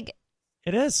laws. It's it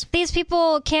is. These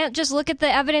people can't just look at the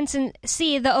evidence and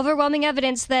see the overwhelming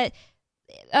evidence that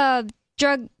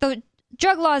drug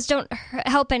laws don't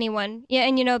help anyone. Yeah,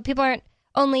 and people aren't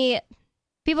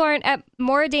at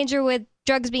more danger with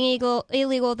drugs being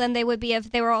illegal than they would be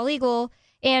if they were all legal.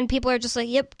 And people are just like,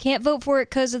 yep, can't vote for it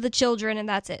because of the children, and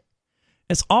that's it.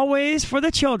 It's always for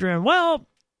the children. Well,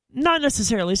 not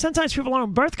necessarily. Sometimes people are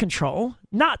on birth control,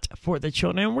 not for the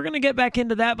children. We're going to get back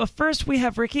into that. But first, we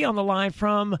have Ricky on the line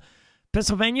from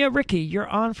Pennsylvania. Ricky, you're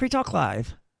on Free Talk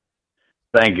Live.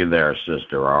 Thank you there,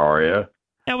 Sister Aria.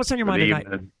 Yeah, what's on your mind tonight?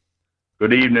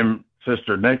 Good evening,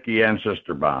 Sister Nikki and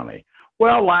Sister Bonnie.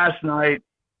 Well, last night,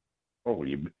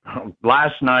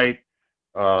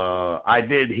 I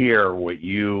did hear what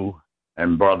you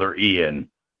and Brother Ian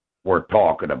were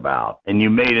talking about, and you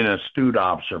made an astute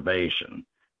observation.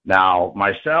 Now,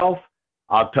 myself,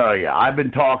 I'll tell you, I've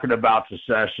been talking about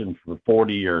secession for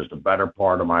 40 years, the better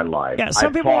part of my life. Yeah,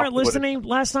 some people weren't listening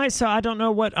last night, so I don't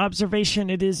know what observation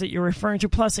it is that you're referring to.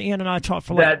 Plus, Ian and I talked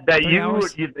for that 3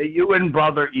 hours. You and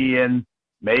Brother Ian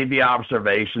made the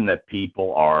observation that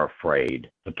people are afraid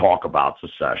to talk about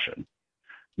secession.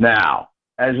 Now,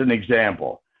 as an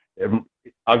example,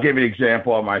 I'll give you an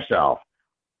example of myself.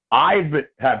 I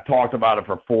have talked about it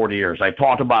for 40 years. I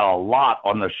talked about it a lot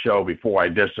on the show before I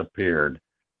disappeared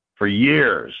for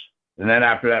years. And then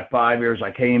after that 5 years,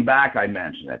 I came back, I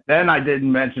mentioned it. Then I didn't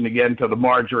mention again to the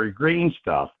Marjorie Greene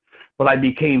stuff. But I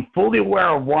became fully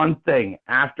aware of one thing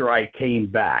after I came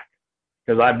back,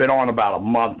 because I've been on about a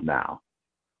month now.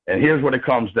 And here's what it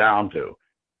comes down to.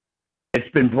 It's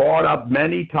been brought up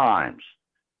many times.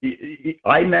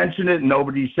 I mentioned it,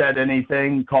 nobody said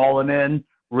anything calling in.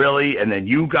 Really, and then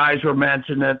you guys were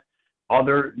mentioning it.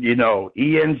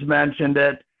 Ian's mentioned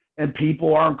it, and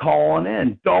people aren't calling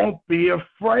in. Don't be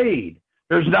afraid.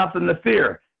 There's nothing to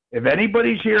fear. if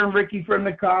anybody's hearing Ricky from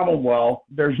the Commonwealth,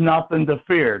 there's nothing to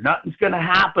fear. Nothing's going to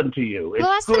happen to you. It's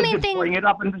that's the good main to thing. bring it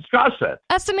up and discuss it.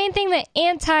 That's the main thing that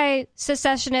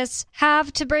anti-secessionists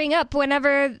have to bring up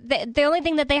whenever the only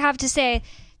thing that they have to say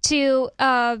to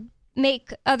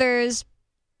make others,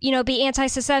 be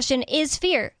anti-secession is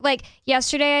fear. Like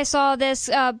yesterday, I saw this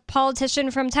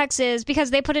politician from Texas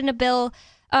because they put in a bill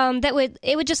that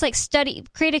would just like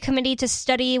create a committee to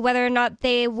study whether or not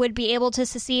they would be able to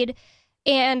secede.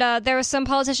 And there was some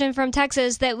politician from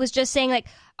Texas that was just saying like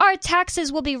our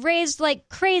taxes will be raised like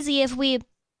crazy if we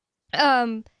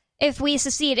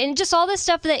secede, and just all this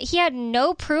stuff that he had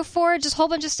no proof for, just a whole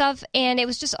bunch of stuff, and it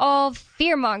was just all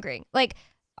fear mongering. Like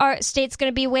our state's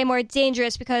going to be way more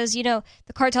dangerous because the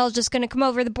cartel is just going to come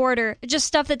over the border. Just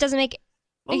stuff that doesn't make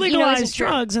legalize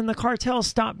drugs and the cartels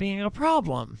stop being a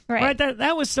problem. Right.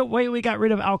 That was the way we got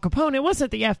rid of Al Capone. It wasn't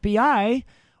the FBI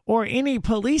or any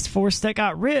police force that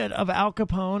got rid of Al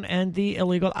Capone and the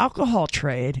illegal alcohol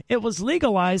trade. It was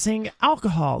legalizing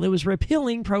alcohol. It was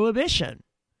repealing prohibition.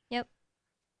 Yep.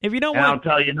 If you don't and want,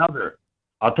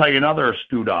 I'll tell you another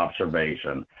astute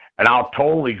observation, and I'll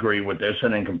totally agree with this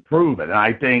and then can prove it. And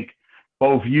I think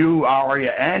both you,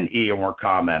 Aria, and Ian were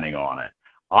commenting on it.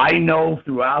 I know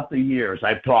throughout the years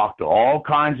I've talked to all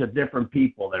kinds of different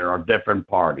people that are different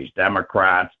parties,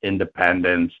 Democrats,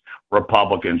 independents,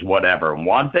 Republicans, whatever. And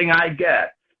one thing I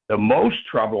get, the most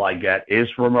trouble I get is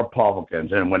from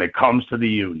Republicans. And when it comes to the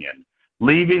union,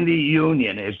 leaving the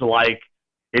union is like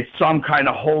it's some kind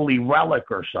of holy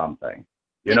relic or something.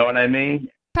 You know what I mean?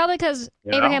 Probably because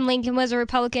Abraham Lincoln was a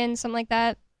Republican, something like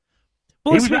that.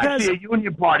 Well, he was actually a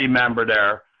Union Party member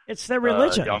there. It's their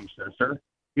religion. Young sister.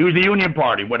 He was the Union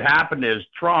Party. What happened is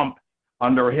Trump,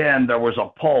 under him, there was a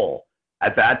poll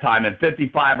at that time, and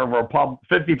 55%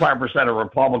 of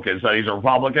Republicans said he's a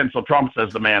Republican, so Trump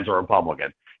says the man's a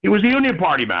Republican. He was a Union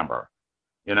Party member,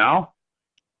 Yeah,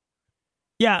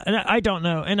 and I don't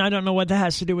know. And I don't know what that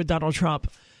has to do with Donald Trump.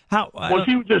 Well,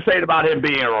 she was just saying about him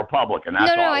being a Republican.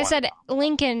 That's No, all I said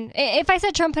Lincoln. If I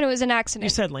said Trump, it was an accident. You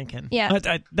said Lincoln.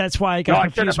 Yeah. That's why I got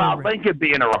confused. I said about Lincoln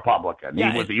being a Republican.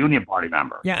 Yeah, he was a Union Party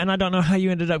member. Yeah, and I don't know how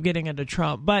you ended up getting into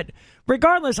Trump. But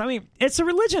regardless, I mean, it's a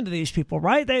religion to these people,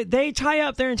 right? They tie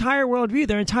up their entire worldview,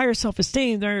 their entire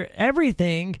self-esteem, their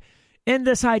everything in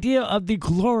this idea of the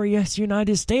glorious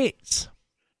United States.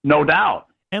 No doubt.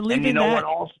 And leaving that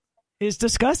is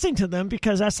disgusting to them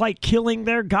because that's like killing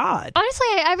their God. Honestly,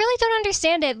 I really don't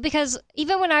understand it because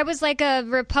even when I was like a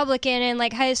Republican in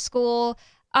like high school,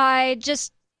 I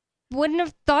just wouldn't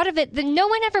have thought of it. No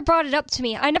one ever brought it up to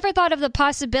me. I never thought of the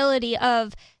possibility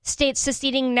of states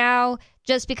seceding now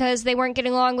just because they weren't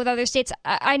getting along with other states.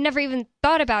 I never even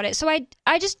thought about it. So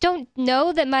I just don't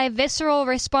know that my visceral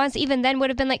response even then would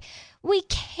have been like, we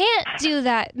can't do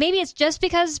that. Maybe it's just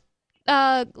because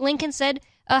Lincoln said,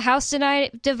 a house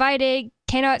divided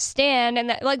cannot stand, and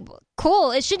that, like,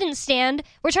 cool, it shouldn't stand.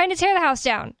 We're trying to tear the house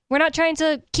down. We're not trying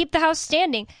to keep the house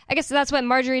standing. I guess that's what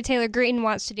Marjorie Taylor Greene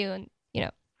wants to do, and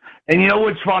And you know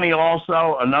what's funny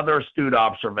also? Another astute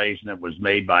observation that was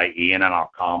made by Ian, and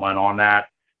I'll comment on that.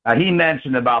 He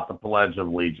mentioned about the Pledge of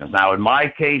Allegiance. Now, in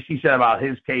my case, he said about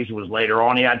his case it was later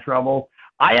on he had trouble.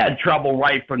 I had trouble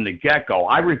right from the get-go.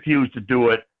 I refused to do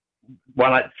it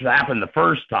when it happened the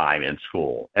first time in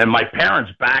school, and my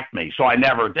parents backed me, so I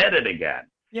never did it again.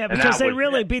 Yeah, because they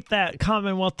really beat that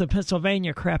Commonwealth of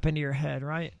Pennsylvania crap into your head,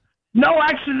 right? No,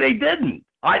 actually, they didn't.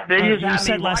 You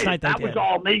said last night they did. That was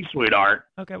all me, sweetheart.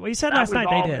 Okay, well, you said last night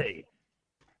they did. Me.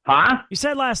 Huh? You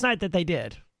said last night that they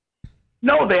did.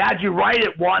 No, they had you write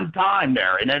it one time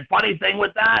there. And then funny thing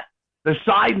with that, the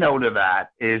side note of that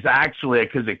is actually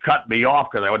because it cut me off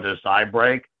because I went to a side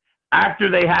break. After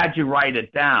they had you write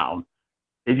it down,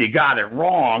 if you got it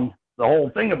wrong, the whole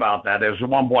thing about that is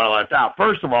one point I left out.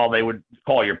 First of all, they would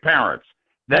call your parents.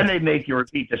 Then they make you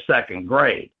repeat the second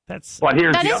grade. That is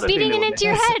beating it into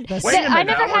your head. I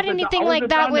never had anything like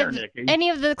that with any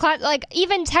of the class. Like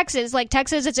even Texas,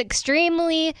 it's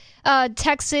extremely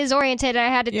Texas oriented. I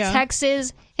had a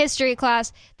Texas history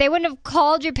class. They wouldn't have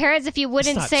called your parents if you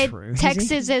wouldn't say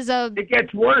Texas is a. It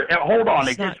gets worse. Hold on,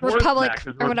 it gets worse. Republic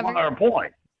or whatever. One other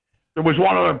point. There was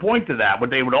one other point to that.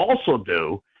 What they would also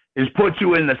do is put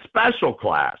you in the special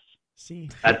class. See,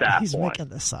 at that he's point.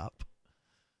 making this up.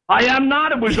 I am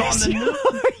not. It was on the news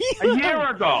a year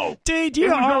ago. Dude,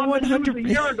 you are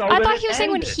 100%. I thought he was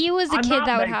saying when he was a kid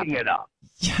that would happen. It up.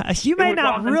 Yeah, you may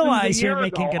not realize you're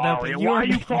making it up. Why are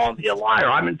you calling me a liar?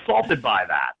 I'm insulted by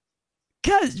that.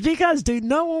 Because, dude,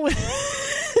 no one.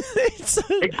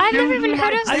 I've never even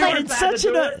heard of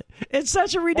it's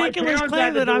such a ridiculous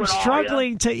claim that I'm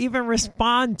struggling to even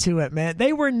respond to it, man.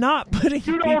 They were not putting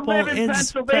You people don't live in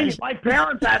Pennsylvania. My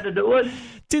parents had to do it.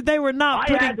 Dude, they were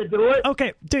not I had to do it.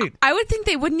 Okay, dude. I would think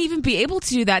they wouldn't even be able to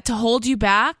do that, to hold you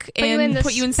back and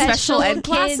put you in special ed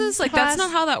classes. Like, that's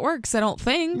not how that works, I don't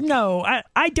think. No,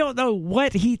 I don't know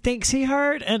what he thinks he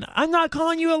heard, and I'm not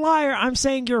calling you a liar. I'm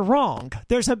saying you're wrong.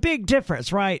 There's a big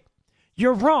difference, right?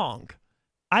 You're wrong.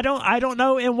 I don't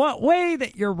know in what way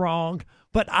that you're wrong,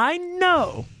 but I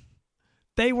know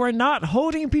they were not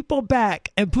holding people back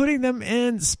and putting them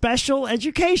in special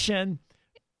education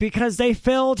because they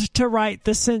failed to write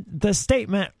the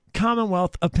statement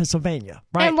Commonwealth of Pennsylvania,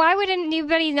 right? And why would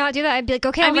anybody not do that? I'd be like,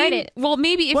 okay, I'll write it. Well,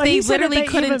 maybe if they literally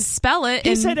couldn't spell it.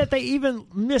 He said if they even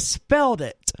misspelled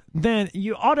it, then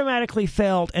you automatically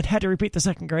failed and had to repeat the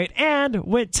second grade and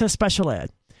went to special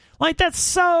ed. Like, that's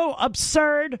so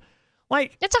absurd.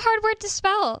 Like, it's a hard word to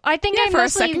spell. I think I for a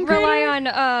mostly second rely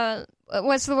on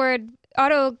what's the word?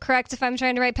 Autocorrect if I'm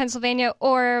trying to write Pennsylvania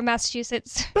or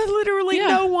Massachusetts. But literally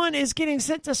no one is getting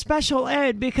sent to special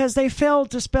ed because they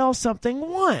failed to spell something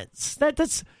once.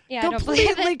 That's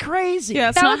completely crazy.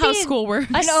 Yeah, that's not how school works.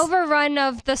 An overrun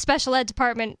of the special ed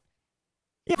department.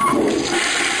 Yeah.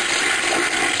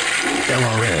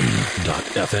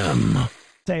 LRN.FM.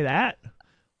 Say that.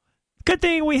 Good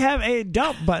thing we have a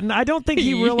dump button. I don't think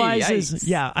he realizes.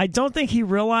 Yeah, I don't think he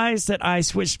realized that I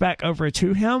switched back over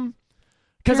to him.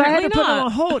 Because I had to put him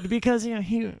on hold because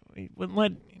he wouldn't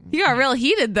let. He got real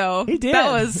heated though. He did.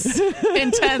 That was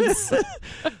intense.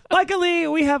 Luckily,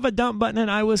 we have a dump button, and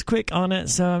I was quick on it.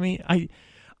 So I mean,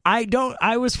 I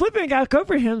was flipping back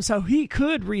over him so he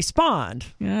could respond.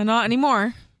 Yeah, not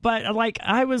anymore. But like,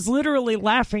 I was literally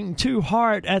laughing too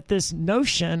hard at this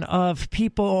notion of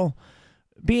people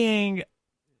being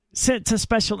sent to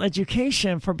special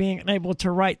education for being unable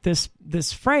to write this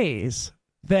phrase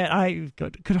that I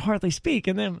could hardly speak,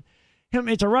 and then him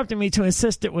interrupting me to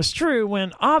insist it was true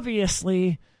when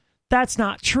obviously that's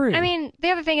not true. I mean,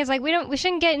 the other thing is, like, we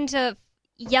shouldn't get into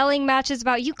yelling matches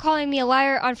about you calling me a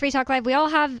liar on Free Talk Live. We all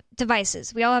have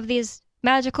devices. We all have these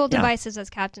magical devices,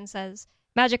 as Captain says,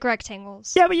 magic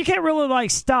rectangles. Yeah, but you can't really like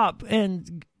stop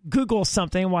and Google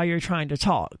something while you're trying to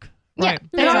talk. Right.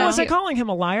 Yeah, and I wasn't calling him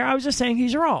a liar. I was just saying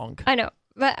he's wrong. I know.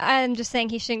 But I'm just saying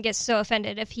he shouldn't get so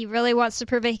offended. If he really wants to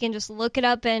prove it, he can just look it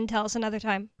up and tell us another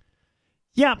time.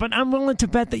 Yeah, but I'm willing to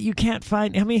bet that you can't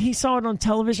find. I mean, he saw it on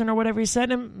television or whatever he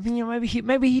said, and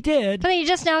maybe he did. But he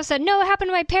just now said, "No, it happened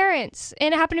to my parents,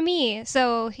 and it happened to me."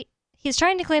 So he's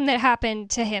trying to claim that it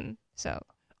happened to him. So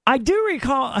I do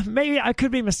recall. Maybe I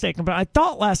could be mistaken, but I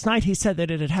thought last night he said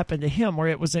that it had happened to him, or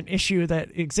it was an issue that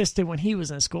existed when he was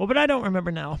in school. But I don't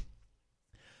remember now.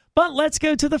 But let's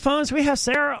go to the phones. We have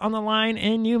Sarah on the line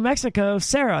in New Mexico.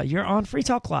 Sarah, you're on Free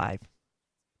Talk Live.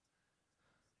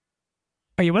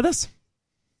 Are you with us?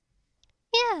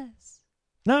 Yes.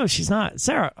 No, she's not.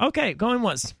 Sarah. Okay, going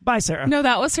once. Bye, Sarah. No,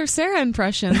 that was her Sarah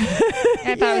impression.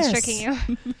 I thought I was tricking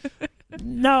you.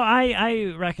 No,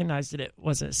 I recognized that it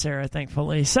wasn't Sarah,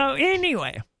 thankfully. So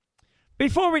anyway,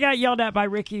 before we got yelled at by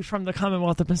Ricky from the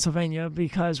Commonwealth of Pennsylvania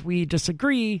because we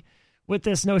disagree with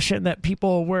this notion that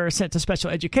people were sent to special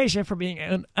education for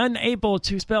being unable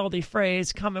to spell the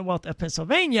phrase Commonwealth of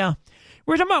Pennsylvania,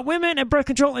 we're talking about women and birth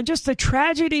control and just the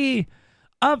tragedy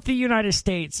of the United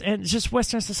States and just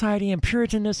Western society and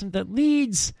Puritanism that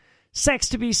leads sex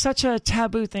to be such a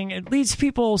taboo thing. It leads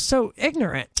people so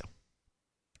ignorant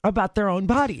about their own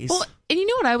bodies. Well, and you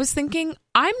know what I was thinking?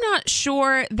 I'm not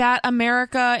sure that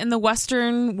America in the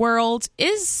Western world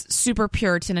is super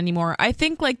Puritan anymore. I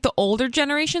think like the older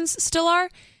generations still are,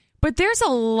 but there's a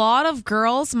lot of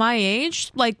girls my age,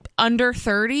 like under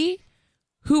 30,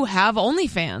 who have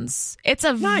OnlyFans. It's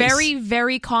a very,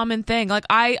 very common thing. Like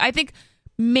I think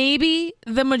maybe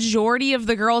the majority of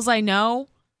the girls I know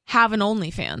have an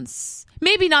OnlyFans.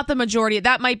 Maybe not the majority.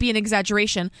 That might be an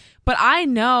exaggeration. But I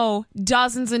know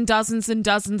dozens and dozens and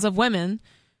dozens of women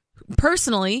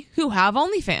personally who have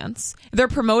OnlyFans. They're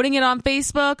promoting it on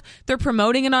Facebook. They're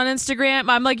promoting it on Instagram.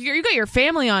 I'm like, you got your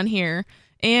family on here.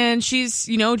 And she's,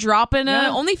 dropping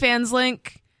an OnlyFans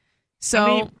link.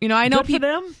 So, I know people. For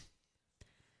them.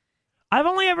 I've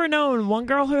only ever known one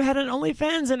girl who had an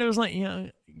OnlyFans, and it was like,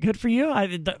 good for you.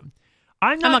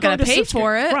 I'm not going to pay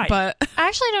for it, right. But I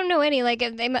actually don't know any. Like,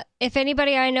 if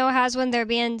anybody I know has one, they're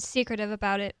being secretive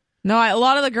about it. No, a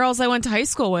lot of the girls I went to high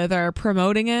school with are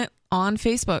promoting it on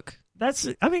Facebook.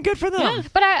 Good for them. Yeah,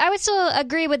 but I would still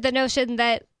agree with the notion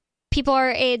that people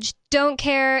our age don't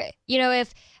care.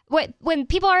 When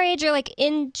people our age are like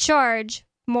in charge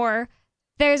more,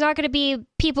 there's not going to be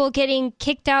people getting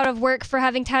kicked out of work for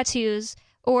having tattoos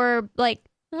or like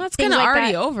Well, that's things kind of like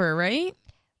already that. over, right?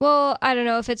 Well, I don't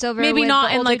know if it's over. Maybe with not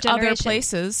the in older like other generation.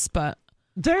 places, but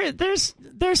There's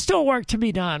still work to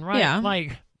be done, right? Yeah.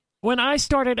 Like when I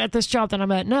started at this job that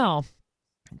I'm at now,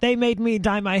 they made me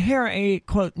dye my hair a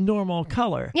quote normal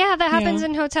color. Yeah, that happens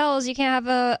in hotels. You can't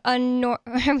have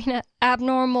an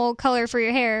abnormal color for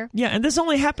your hair. Yeah, and this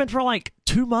only happened for like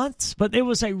 2 months, but it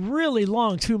was a really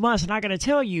long 2 months, and I got to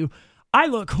tell you, I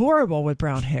look horrible with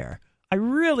brown hair. I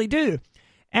really do.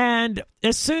 And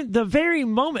the very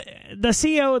moment the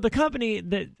CEO of the company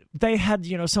that they had,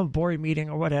 some board meeting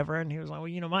or whatever, and he was like,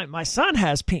 well, my son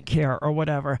has pink hair or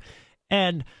whatever,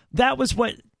 and that was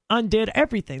what undid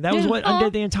everything. That was what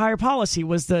undid the entire policy.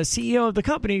 Was the CEO of the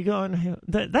company going,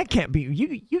 that can't be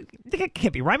that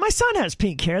can't be right. My son has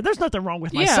pink hair. There's nothing wrong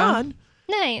with my son.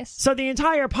 Nice. So the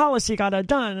entire policy got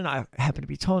undone, and I happened to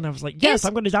be told, and I was like, yes,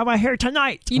 I'm going to dye my hair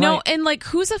tonight. You know, and like,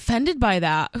 who's offended by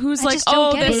that? Who's I like, just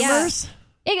don't get it, this yeah.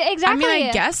 Exactly. I mean,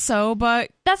 I guess so,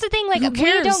 but that's the thing. Like, who we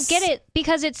cares? don't get it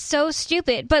because it's so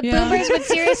stupid. But Yeah. boomers would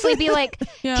seriously be like,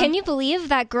 Yeah. "Can you believe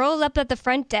that girl up at the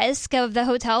front desk of the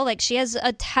hotel? Like, she has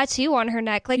a tattoo on her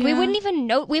neck. Like, we Yeah. wouldn't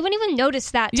even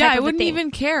notice that. yeah, type I of a wouldn't thing. even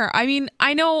care. I mean,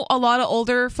 I know a lot of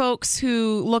older folks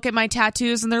who look at my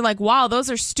tattoos and they're like, wow,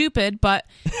 those are stupid, but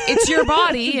it's your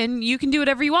body and you can do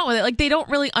whatever you want with it. Like, they don't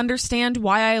really understand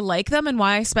why I like them and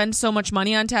why I spend so much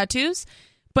money on tattoos,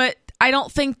 but I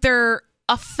don't think they're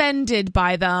offended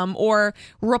by them or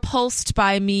repulsed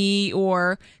by me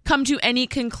or come to any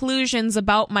conclusions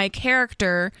about my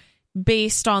character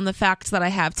based on the fact that I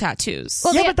have tattoos.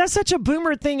 Well, but that's such a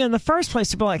boomer thing in the first place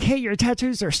to be like, hey, your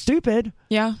tattoos are stupid.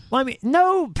 Yeah. Well, I mean,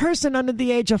 no person under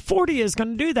the age of 40 is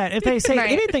going to do that. If they say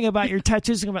Right. anything about your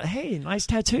tattoos, they're going to be like, hey, nice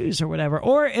tattoos or whatever.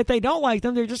 Or if they don't like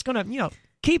them, they're just going to,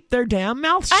 keep their damn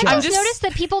mouth shut. I just noticed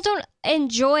that people don't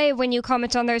enjoy when you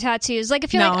comment on their tattoos. Like,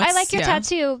 if you're No, like, I it's- like your yeah.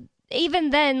 tattoo, even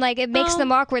then, like, it makes Well-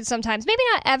 them awkward sometimes. Maybe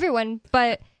not everyone,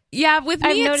 but Yeah, with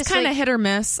I've me, it's noticed, kind of like- hit or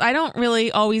miss. I don't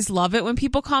really always love it when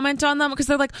people comment on them because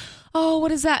they're like, "Oh, what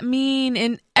does that mean?"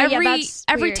 And Oh, yeah, every that's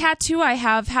weird. tattoo I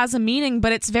have has a meaning,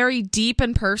 but it's very deep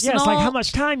and personal. Yeah, it's like how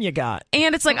much time you got.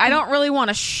 And it's like I don't really want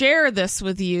to share this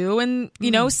with you. And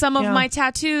some of yeah. my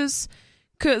tattoos,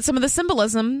 some of the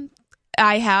symbolism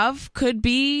I have could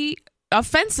be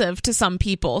offensive to some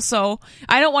people. So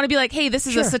I don't want to be like, hey, this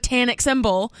is a satanic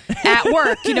symbol at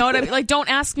work. You know what I mean? Like, don't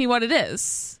ask me what it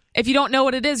is. If you don't know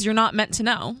what it is, you're not meant to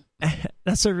know.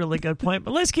 That's a really good point.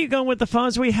 But let's keep going with the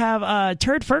phones. We have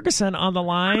Turd Ferguson on the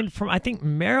line from, I think,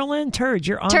 Maryland. Turd,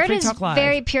 you're on Turd Free is Talk Live.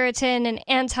 very Puritan and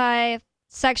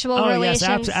anti-sexual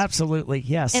relations yes, absolutely,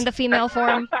 yes. in the female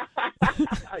form.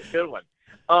 Good one.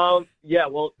 Yeah,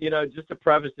 well, just to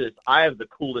preface this, I have the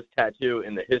coolest tattoo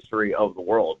in the history of the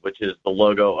world, which is the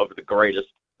logo of the greatest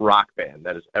rock band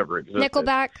that has ever existed.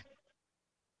 Nickelback,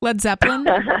 Led Zeppelin.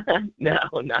 No,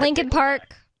 not Linkin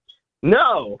Park.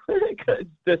 No,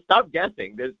 stop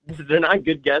guessing. They're not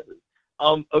good guesses.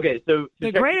 Okay, so the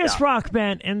check this greatest out. rock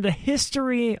band in the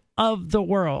history of the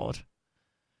world.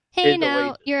 Hey Is now,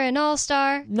 Oasis. you're an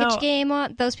all-star. No. Get your game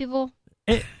on. Those people.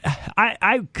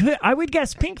 I would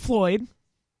guess Pink Floyd.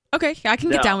 Okay, I can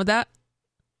get No. down with that.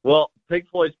 Well, Pink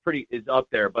Floyd's is up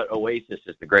there, but Oasis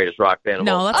is the greatest rock band of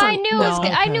No, all that's time. I knew no. it was.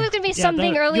 I knew it was gonna be Yeah,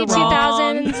 something you're early wrong.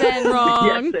 2000s and Wrong.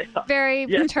 Yes, they are. very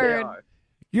Yes, they turd. are.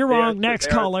 You're They wrong. are- Next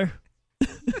they are- caller.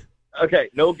 Okay,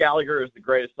 Noel Gallagher is the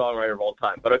greatest songwriter of all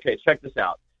time. But okay, check this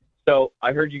out. So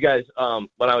I heard you guys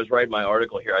when I was writing my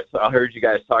article here. I heard you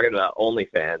guys talking about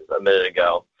OnlyFans a minute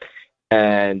ago,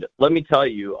 and let me tell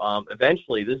you,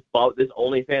 eventually this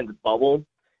OnlyFans bubble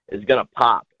is gonna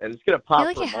pop, and it's gonna I pop. feel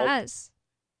like for it has.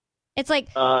 It's like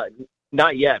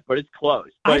not yet, but it's close.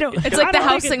 I But don't- It's I like the don't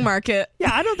think housing market.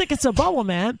 Yeah, I don't think it's a bubble,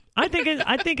 man. I think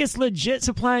it's legit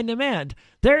supply and demand.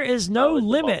 There is no it's a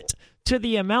limit to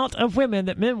the amount of women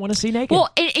that men want to see naked. Well,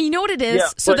 and you know what it is? Yeah,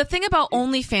 So but- the thing about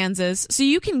OnlyFans is, so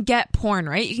you can get porn,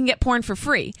 right? You can get porn for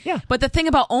free. Yeah. But the thing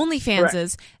about OnlyFans Correct.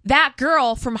 is that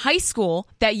girl from high school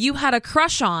that you had a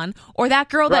crush on, or that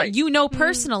girl Right. that you know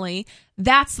personally,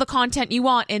 that's the content you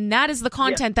want. And that is the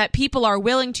content that people are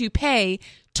willing to pay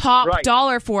top Right.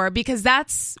 dollar for because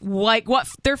that's like what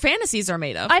their fantasies are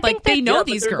made of. I like think they that- know Yeah, but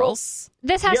these there's girls.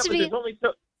 this has yeah, to but be.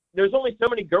 there's only so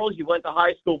many girls you went to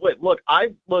high school with. Look, I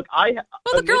Well,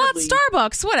 the girl at admittedly-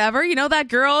 Starbucks, whatever. You know, that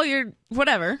girl, you're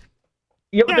whatever.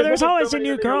 Yeah, but yeah, there's only always so a many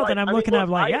new women girl who are that I'm like- looking I mean, at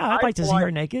like, look, yeah, I'd like to see fly-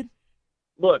 her naked.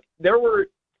 Look, there were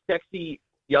sexy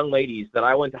young ladies that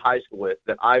I went to high school with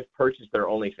that I've purchased their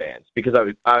OnlyFans because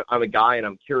I'm a guy and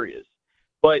I'm curious.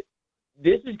 But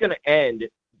this is going to end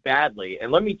badly,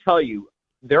 and let me tell you,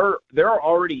 there are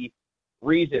already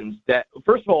reasons that.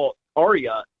 First of all,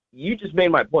 Arya you just made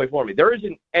my point for me. There is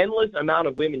an endless amount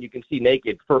of women you can see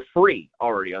naked for free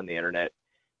already on the internet.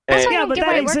 That's why I Yeah, don't but get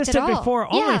why that it worked existed at all. before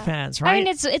Yeah. OnlyFans, right? I mean,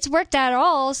 it's worked at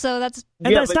all, so that's...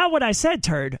 And Yeah, that's but- not what I said,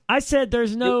 Turd. I said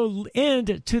there's no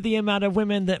end to the amount of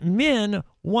women that men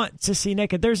want to see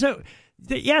naked. There's no...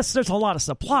 Yes, there's a lot of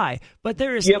supply, but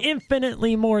there is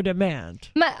infinitely more demand.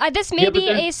 This may but be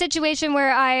there's- a situation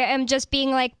where I am just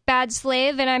being like bad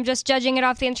slave and I'm just judging it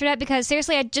off the internet because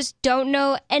seriously, I just don't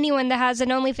know anyone that has an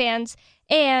OnlyFans.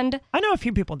 And I know a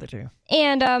few people that do.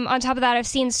 And on top of that, I've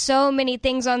seen so many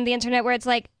things on the internet where it's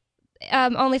like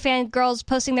OnlyFans girls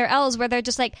posting their L's where they're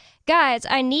just like, guys,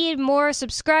 I need more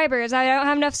subscribers. I don't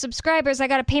have enough subscribers. I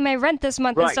got to pay my rent this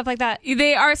month and Right. stuff like that.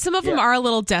 They are. Some of them are a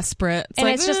little desperate. And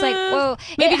it's just like, whoa.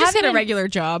 maybe just having get a regular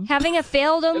job. Having a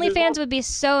failed OnlyFans would be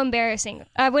so embarrassing.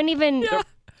 I wouldn't even...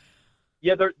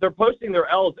 Yeah, they're posting their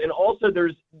L's, and also there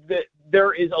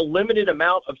is a limited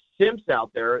amount of simps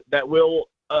out there that will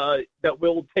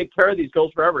take care of these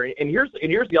girls forever. And here's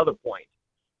the other point.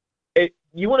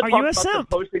 You want to Are talk you a about them simp?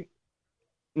 posting?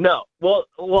 No. Well,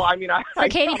 I mean, I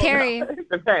Katy don't Perry. know. It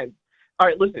depends. All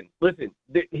right, listen.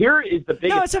 Here is the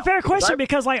biggest. No, it's a fair challenge, question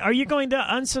because, like, are you going to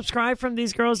unsubscribe from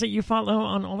these girls that you follow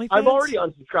on OnlyFans? I've already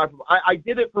unsubscribed from. I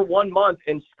did it for 1 month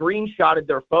and screenshotted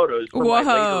their photos for my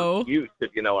Whoa. later use,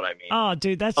 if you know what I mean. Oh,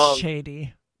 dude, that's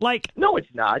shady. Like, no,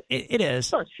 it's not. It is.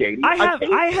 It's not shady. I have paid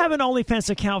for it. an OnlyFans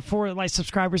account for like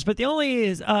subscribers, but the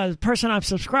only person I'm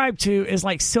subscribed to is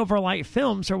like Silverlight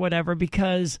Films or whatever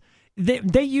because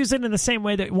they use it in the same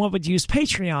way that one would use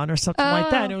Patreon or something like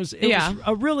that. And it was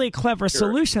a really clever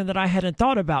solution that I hadn't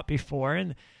thought about before.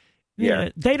 And you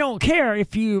know, they don't care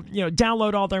if you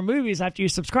download all their movies after you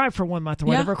subscribe for 1 month or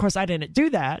whatever. Of course, I didn't do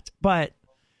that, but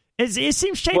it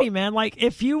seems shady, man. Like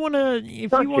if you want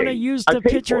to use the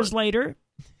pictures later.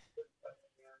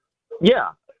 Yeah,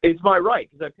 it's my right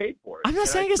because I paid for it. I'm not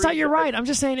saying it's not your right. I'm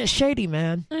just saying it's shady,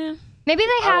 man. Maybe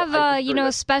they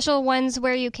have, special ones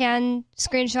where you can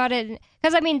screenshot it.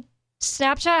 Because, I mean,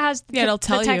 Snapchat has it'll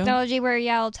tell the you. technology where,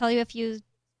 it'll tell you if you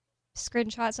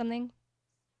screenshot something.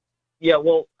 Yeah,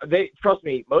 well, trust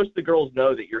me, most of the girls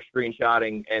know that you're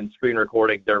screenshotting and screen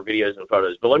recording their videos and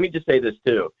photos. But let me just say this,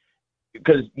 too,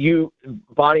 because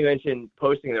Bonnie mentioned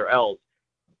posting their L's.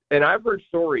 And I've heard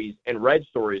stories and read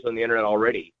stories on the internet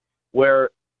already where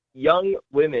young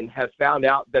women have found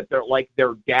out that they're like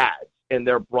their dads and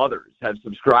their brothers have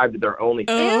subscribed to their OnlyFans.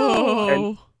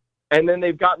 Oh. And then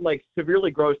they've gotten like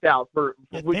severely grossed out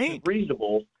which is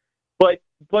reasonable. But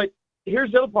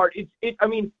here's the other part. I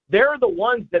mean, they're the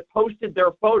ones that posted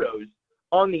their photos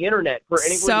on the internet for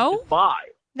anyone to buy.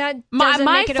 That My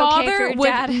make it okay for father your would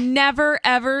dad. never,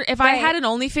 ever, if I Right. had an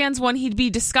OnlyFans, one, he'd be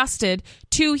disgusted.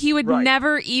 Two, he would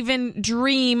never even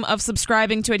dream of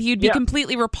subscribing to it. He would be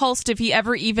completely repulsed if he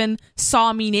ever even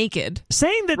saw me naked.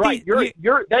 Saying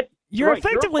that you're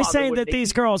effectively saying that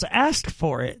these girls asked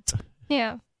for it.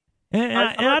 Yeah. And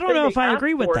I don't know if I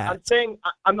agree with that. I'm saying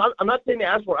I'm not saying they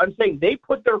asked for it. I'm saying they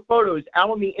put their photos out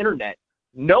on the internet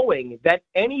knowing that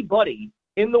anybody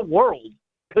in the world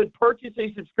could purchase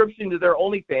a subscription to their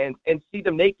OnlyFans and see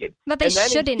them naked. But they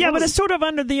shouldn't. Yeah, but it's sort of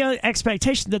under the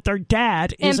expectation that their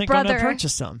dad And isn't going to brother.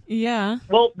 purchase them. Yeah.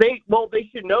 Well, they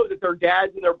should know that their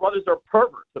dads and their brothers are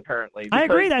perverts, apparently. I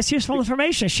agree. because- That's useful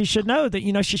information. She should know that,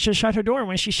 she should shut her door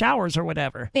when she showers or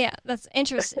whatever. Yeah, that's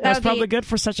interesting. That's That would probably be, good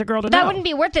for such a girl to know. That wouldn't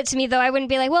be worth it to me, though. I wouldn't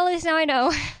be like, well, at least now I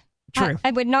know. True.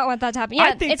 I would not want that to happen.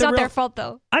 Yeah, think it's the not real- their fault,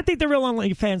 though. I think the real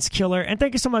OnlyFans killer, and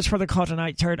thank you so much for the call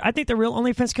tonight, Turd. I think the real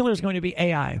OnlyFans killer is going to be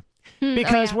AI.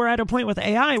 Because we're at a point with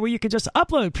AI where you can just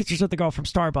upload pictures of the girl from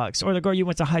Starbucks or the girl you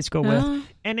went to high school with,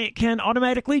 and it can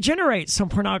automatically generate some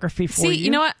pornography for you. See,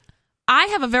 you know what? I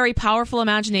have a very powerful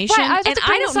imagination, Right, I was about and to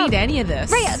bring I this don't need up. any of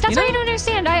this. Right, that's what I don't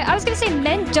understand. I was going to say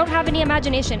men don't have any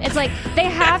imagination. It's like they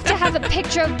have to have a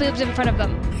picture of boobs in front of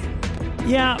them.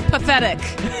 Yeah. Pathetic.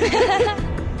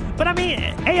 But I mean,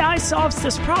 AI solves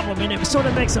this problem, and it sort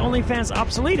of makes OnlyFans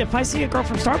obsolete. If I see a girl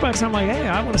from Starbucks, I'm like, hey,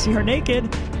 I want to see her naked,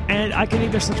 and I can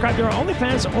either subscribe to her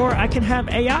OnlyFans, or I can have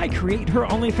AI create her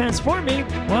OnlyFans for me.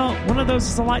 Well, one of those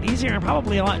is a lot easier and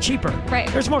probably a lot cheaper. Right.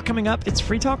 There's more coming up. It's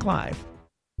Free Talk Live.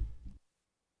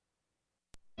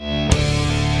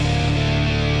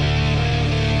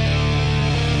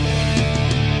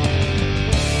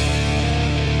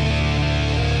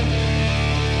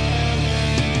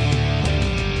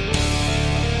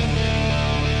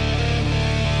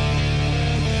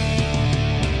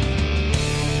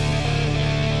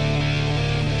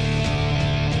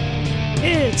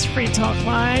 It's is Free Talk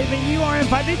Live, and you are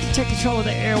invited to take control of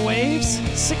the airwaves.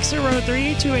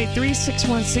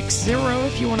 603-283-6160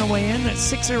 if you want to weigh in.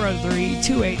 That's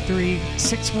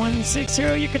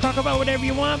 603-283-6160. You can talk about whatever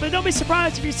you want, but don't be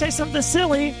surprised if you say something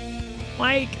silly.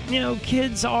 Like,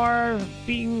 kids are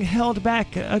being held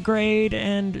back a grade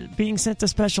and being sent to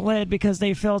special ed because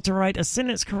they failed to write a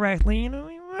sentence correctly.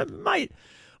 It might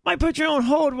put you on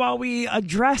hold while we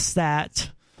address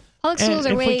that. Public schools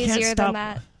are way easier than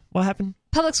that. What happened?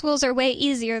 Public schools are way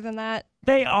easier than that.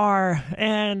 They are.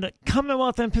 And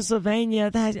Commonwealth in Pennsylvania,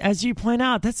 that, as you point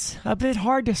out, that's a bit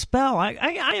hard to spell.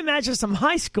 I imagine some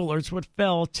high schoolers would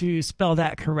fail to spell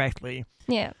that correctly.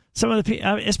 Yeah. Some of the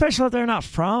people, especially if they're not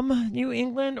from New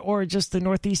England or just the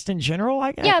Northeast in general.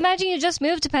 Imagine you just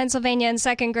moved to Pennsylvania in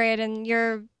second grade and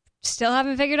you're still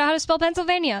haven't figured out how to spell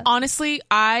Pennsylvania. Honestly,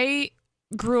 I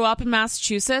grew up in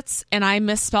Massachusetts and I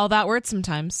misspell that word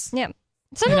sometimes. Yeah.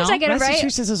 Sometimes I get it right.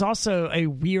 Massachusetts is also a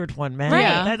weird one, man. Right.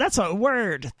 Yeah. That's a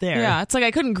word there. Yeah, it's like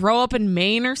I couldn't grow up in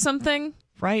Maine or something.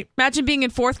 Right. Imagine being in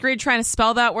fourth grade trying to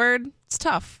spell that word. It's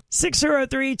tough.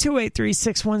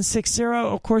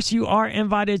 603-283-6160. Of course, you are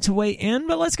invited to weigh in,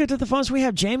 but let's go to the phones. We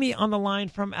have Jamie on the line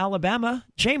from Alabama.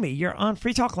 Jamie, you're on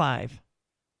Free Talk Live.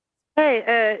 Hey,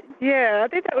 I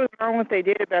think that was wrong what they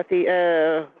did about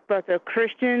the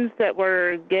Christians that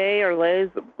were gay or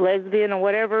lesbian or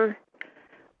whatever.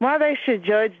 Why they should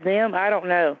judge them, I don't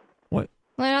know. What?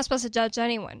 Well, they're not supposed to judge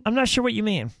anyone. I'm not sure what you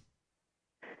mean.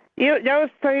 I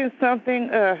was saying something,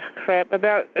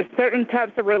 about certain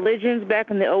types of religions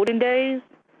back in the olden days.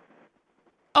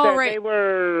 Oh, right. They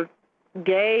were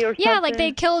gay or something. Yeah, like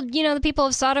they killed, the people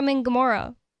of Sodom and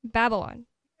Gomorrah, Babylon.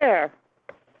 Yeah.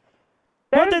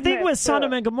 Well, the thing with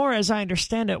Sodom and Gomorrah, as I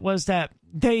understand it, was that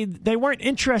they weren't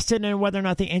interested in whether or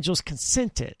not the angels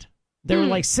consented. They were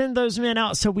like, send those men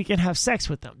out so we can have sex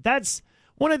with them. That's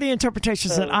one of the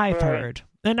interpretations that I've heard.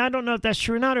 And I don't know if that's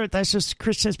true or not, or if that's just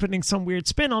Christians putting some weird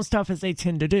spin on stuff as they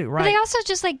tend to do, right? But they also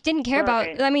just didn't care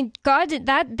about. I mean,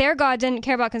 their God didn't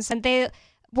care about consent.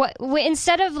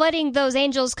 Instead of letting those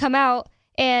angels come out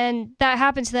and that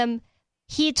happened to them,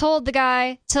 he told the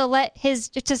guy to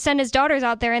send his daughters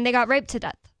out there, and they got raped to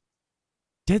death.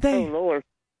 Did they? Oh Lord.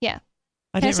 Yeah.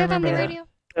 Can I say that on the radio?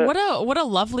 What a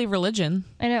lovely religion.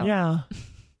 I know. Yeah.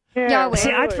 Yahweh.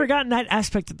 See, I'd forgotten that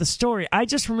aspect of the story. I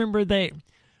just remember that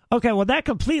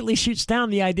completely shoots down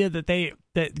the idea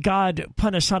that God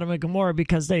punished Sodom and Gomorrah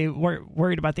because they were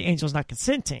worried about the angels not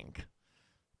consenting.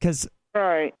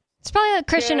 Right. It's probably a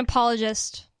Christian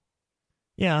apologist.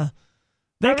 Yeah.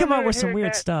 They come up with some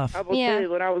weird stuff. I will tell you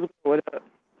when I was growing up.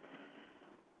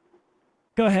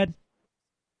 Go ahead.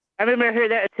 I remember hearing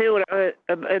that too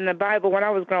in the Bible when I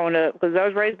was growing up because I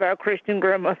was raised by a Christian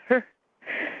grandmother.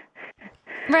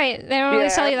 Right. They don't really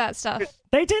tell you that stuff.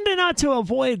 They tended not to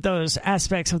avoid those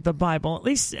aspects of the Bible.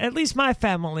 At least my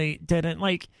family didn't.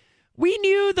 Like, we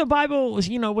knew the Bible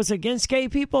was against gay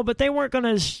people, but they weren't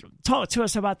going to talk to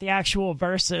us about the actual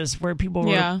verses where people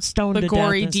were stoned to death. The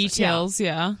gory details,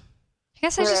 yeah. I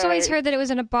guess I just always heard that it was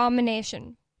an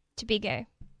abomination to be gay.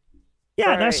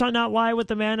 Yeah, thou shalt not lie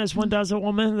with a man as one does a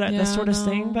woman, that sort of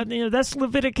thing. But that's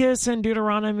Leviticus and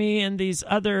Deuteronomy and these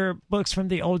other books from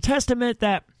the Old Testament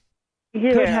that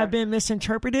could have been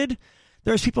misinterpreted.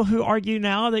 There's people who argue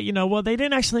now that, they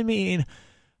didn't actually mean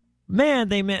man,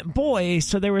 they meant boy.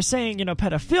 So they were saying,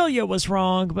 pedophilia was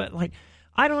wrong. But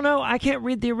I don't know. I can't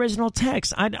read the original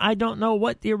text. I don't know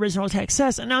what the original text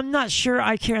says. And I'm not sure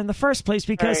I care in the first place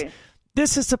because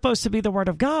this is supposed to be the word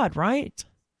of God, right?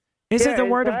 Isn't the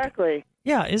word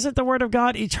isn't the word of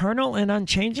God eternal and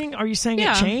unchanging? Are you saying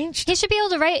it changed? He should be able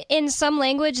to write in some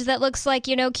language that looks like,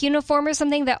 cuneiform or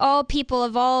something that all people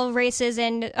of all races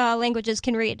and languages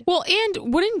can read. Well,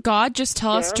 and wouldn't God just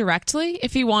tell us directly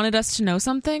if he wanted us to know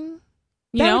something?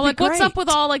 What's up with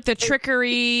all the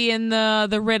trickery and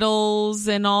the riddles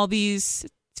and all these?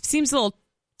 It seems a little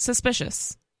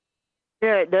suspicious.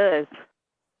 Yeah, it does.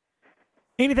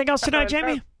 Anything else tonight,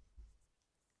 Jamie?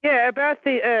 Yeah, about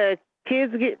the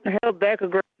kids getting held back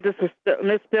just for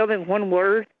misspelling one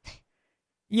word.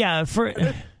 Yeah,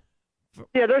 there's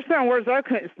some words I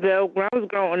couldn't spell when I was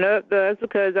growing up. That's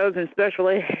because I was in special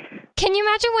ed. Can you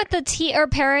imagine what the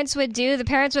parents would do? The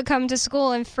parents would come to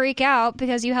school and freak out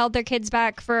because you held their kids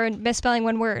back for misspelling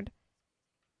one word.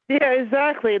 Yeah,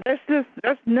 exactly. That's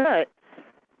nuts.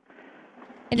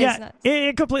 It is nuts.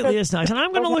 It completely is nuts. And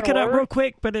I'm going to look it up real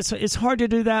quick, but it's hard to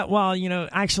do that while,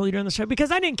 actually doing the show because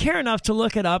I didn't care enough to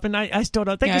look it up, and I still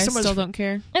don't. Thank you so much. I still don't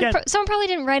care. And someone probably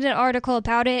didn't write an article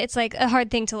about it. It's a hard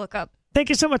thing to look up. Thank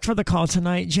you so much for the call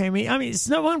tonight, Jamie. I mean,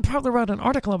 no one probably wrote an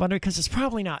article about it because it's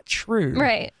probably not true.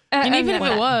 Right. And even if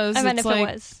it was, it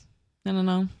was. I don't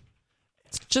know.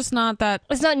 It's just not that.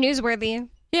 It's not newsworthy.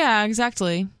 Yeah,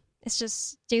 exactly. It's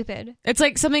just stupid. It's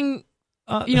like something,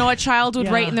 a child would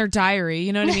write in their diary.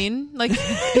 You know what I mean? Like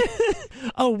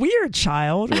a weird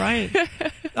child, right?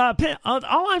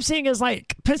 All I'm seeing is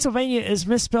like Pennsylvania is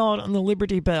misspelled on the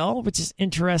Liberty Bell, which is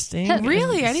interesting.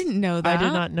 Really? I didn't know that. I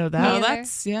did not know that. No,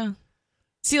 that's, yeah.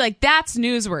 See, like, that's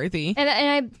newsworthy.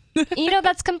 And I,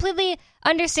 that's completely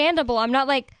understandable. I'm not,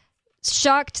 like,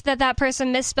 shocked that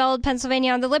person misspelled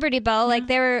Pennsylvania on the Liberty Bell. Like,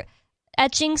 they were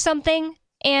etching something,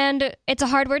 and it's a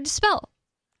hard word to spell.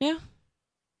 Yeah.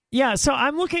 Yeah, so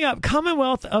I'm looking up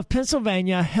Commonwealth of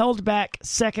Pennsylvania held back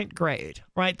second grade,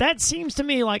 right? That seems to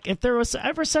me like if there was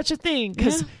ever such a thing,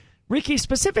 because Ricky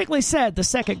specifically said the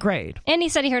second grade. And he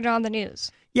said he heard it on the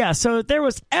news. Yeah, so if there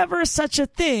was ever such a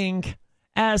thing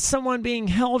as someone being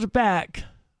held back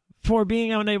for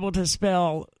being unable to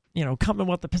spell,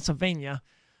 Commonwealth of Pennsylvania,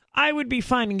 I would be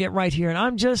finding it right here, and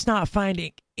I'm just not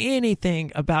finding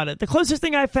anything about it. The closest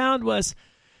thing I found was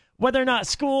whether or not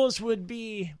schools would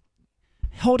be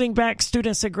holding back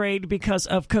students a grade because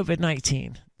of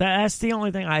COVID-19. That's the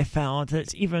only thing I found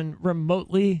that's even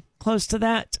remotely close to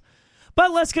that.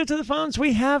 But let's go to the phones.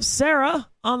 We have Sarah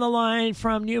on the line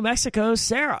from New Mexico.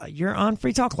 Sarah, you're on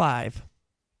Free Talk Live.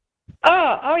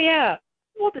 Oh yeah.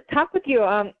 Well, to talk with you,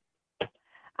 I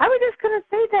was just gonna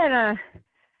say that,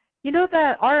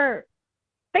 that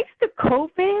thanks to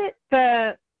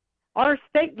COVID, our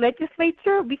state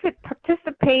legislature, we could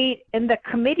participate in the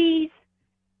committees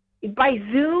by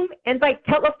Zoom and by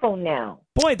telephone now.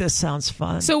 Boy, this sounds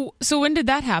fun. So when did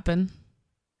that happen?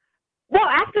 Well,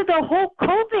 after the whole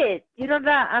COVID,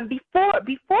 before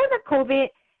the COVID,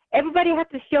 everybody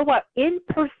had to show up in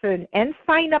person and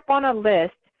sign up on a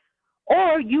list,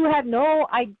 or you had no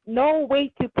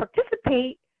way to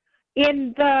participate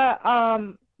in the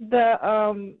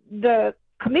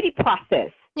committee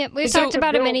process. Yeah, we've talked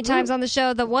about it many times on the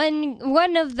show. The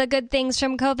one of the good things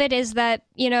from COVID is that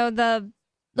the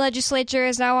legislature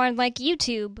is now on like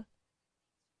YouTube.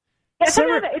 You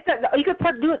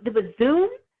could do it with Zoom.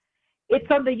 It's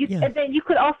on the YouTube, and then you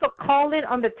could also call in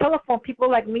on the telephone. People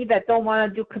like me that don't want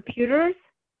to do computers,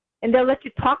 and they'll let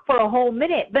you talk for a whole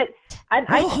minute. But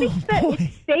I think that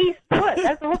it stays put.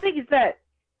 That's the whole thing, is that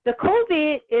the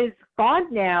COVID is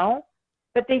gone now,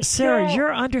 but they Sarah,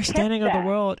 your understanding of the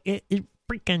world, it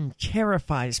freaking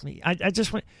terrifies me. I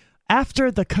just went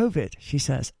after the COVID, she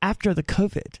says. After the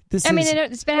COVID.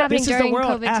 It's been happening during the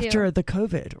world COVID after too. the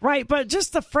COVID. Right, but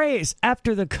just the phrase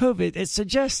after the COVID, it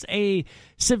suggests a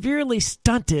severely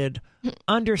stunted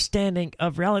understanding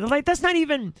of reality. Like, that's not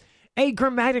even a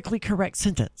grammatically correct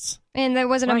sentence. And there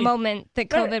wasn't a moment that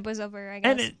COVID was over, I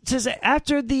guess. And it says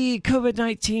after the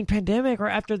COVID-19 pandemic or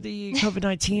after the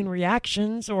COVID-19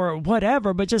 reactions or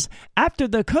whatever, but just after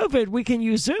the COVID, we can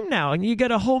use Zoom now and you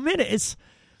get a whole minute.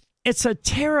 It's a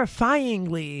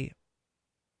terrifyingly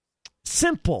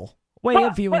simple way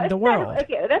of viewing the world.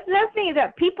 That's another thing, is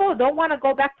that people don't want to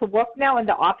go back to work now in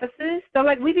the offices. So,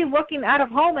 like, we've been working out of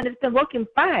home and it's been working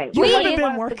fine. You haven't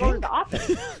been working? To go to the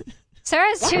office.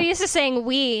 Sarah's too used to saying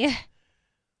we.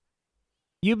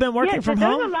 You've been working from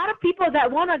home? There's a lot of people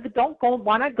that don't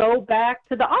want to go back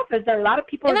to the office. There are a lot of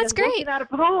people and that that's are great. working out of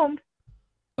home.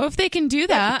 Well, if they can do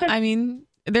that,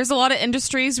 there's a lot of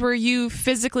industries where you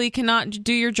physically cannot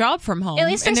do your job from home. At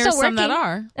least they're and there's still some working, that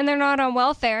are. and they're not on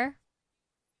welfare.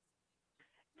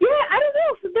 Yeah, I don't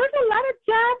know. So there's a lot of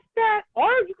jobs that,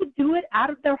 or you could do it out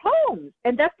of their homes,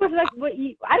 and that's what I don't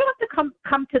have to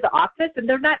come to the office, and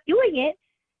they're not doing it.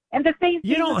 And the same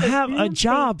thing. You don't have a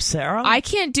job, Sarah. I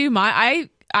can't do my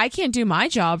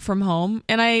job from home,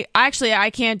 and I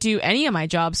can't do any of my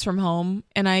jobs from home,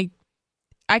 and I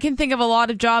can think of a lot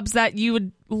of jobs that you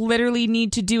would literally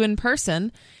need to do in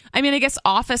person. I mean, I guess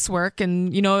office work,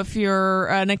 and if you're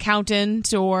an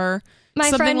accountant or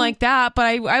something like that, but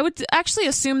I would actually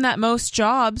assume that most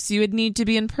jobs you would need to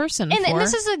be in person for. And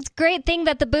this is a great thing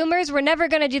that the boomers were never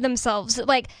going to do themselves.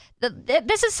 Like,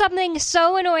 this is something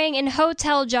so annoying in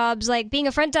hotel jobs, like being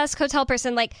a front desk hotel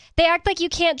person. Like, they act like you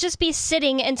can't just be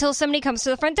sitting until somebody comes to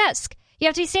the front desk. You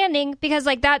have to be standing because,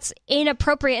 like, that's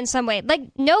inappropriate in some way. Like,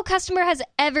 no customer has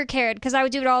ever cared, because I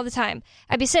would do it all the time.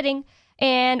 I'd be sitting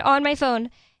and on my phone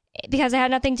because I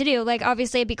had nothing to do. Like,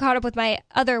 obviously, I'd be caught up with my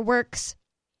other works.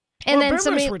 And then boomers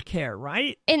somebody would care,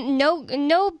 right? And no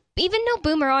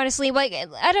boomer, honestly. Like,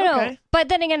 I don't know. But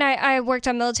then again, I worked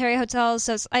on military hotels,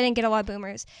 so I didn't get a lot of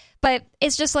boomers. But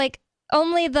it's just like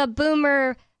only the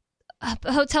boomer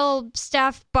hotel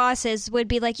staff bosses would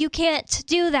be like, you can't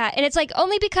do that. And it's like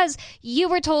only because you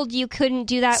were told you couldn't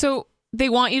do that they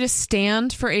want you to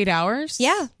stand for 8 hours?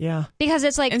 Yeah. Yeah. Because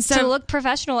it's like Instead to of- look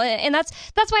professional. And that's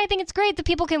why I think it's great that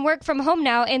people can work from home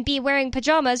now and be wearing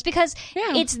pajamas because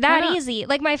it's why that not? easy.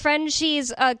 Like my friend,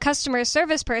 she's a customer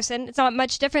service person. It's not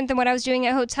much different than what I was doing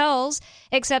at hotels,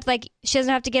 except like she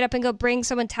doesn't have to get up and go bring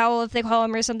someone a towel if they call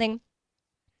them or something.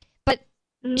 But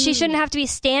she shouldn't have to be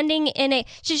standing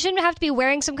she shouldn't have to be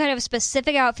wearing some kind of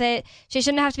specific outfit. She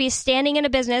shouldn't have to be standing in a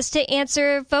business to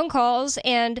answer phone calls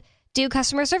and do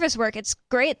customer service work. It's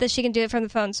great that she can do it from the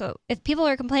phone. So if people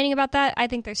are complaining about that, I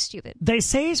think they're stupid. They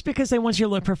say it's because they want you to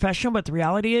look professional, but the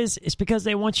reality is it's because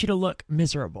they want you to look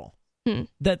miserable.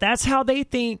 That's how they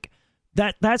think.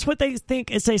 That's what they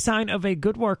think is a sign of a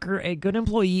good worker, a good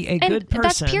employee, a good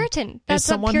person. That's Puritan. That's is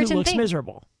someone a Puritan who looks thing.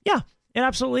 miserable. Yeah, it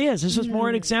absolutely is. This is more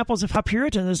examples of how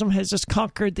Puritanism has just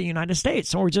conquered the United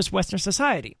States or just Western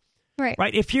society. Right.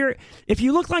 Right. If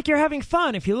you look like you're having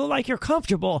fun, if you look like you're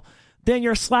comfortable, then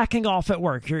you're slacking off at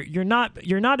work. You're not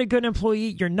a good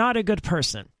employee. You're not a good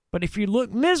person. But if you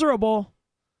look miserable,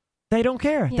 they don't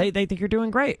care. Yeah. They think you're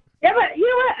doing great. Yeah, but you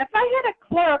know what? If I had a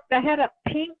clerk that had a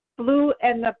pink, blue,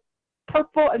 and the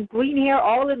purple and green hair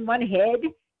all in one head,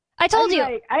 I told you.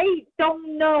 Like, I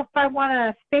don't know if I want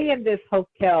to stay in this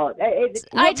hotel.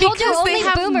 I told you because only they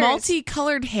have boomers.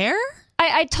 multicolored hair?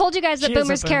 I told you guys that She is a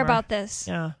boomers care boomer. about this.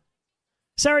 Yeah.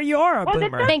 Sarah, you are a Well,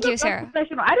 boomer. Thank you, Sarah.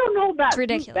 Professional. I don't know about It's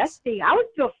ridiculous. investing. I would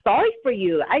feel sorry for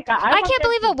you. I I can't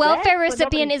believe a welfare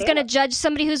recipient is going to judge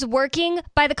somebody who's working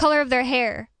by the color of their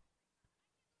hair.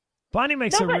 Bonnie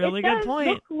makes a really good point.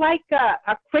 Look like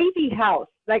a crazy house.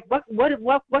 Like what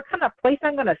kind of place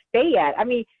I'm going to stay at? I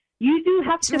mean, you do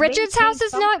have to. Richard's maintain house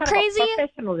is some not kind of crazy?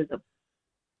 professionalism.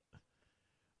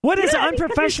 What is Yeah, because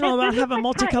unprofessional it about having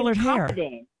looks like multicolored hair?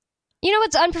 incompetent. You know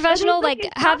what's unprofessional? It looks Like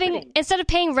like having, incompetent. instead of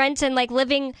paying rent and like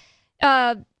living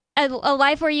a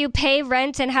life where you pay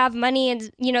rent and have money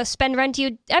and, you know, spend rent,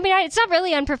 it's not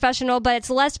really unprofessional, but it's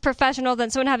less professional than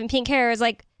someone having pink hair is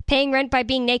like paying rent by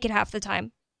being naked half the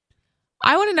time.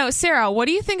 I want to know, Sarah, what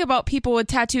do you think about people with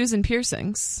tattoos and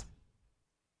piercings?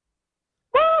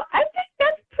 Well, I think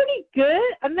that's pretty good,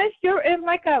 unless you're in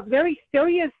like a very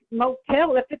serious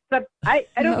motel. If it's I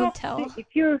don't Motel. know if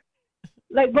you're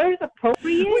like where it's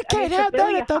appropriate. We can't have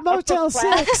that at the Motel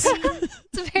 6.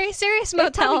 It's a very serious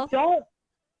motel.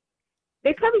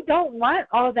 They probably don't want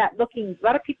all that looking. A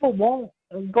lot of people won't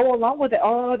go along with it.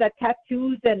 All that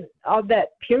tattoos and all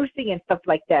that piercing and stuff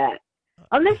like that.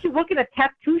 Unless you work in a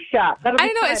tattoo shop. I don't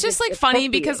know. It's just like funny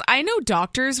because I know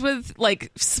doctors with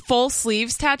like full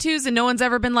sleeves tattoos, and no one's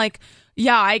ever been like,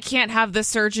 "Yeah, I can't have this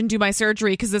surgeon do my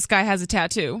surgery because this guy has a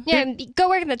tattoo." Yeah, go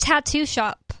work in the tattoo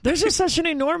shop. There's just such an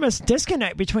enormous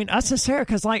disconnect between us and Sarah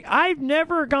because, like, I've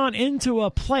never gone into a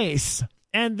place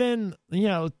and then, you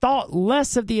know, thought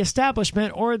less of the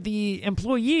establishment or the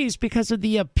employees because of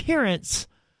the appearance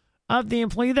of the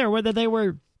employee there, whether they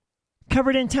were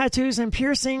covered in tattoos and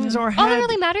piercings or All had... that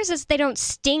really matters is they don't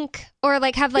stink or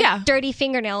like have like dirty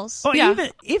fingernails. Well,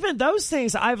 even those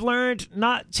things I've learned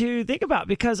not to think about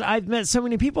because I've met so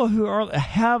many people who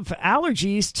have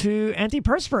allergies to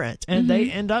antiperspirant and they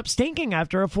end up stinking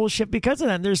after a full shift because of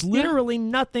that. And there's literally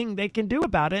nothing they can do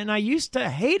about it. And I used to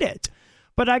hate it,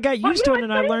 but I got used to it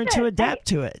and I learned to adapt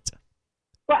to it.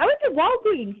 Well, I went to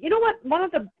Walgreens. You know what? One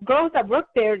of the girls that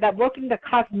worked there, that worked in the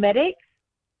cosmetics,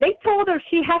 they told her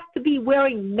she has to be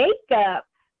wearing makeup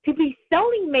to be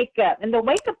selling makeup in the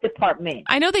makeup department.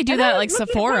 I know they do that at like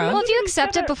Sephora. Well, if you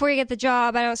accept it before you get the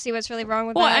job, I don't see what's really wrong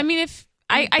with Well, that. I mean, if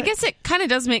I guess it kind of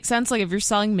does make sense. Like if you're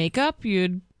selling makeup,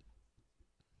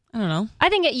 I don't know. I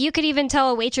think you could even tell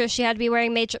a waitress she had to be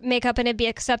wearing makeup and it'd be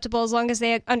acceptable as long as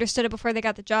they understood it before they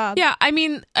got the job. Yeah, I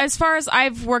mean, as far as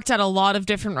I've worked at a lot of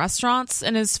different restaurants,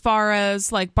 and as far as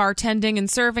like bartending and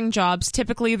serving jobs,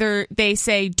 typically they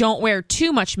say don't wear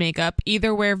too much makeup.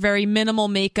 Either wear very minimal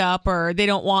makeup or they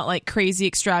don't want like crazy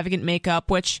extravagant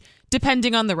makeup, which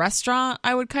depending on the restaurant,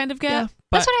 I would kind of get. Yeah.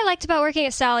 That's what I liked about working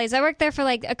at Sally's. I worked there for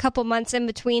like a couple months in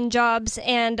between jobs,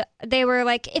 and they were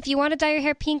like, if you want to dye your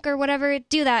hair pink or whatever,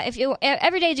 do that. If you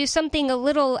every day do something a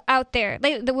little out there.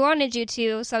 They wanted you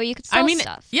to, so you could sell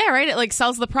stuff. Yeah, right. It like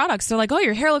sells the products. They're like, oh,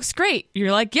 your hair looks great.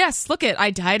 You're like, yes, look it.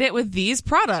 I dyed it with these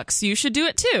products. You should do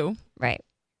it too. Right.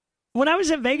 When I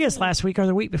was in Vegas last week or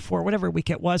the week before, whatever week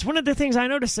it was, one of the things I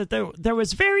noticed that there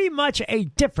was very much a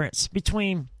difference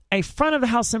between a front of the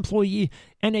house employee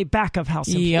and a back of house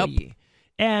employee.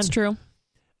 And it's true.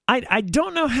 I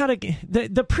don't know how to...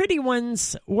 The pretty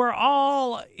ones were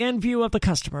all in view of the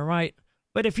customer, right?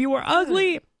 But if you were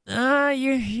ugly,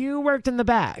 you worked in the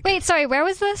back. Wait, sorry, where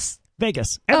was this?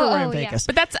 Vegas. Everywhere in yeah. Vegas.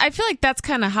 But I feel like that's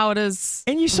kind of how it is.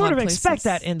 And you in a sort lot of places. expect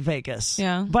that in Vegas.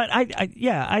 Yeah. But I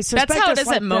suspect That's how it it's is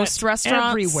like at most that restaurants.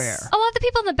 everywhere. A lot of the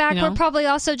people in the back You know? were probably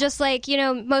also just like,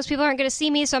 most people aren't going to see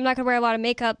me, so I'm not going to wear a lot of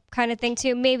makeup kind of thing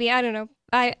too. Maybe, I don't know.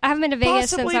 I haven't been to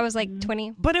Vegas since Possibly. I was like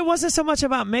 20. But it wasn't so much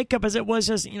about makeup as it was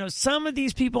just, some of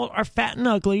these people are fat and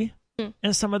ugly,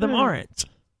 and some of them aren't.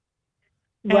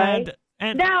 Right.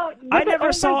 And Now, I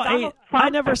never saw Donald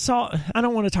Trump. I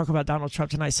don't want to talk about Donald Trump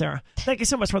tonight, Sarah. Thank you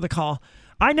so much for the call.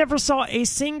 I never saw a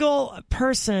single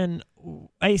person,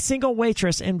 a single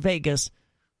waitress in Vegas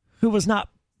who was not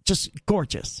just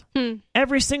gorgeous.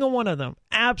 Every single one of them,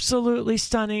 absolutely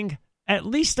stunning, at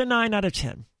least a 9 out of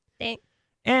 10. Thanks.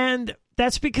 And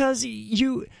that's because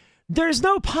there's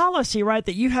no policy, right,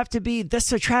 that you have to be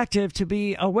this attractive to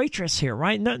be a waitress here,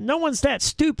 right? No one's that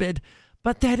stupid,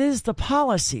 but that is the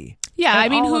policy. Yeah, at I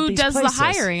mean, all of who these does places. the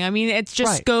hiring? I mean, it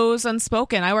just Right. goes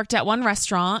unspoken. I worked at one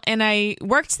restaurant, and I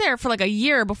worked there for like a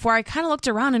year before I kind of looked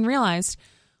around and realized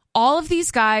all of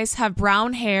these guys have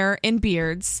brown hair and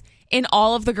beards, and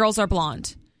all of the girls are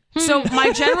blonde. So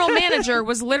my general manager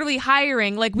was literally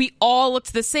hiring, like, we all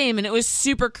looked the same, and it was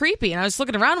super creepy. And I was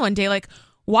looking around one day like,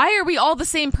 why are we all the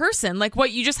same person? Like,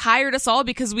 what, you just hired us all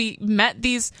because we met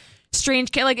these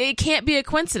strange, like, it can't be a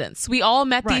coincidence. We all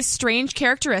met Right. these strange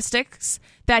characteristics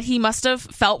that he must have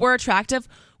felt were attractive,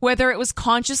 whether it was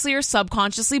consciously or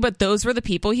subconsciously, but those were the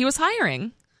people he was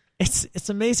hiring. It's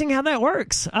amazing how that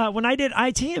works. When I did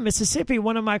IT in Mississippi,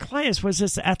 one of my clients was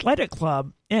this athletic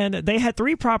club, and they had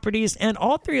 3 properties, and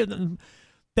all 3 of them,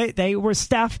 they were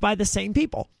staffed by the same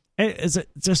people. It's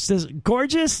just this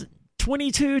gorgeous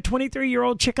 22,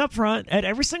 23-year-old chick up front at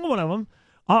every single one of them.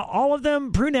 All of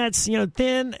them brunettes,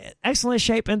 thin, excellent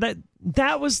shape, and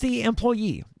that was the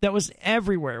employee that was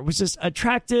everywhere. It was just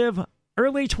attractive,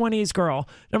 early 20s girl.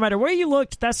 No matter where you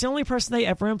looked, that's the only person they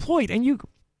ever employed. And you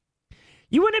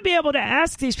wouldn't be able to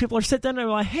ask these people or sit down and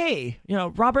be like, hey,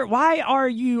 Robert, why are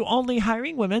you only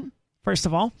hiring women, first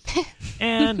of all?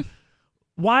 And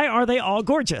why are they all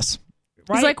gorgeous?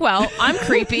 Right? He's like, well, I'm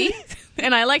creepy,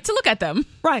 and I like to look at them.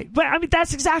 Right. But, I mean,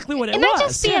 that's exactly what it It was. might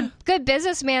just be a good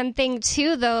businessman thing,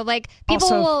 too, though. Like, people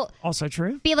will Also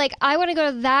true. be like, I want to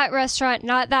go to that restaurant,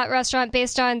 not that restaurant,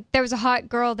 based on there was a hot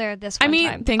girl there this one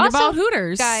time. Think Also, about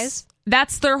Hooters. guys.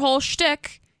 That's their whole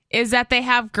shtick, is that they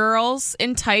have girls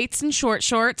in tights and short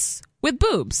shorts with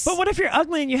boobs. But what if you're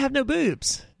ugly and you have no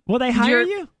boobs? Will they hire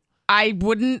you? I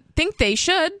wouldn't think they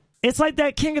should. It's like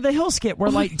that King of the Hill skit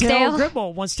where, like, Dale Dale.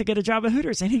 Gribble wants to get a job at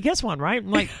Hooters, and he gets one, right?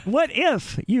 Like, what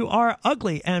if you are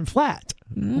ugly and flat?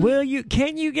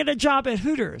 Can you get a job at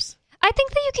Hooters? I think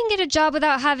that you can get a job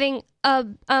without having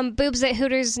boobs at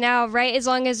Hooters now, right? As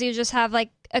long as you just have,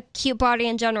 like, a cute body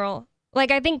in general.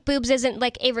 Like, I think boobs isn't,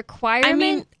 like, a requirement. I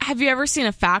mean, have you ever seen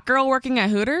a fat girl working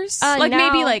at Hooters? Now,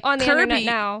 maybe like on the Kirby. internet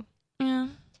now. Yeah.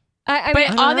 I But mean,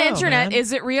 don't on the know, internet, man.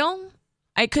 is it real?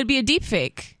 It could be a deep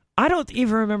fake. I don't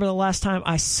even remember the last time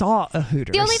I saw a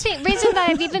Hooters. the only reason that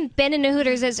I've even been into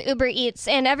Hooters is Uber Eats,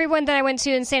 and everyone that I went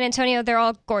to in San Antonio, they're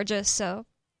all gorgeous. So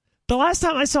The last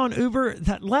time I saw an Uber,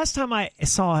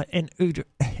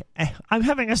 I'm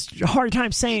having a hard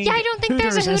time saying. yeah, I don't think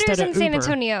there's a Hooters Hooters instead in of San Uber.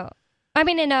 Antonio. I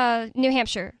mean, in New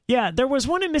Hampshire. Yeah, there was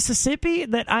one in Mississippi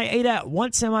that I ate at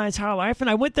once in my entire life, and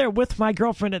I went there with my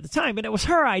girlfriend at the time, and it was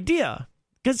her idea.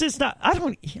 Because it's not, I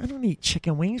don't eat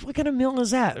chicken wings. What kind of meal is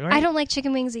that? Right? I don't like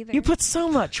chicken wings either. You put so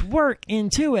much work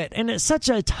into it, and it's such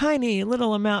a tiny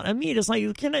little amount of meat. It's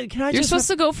like, can I You're just supposed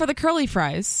to go for the curly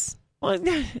fries. Well,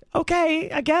 okay,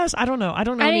 I guess. I don't know. I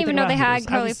don't know. I didn't anything even know about they had Hooters.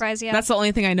 curly fries. Yeah, That's the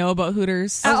only thing I know about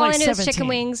Hooters. I was all like I knew is 17. chicken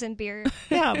wings and beer.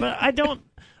 Yeah, but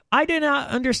I did not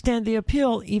understand the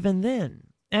appeal even then.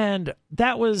 And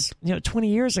that was, 20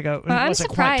 years ago. It I'm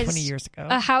wasn't surprised quite 20 years ago.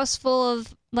 a house full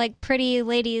of like pretty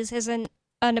ladies isn't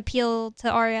an appeal to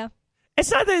Arya.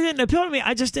 It's not that it didn't appeal to me.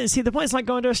 I just didn't see the point. It's like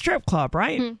going to a strip club,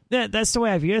 right? That's the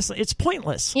way I view it. It's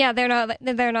pointless. Yeah, they're not.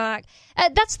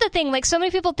 That's the thing. Like, so many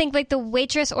people think like the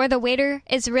waitress or the waiter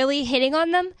is really hitting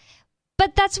on them,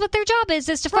 but that's what their job is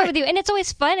to flirt with you, and it's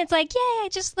always fun. It's like, yeah,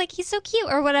 just like he's so cute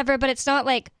or whatever, but it's not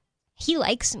like he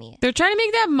likes me. They're trying to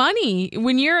make that money.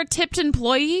 When you're a tipped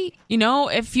employee,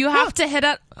 if you have to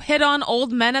hit on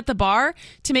old men at the bar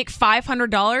to make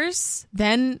 $500,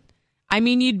 then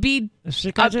you'd be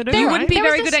you wouldn't be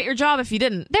very good at your job if you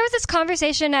didn't. There was this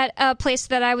conversation at a place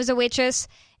that I was a waitress,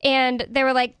 and they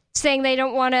were like saying they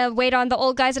don't want to wait on the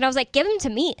old guys, and I was like, give them to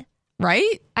me.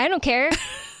 Right? I don't care.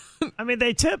 I mean,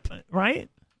 they tip, right?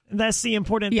 That's the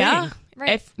important Yeah. thing.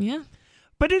 Right.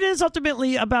 But it is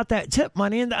ultimately about that tip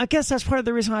money, and I guess that's part of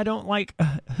the reason I don't like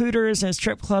Hooters and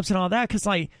strip clubs and all that, because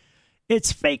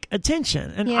it's fake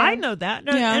attention. And Yeah. I know that.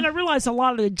 And I realize a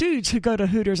lot of the dudes who go to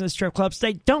Hooters and strip clubs,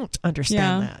 they don't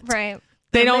understand that. Right.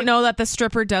 They don't know that the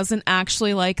stripper doesn't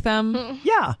actually like them.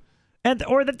 Yeah.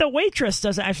 Or that the waitress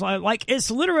doesn't actually like.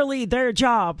 It's literally their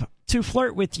job to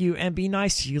flirt with you and be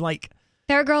nice to you. Like,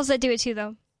 There are girls that do it too,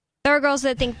 though. There are girls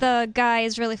that think the guy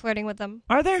is really flirting with them.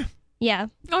 are there? Yeah.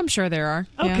 I'm sure there are.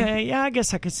 Yeah. Okay, yeah, I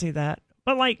guess I could see that.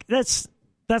 But like that's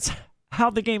how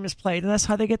the game is played, and that's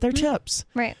how they get their tips.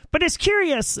 Right. But it's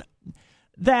curious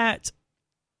that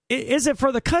is it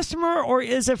for the customer or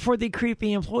is it for the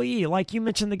creepy employee? Like you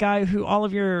mentioned, the guy who all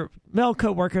of your male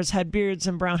coworkers had beards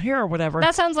and brown hair or whatever.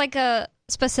 That sounds like a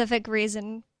specific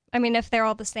reason. I mean, if they're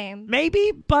all the same.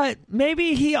 Maybe, but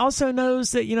maybe he also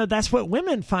knows that that's what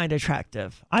women find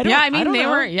attractive. I don't. Yeah, I mean, don't they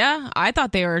know. were. Yeah, I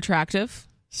thought they were attractive.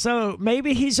 So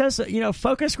maybe he's just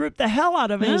focus group the hell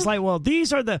out of it. Yeah. He's like, well,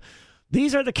 these are the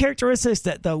characteristics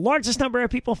that the largest number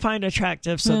of people find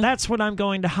attractive. So that's what I'm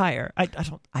going to hire. I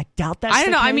doubt that. I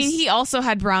don't know. I mean, he also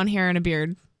had brown hair and a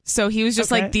beard, so he was just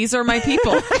Okay. like, "These are my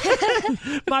people."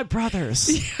 My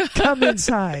brothers, come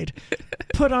inside,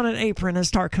 put on an apron, and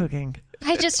start cooking.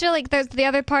 I just feel like the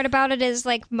other part about it is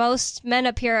like most men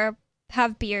up here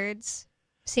have beards.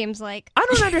 Seems like I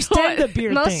don't understand the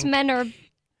beard most thing. men are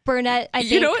brunette. I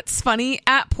think. You know what's funny?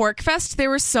 At Porkfest, there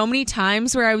were so many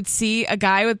times where I would see a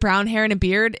guy with brown hair and a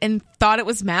beard and thought it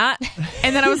was Matt.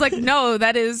 And then I was like, no,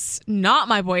 that is not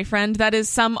my boyfriend. That is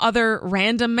some other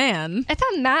random man. I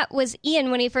thought Matt was Ian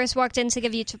when he first walked in to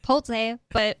give you Chipotle,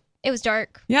 but it was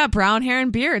dark. Yeah, brown hair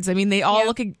and beards. I mean, they all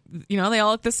look, they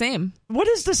all look the same. What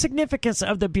is the significance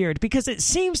of the beard? Because it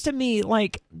seems to me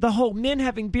like the whole men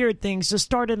having beard things just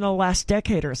started in the last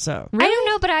decade or so. I don't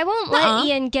know, but I won't Uh-uh. let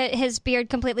Ian get his beard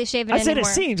completely shaven I said anymore.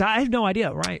 it seems. I have no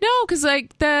idea, right? No, because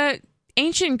like the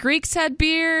ancient Greeks had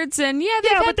beards, and they've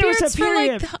had but there was beards a for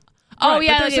period. like. Oh Right,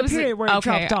 yeah, but there's like, a period where it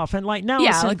dropped off, and like now yeah,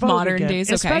 it's in like vogue modern again, days,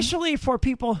 okay. especially for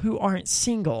people who aren't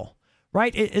single.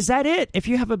 Right? Is that it? If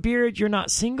you have a beard, you're not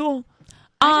single.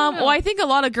 Well, I think a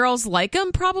lot of girls like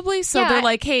them probably, so Yeah. they're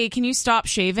like, "Hey, can you stop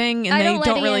shaving?" And I they don't let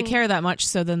don't really Ian- care that much,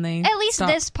 so then they At least stop.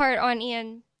 this part on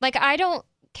Ian. Like, I don't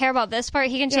care about this part.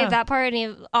 He can shave Yeah. that part, and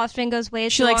he often goes way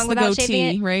She too likes long the without shaving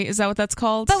goatee, it. right? Is that what that's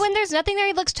called? But when there's nothing there,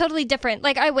 he looks totally different.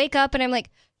 Like, I wake up and I'm like,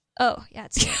 oh, yeah,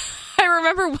 it's Ian. I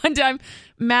remember one time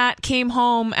Matt came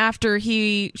home after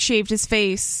he shaved his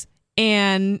face,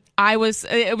 and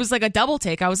it was like a double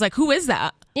take. I was like, "Who is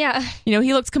that?" Yeah.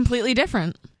 He looks completely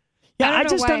different. Yeah, I know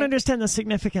just why. don't understand the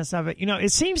significance of it.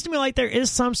 It seems to me like there is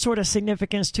some sort of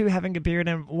significance to having a beard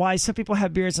and why some people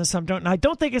have beards and some don't. And I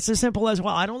don't think it's as simple as,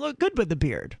 well, I don't look good with the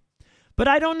beard. But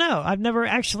I don't know. I've never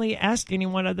actually asked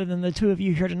anyone other than the two of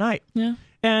you here tonight. Yeah.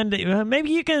 And maybe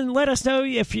you can let us know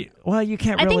if you, well, you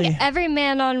can't I really. think every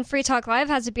man on Free Talk Live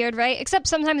has a beard, right? Except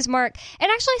sometimes Mark. And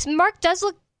actually, Mark does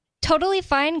look totally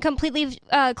fine, completely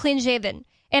clean shaven.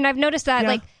 And I've noticed that. Yeah.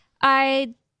 Like,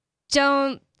 I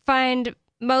don't find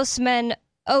most men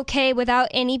okay without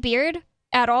any beard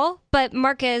at all, but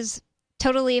Mark is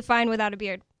totally fine without a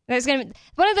beard. There's gonna be,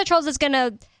 one of the trolls is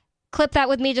gonna clip that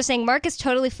with me just saying Mark is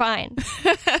totally fine.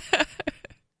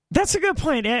 That's a good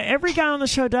point. Every guy on the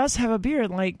show does have a beard,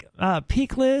 like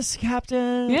Peakless,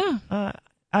 Captain. Yeah.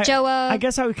 Joa. I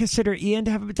guess I would consider Ian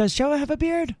to have a. Does Joa have a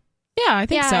beard? Yeah, I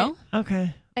think Yeah. so.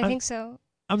 Okay. I think so.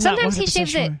 I'm not Sometimes he 100%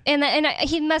 shaves it, sure. and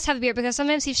he must have a beard because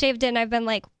sometimes he shaved it, and I've been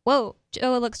like, "Whoa,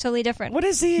 Joe looks totally different." What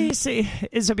is he?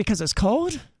 Is it because it's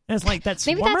cold? It's like that's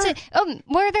Maybe warmer? that's it. Oh,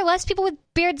 were there less people with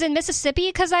beards in Mississippi?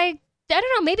 Because I don't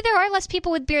know. Maybe there are less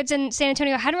people with beards in San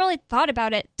Antonio. I hadn't really thought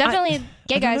about it. Definitely,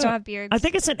 gay guys know. don't have beards. I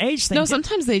think it's an age thing. No,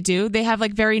 sometimes they do. They have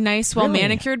like very nice, well Really?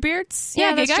 manicured beards.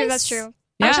 Yeah, gay that's true. guys. That's true.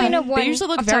 Yeah, Actually, I know one they usually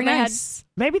look off the top very of my head. nice.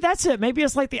 Maybe that's it. Maybe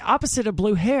it's like the opposite of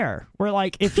blue hair, where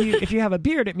like if you have a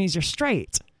beard, it means you're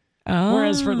straight. Oh.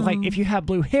 Whereas for like if you have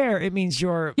blue hair, it means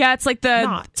you're Yeah, it's like the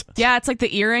not. Yeah, it's like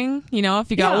the earring.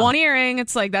 If you got Yeah. one earring,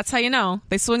 it's like that's how you know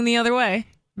they swing the other way.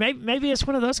 Maybe it's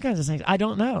one of those kinds of things. I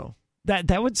don't know.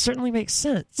 That would certainly make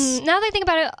sense. Now that I think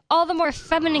about it, all the more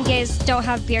feminine gays don't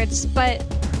have beards, but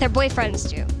their boyfriends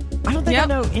do. I don't think I Yep.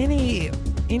 know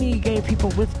any gay people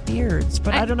with beards,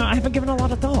 but I don't know. I haven't given a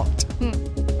lot of thought.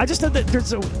 I just know that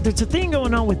there's a thing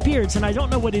going on with beards, and I don't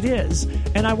know what it is,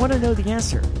 and I want to know the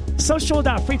answer.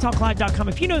 Social.freetalklive.com.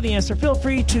 If you know the answer, feel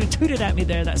free to tweet it at me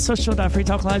there. That's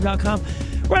social.freetalklive.com.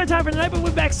 We're out of time for tonight, but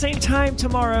we'll be back same time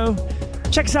tomorrow.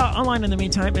 Check us out online in the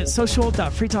meantime at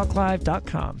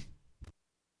social.freetalklive.com.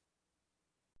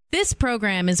 This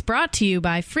program is brought to you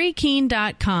by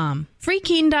FreeKeen.com.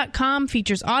 FreeKeen.com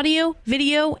features audio,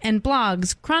 video, and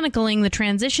blogs chronicling the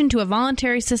transition to a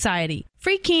voluntary society.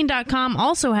 FreeKeen.com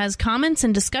also has comments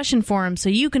and discussion forums so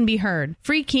you can be heard.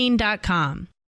 FreeKeen.com.